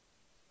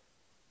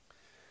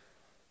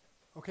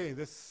 Okay,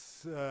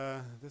 this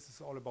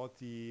is all about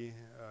the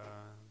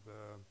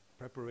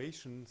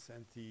preparations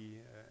and the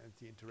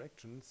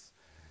interactions.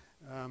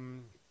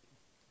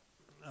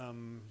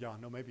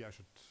 No, maybe I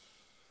should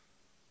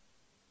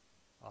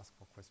ask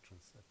for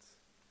questions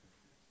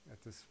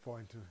at this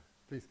point.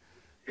 Please.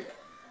 What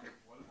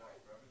about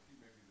gravity?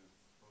 Maybe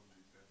that's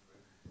totally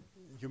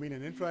saturated. You mean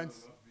an influence?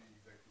 It will not be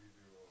exactly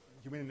zero.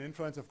 You mean an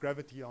influence of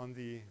gravity on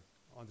the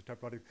trap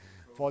product?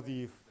 For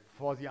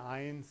the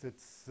ions,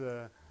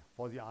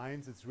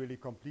 it's really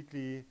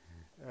completely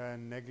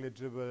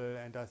negligible,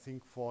 and I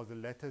think for the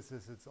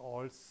lattices, it's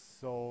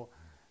also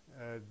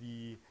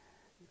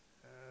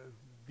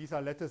these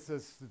are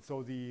lattices,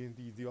 so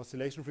the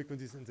oscillation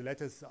frequencies in the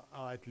lattice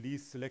are at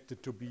least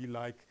selected to be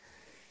like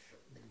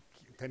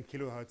 10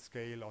 kilohertz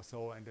scale or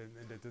so, and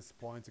at this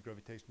point the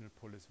gravitational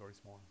pull is very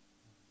small.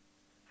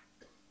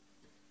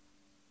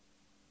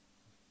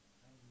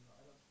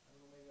 I don't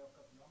know, maybe I've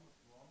got the numbers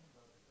wrong,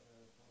 but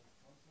for the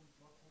constant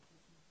clock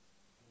position,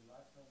 the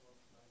lifetime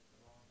was like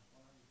around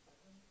 100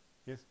 seconds.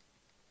 Yes.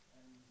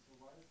 And so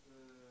why is the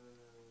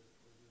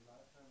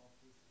lifetime of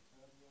this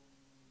Italian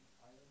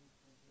ion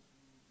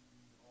transition in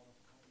the order of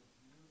a couple of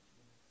years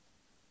when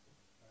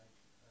it's like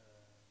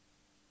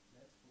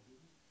less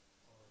forbidden?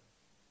 Or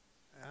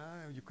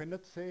You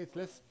cannot say it's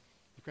less.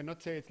 You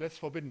cannot say it's less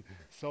forbidden.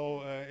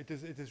 So it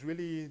is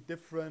really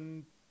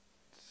different.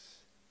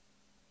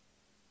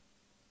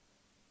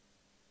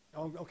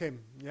 Oh, okay.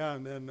 Yeah,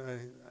 and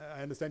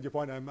I understand your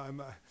point.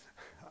 I'm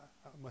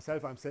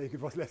saying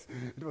it was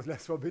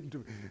less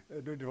forbidden.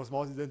 It was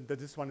more that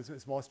this one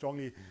is more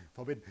strongly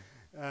forbidden.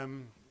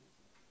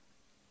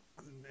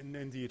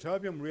 In the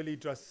ytterbium, really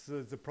just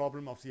the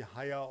problem of the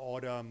higher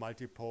order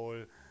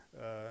multipole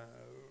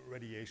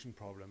radiation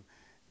problem.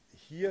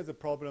 Here, the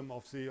problem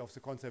of the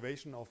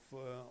conservation of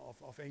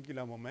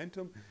angular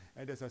momentum,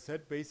 and as I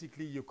said,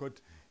 basically you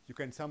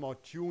can somehow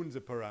tune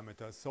the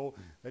parameters so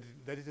that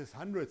it is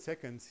 100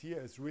 seconds here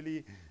is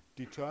really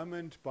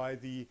determined by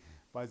the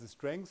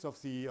strength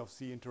of the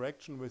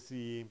interaction with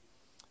the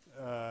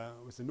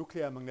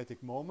nuclear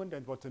magnetic moment.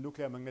 And what the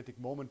nuclear magnetic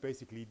moment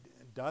basically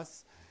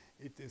does,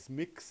 it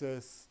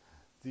mixes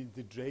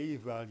the J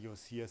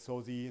values here. So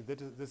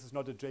this is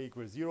not a J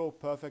equals 0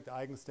 perfect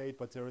eigenstate,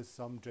 but there is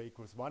some J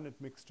equals 1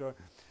 mixture.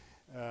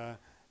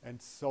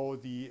 And so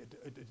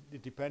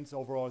it depends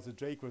overall the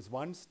J equals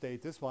 1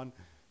 state. This one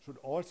should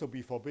also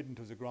be forbidden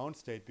to the ground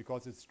state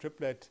because it's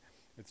triplet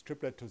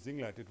to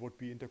singlet. It would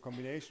be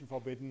intercombination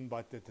forbidden,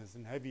 but it is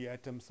in heavy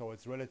atoms, so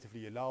it's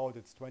relatively allowed.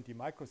 It's 20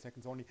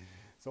 microseconds only.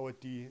 So it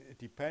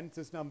depends.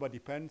 This number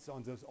depends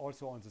on this,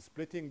 also on the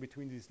splitting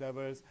between these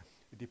levels.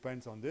 It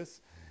depends on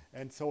this.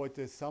 And so it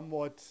is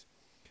somewhat,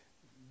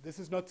 this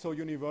is not so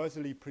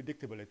universally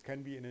predictable. It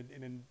can be in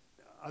an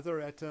other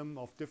atom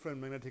of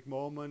different magnetic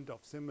moment,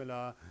 of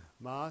similar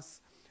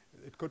mass.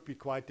 It could be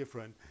quite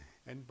different.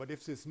 But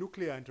if this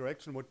nuclear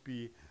interaction would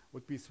be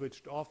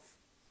switched off,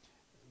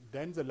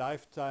 then the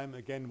lifetime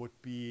again would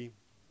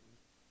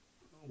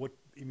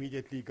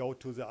immediately go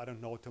to the, I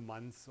don't know, to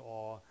months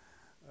or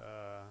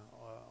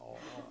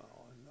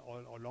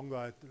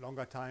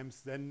longer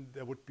times. Then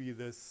there would be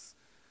this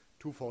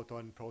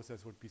two-photon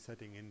process would be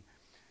setting in.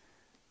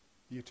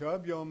 The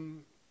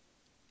ytterbium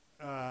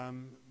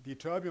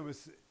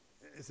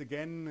is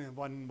again,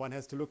 one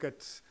has to look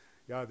at,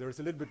 there is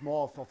a little bit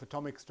more of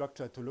atomic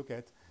structure to look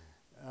at.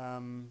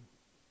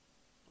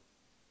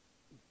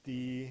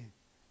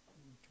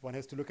 One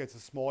has to look at the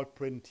small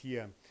print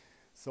here.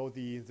 So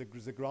the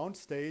ground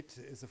state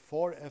is a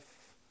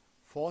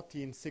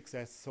 4F14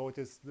 6s. So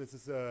this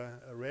is a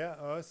rare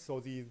earth. So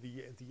the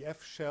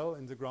F shell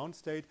in the ground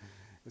state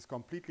is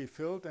completely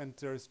filled, and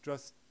there's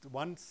just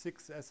one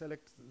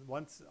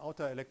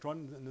outer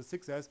electron in the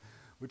 6s,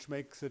 which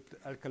makes it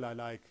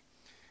alkali-like.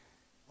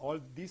 All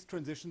these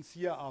transitions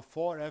here are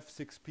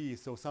 4F6p.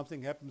 So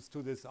something happens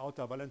to this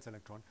outer valence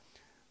electron.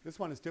 This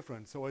one is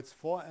different. So it's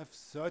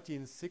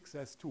 4F13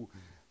 6s2.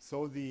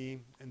 So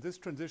in this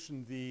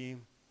transition,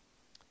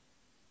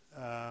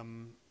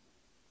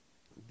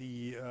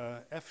 the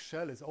F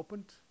shell is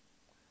opened,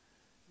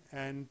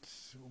 and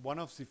one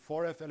of the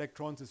 4F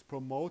electrons is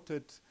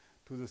promoted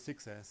to the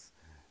 6s,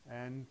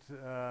 and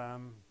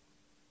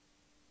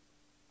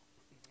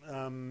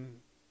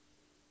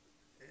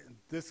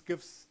this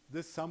gives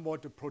this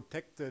somewhat a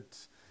protected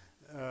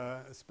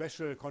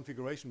special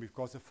configuration,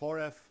 because the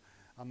 4F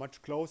are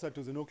much closer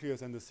to the nucleus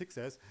than the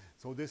 6s.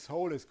 So this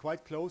hole is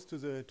quite close to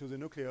the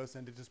nucleus,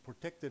 and it is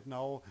protected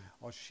now,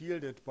 or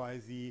shielded by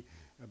the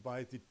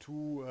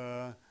two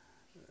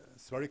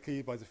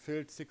spherically by the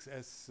filled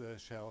 6s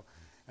shell,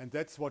 and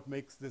that's what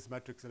makes this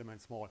matrix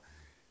element small.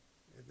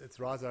 It's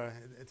rather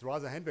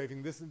hand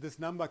waving. This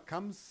number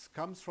comes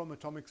from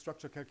atomic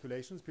structure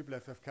calculations. People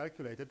have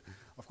calculated.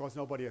 Of course,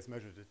 nobody has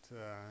measured it.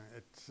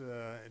 It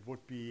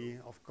would be,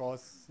 of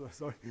course,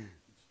 sorry.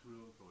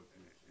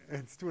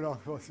 It's too long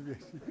for a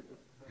PhD.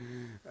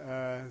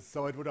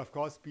 So it would, of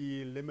course,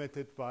 be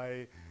limited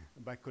by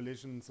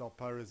collisions or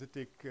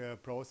parasitic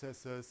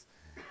processes.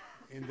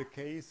 In the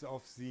case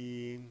of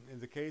the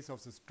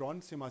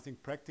strontium, I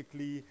think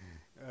practically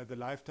the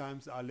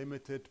lifetimes are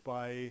limited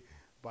by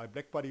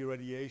blackbody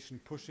radiation,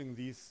 pushing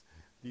these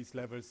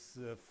levels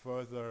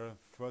further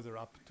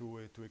up to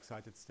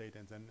excited state,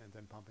 and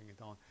then pumping it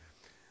down.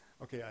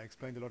 Okay, I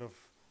explained a lot of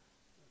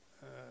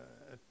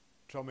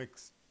atomic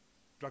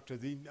structure.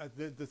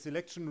 The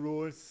selection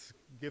rules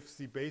gives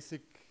the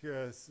basic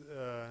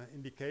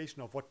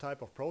indication of what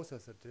type of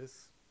process it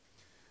is.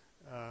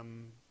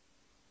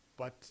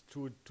 But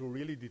to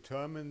really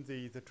determine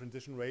the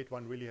transition rate,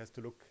 one really has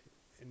to look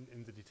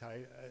in the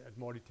detail at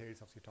more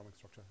details of the atomic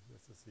structure.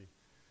 This is the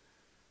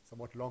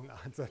somewhat long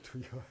answer to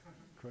your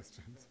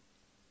questions.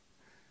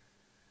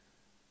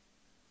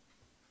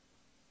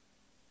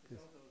 It's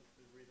also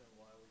the reason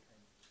why we can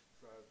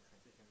drive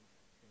transition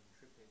between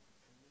triplet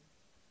systems,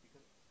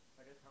 because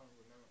I just can't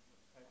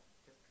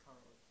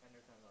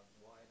understand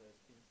why the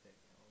spin state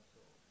can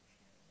also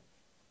change.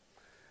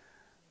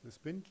 The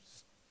spin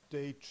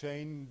state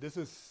change. This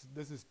is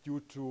due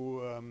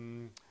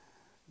to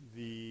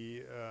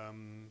the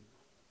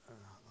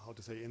how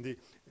to say, in the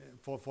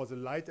for the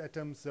light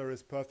atoms there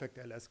is perfect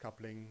LS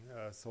coupling.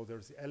 So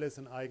there's L is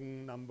an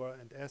eigen-number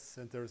and S,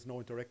 and there is no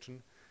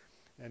interaction.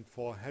 And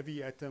for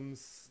heavy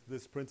atoms,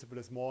 this principle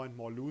is more and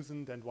more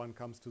loosened, and one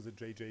comes to the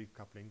JJ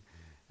coupling.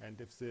 And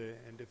if the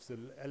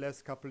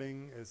LS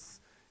coupling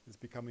is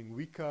becoming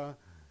weaker,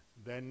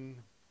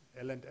 then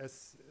L and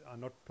S are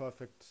not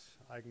perfect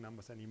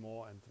eigennumbers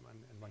anymore, and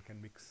one can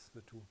mix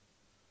the two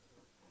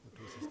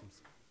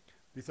systems.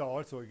 These are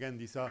also, again,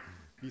 this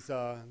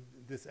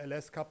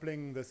LS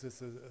coupling. This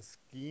is a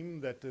scheme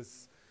that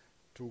is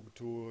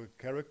to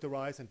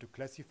characterize and to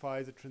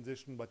classify the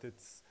transition, but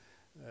it's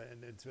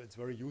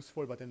very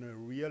useful. But in a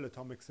real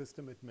atomic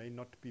system, it may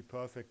not be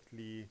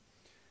perfectly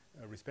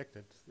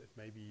respected. There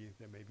may be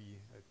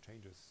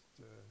changes.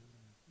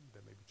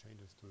 There may be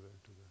changes to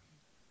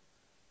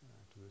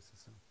the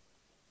system.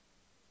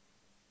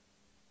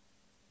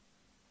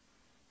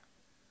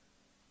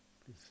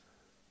 Please.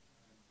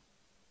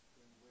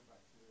 Going way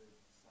back to the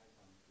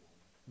cyclone form,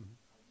 Mm-hmm.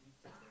 how do you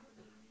determine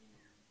the mean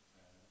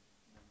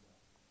number?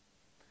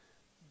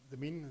 The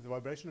mean, the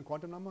vibrational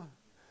quantum number?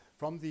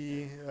 From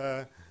the,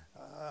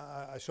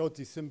 I showed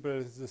the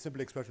simple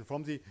expression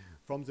from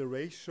the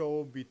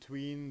ratio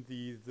between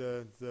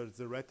the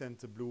red and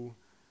the blue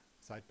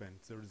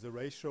sideband. The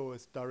ratio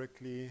is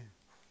directly,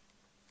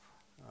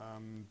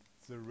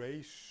 the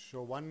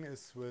ratio 1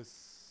 is with,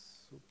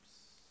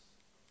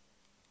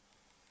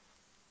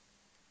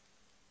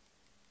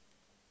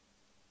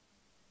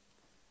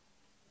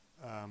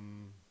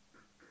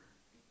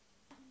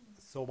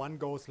 so one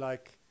goes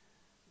like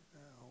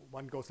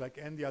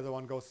n, the other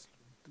one goes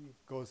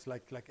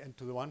like n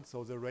to the 1.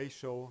 So the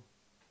ratio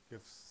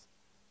gives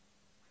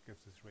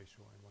this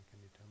ratio, and one can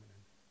determine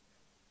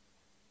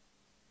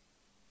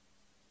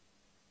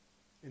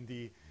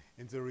it.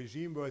 In the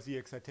regime where the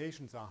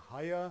excitations are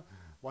higher,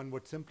 one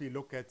would simply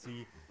look at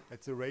the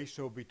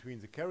ratio between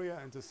the carrier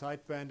and the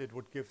sideband. It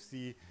would give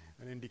an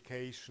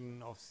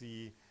indication of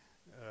the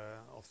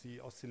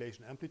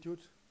oscillation amplitude.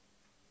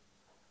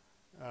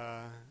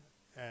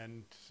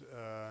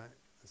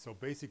 So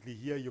basically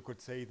here you could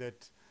say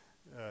that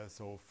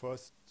So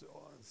first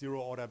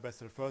zero order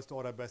Bessel, first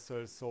order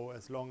Bessel. So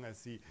as long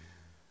as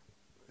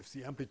if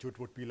the amplitude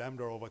would be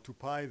lambda over 2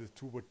 pi, the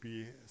two would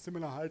be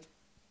similar height.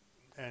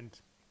 And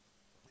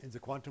in the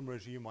quantum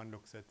regime, one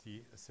looks at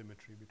the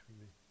asymmetry between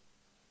the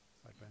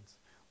sidebands.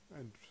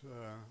 And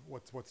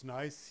what's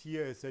nice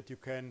here is that you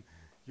can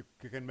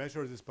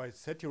measure this by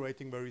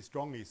saturating very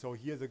strongly. So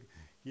here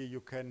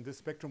this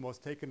spectrum was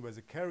taken where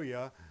the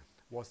carrier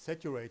was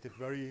saturated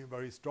very,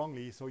 very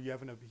strongly. So you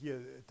have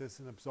here there's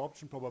an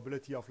absorption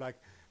probability of like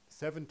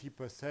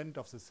 70%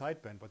 of the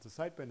sideband, but the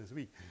sideband is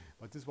weak.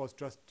 But this was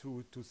just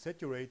to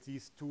saturate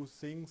these two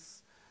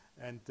things,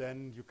 and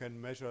then you can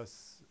measure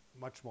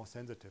much more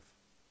sensitive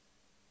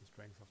the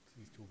strength of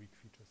these two weak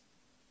features.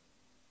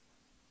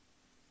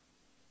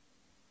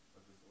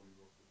 But this only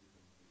works if you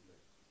can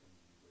relate in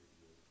the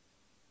radial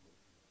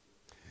motion.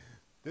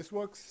 This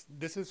works.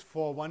 This is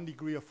for 1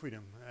 degree of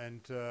freedom,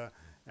 and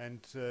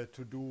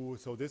to do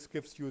so, this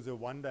gives you the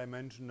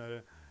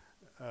one-dimensional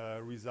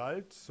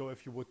result. So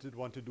if you would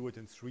want to do it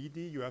in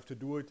 3D, you have to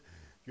do it.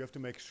 You have to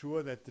make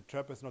sure that the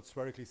trap is not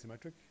spherically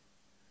symmetric,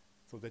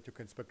 so that you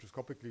can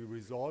spectroscopically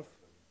resolve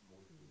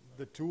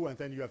the two, and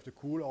then you have to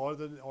cool all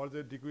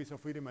the degrees of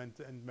freedom and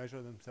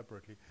measure them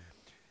separately.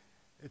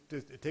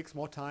 It takes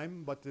more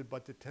time, but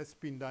it has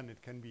been done.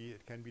 It can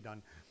be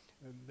done.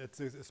 That's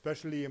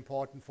especially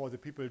important for the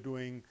people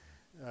doing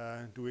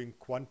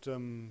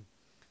quantum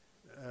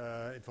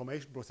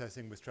information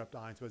processing with trapped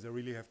ions, where they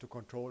really have to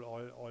control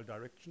all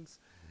directions.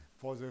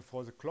 For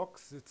the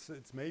clocks,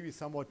 it's maybe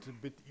somewhat a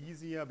bit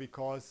easier,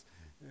 because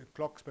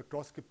clock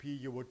spectroscopy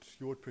you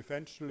would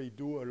preferentially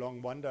do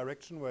along one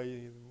direction, where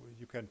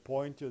you can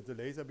point the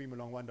laser beam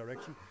along one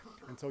direction,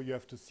 and so you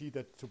have to see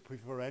that to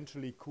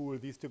preferentially cool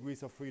these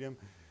degrees of freedom,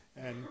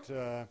 and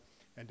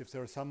if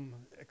there is some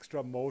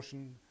extra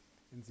motion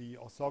in the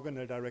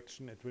orthogonal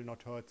direction, it will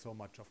not hurt so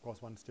much. Of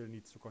course, one still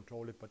needs to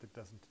control it, but it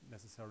doesn't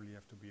necessarily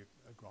have to be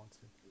a ground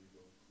state.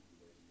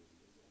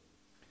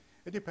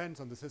 It depends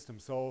on the system.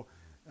 So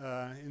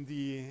in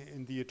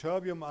the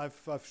ytterbium,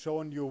 I've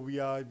shown you we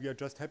are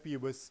just happy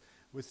with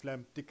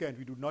lamp Dicke, and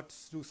we do not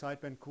do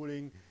sideband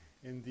cooling.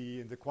 In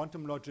the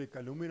quantum logic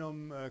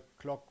aluminum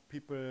clock,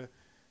 people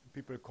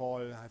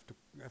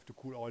have to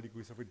cool all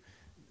degrees of freedom.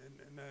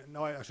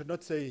 Now I should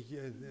not say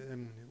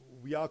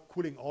we are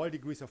cooling all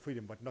degrees of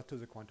freedom, but not to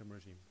the quantum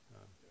regime.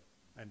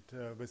 And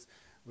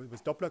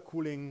with Doppler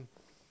cooling,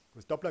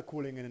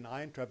 in an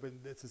ion trap,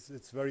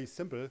 it's very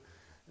simple.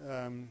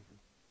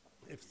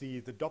 If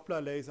the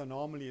Doppler laser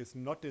normally is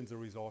not in the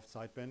resolved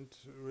sideband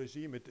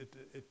regime,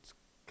 it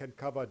can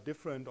cover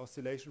different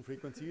oscillation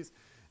frequencies,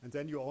 and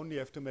then you only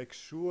have to make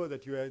sure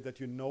that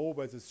you know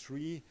where the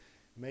three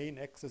main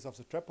axes of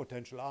the trap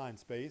potential are in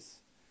space,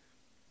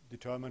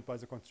 determined by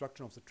the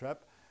construction of the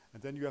trap,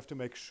 and then you have to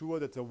make sure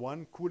that the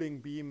one cooling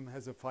beam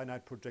has a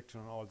finite projection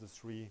on all the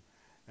three,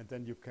 and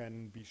then you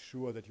can be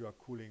sure that you are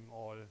cooling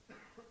all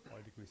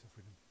degrees of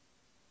freedom.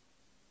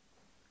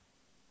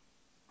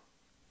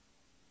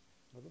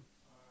 Other?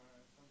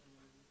 Something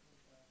really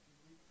different. A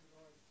few weeks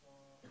ago, I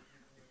saw a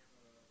video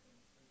of a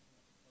demonstration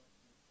of the clock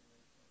with the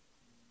race of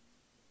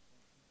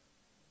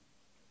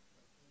the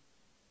perspective.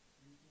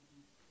 Do you think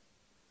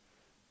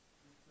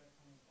this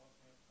platform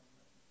also has some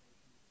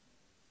applications with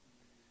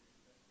the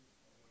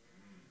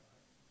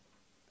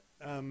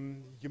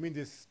You mean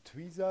this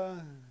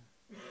tweezer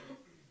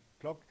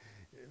clock?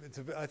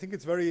 I think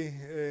it's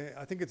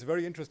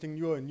very interesting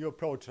new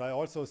approach. I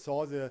also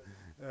saw the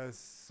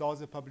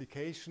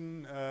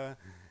publication,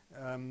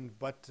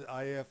 but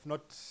I have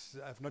not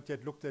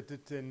yet looked at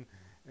it in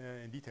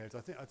details.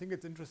 I think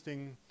it's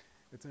interesting.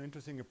 It's an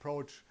interesting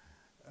approach,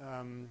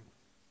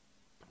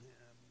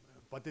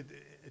 but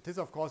it is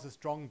of course a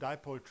strong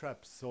dipole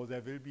trap. So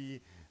there will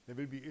be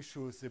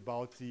issues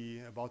about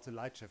the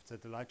light shifts.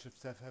 That the light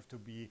shifts has to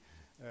be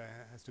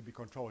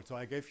controlled. So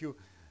I gave you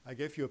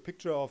a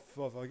picture of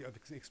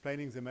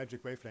explaining the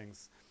magic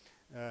wavelengths,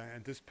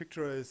 and this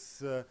picture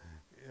is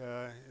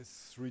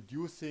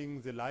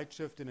reducing the light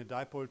shift in a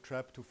dipole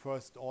trap to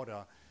first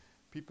order.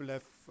 People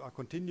are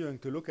continuing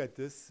to look at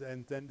this,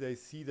 and then they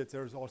see that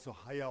there is also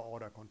higher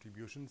order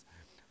contributions,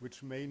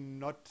 which may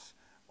not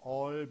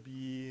all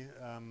be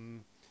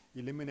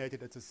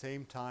eliminated at the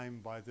same time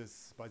by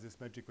this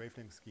magic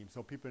wavelength scheme.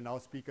 So people now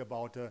speak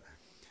about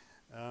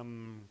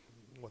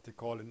what they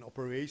call an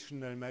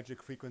operational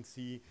magic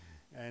frequency,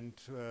 and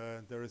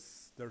there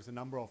is a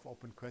number of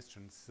open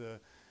questions.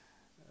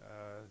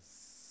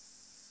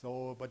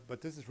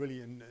 But this is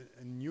really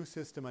a new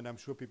system, and I'm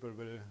sure people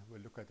will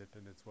look at it,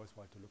 and it's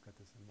worthwhile to look at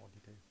this in more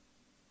detail.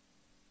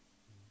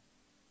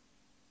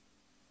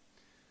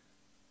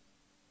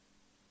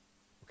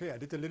 Okay, I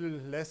did a little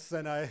less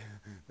than I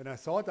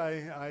thought.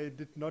 I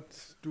did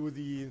not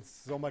do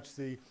so much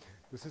the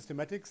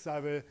systematics.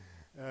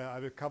 I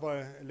will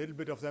cover a little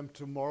bit of them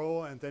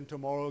tomorrow, and then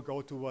tomorrow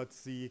go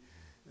towards the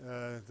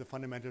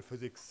fundamental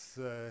physics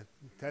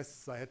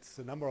tests. I had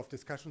a number of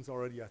discussions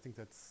already. I think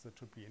that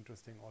should be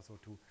interesting also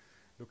to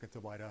look at the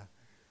wider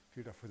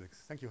field of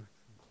physics. Thank you.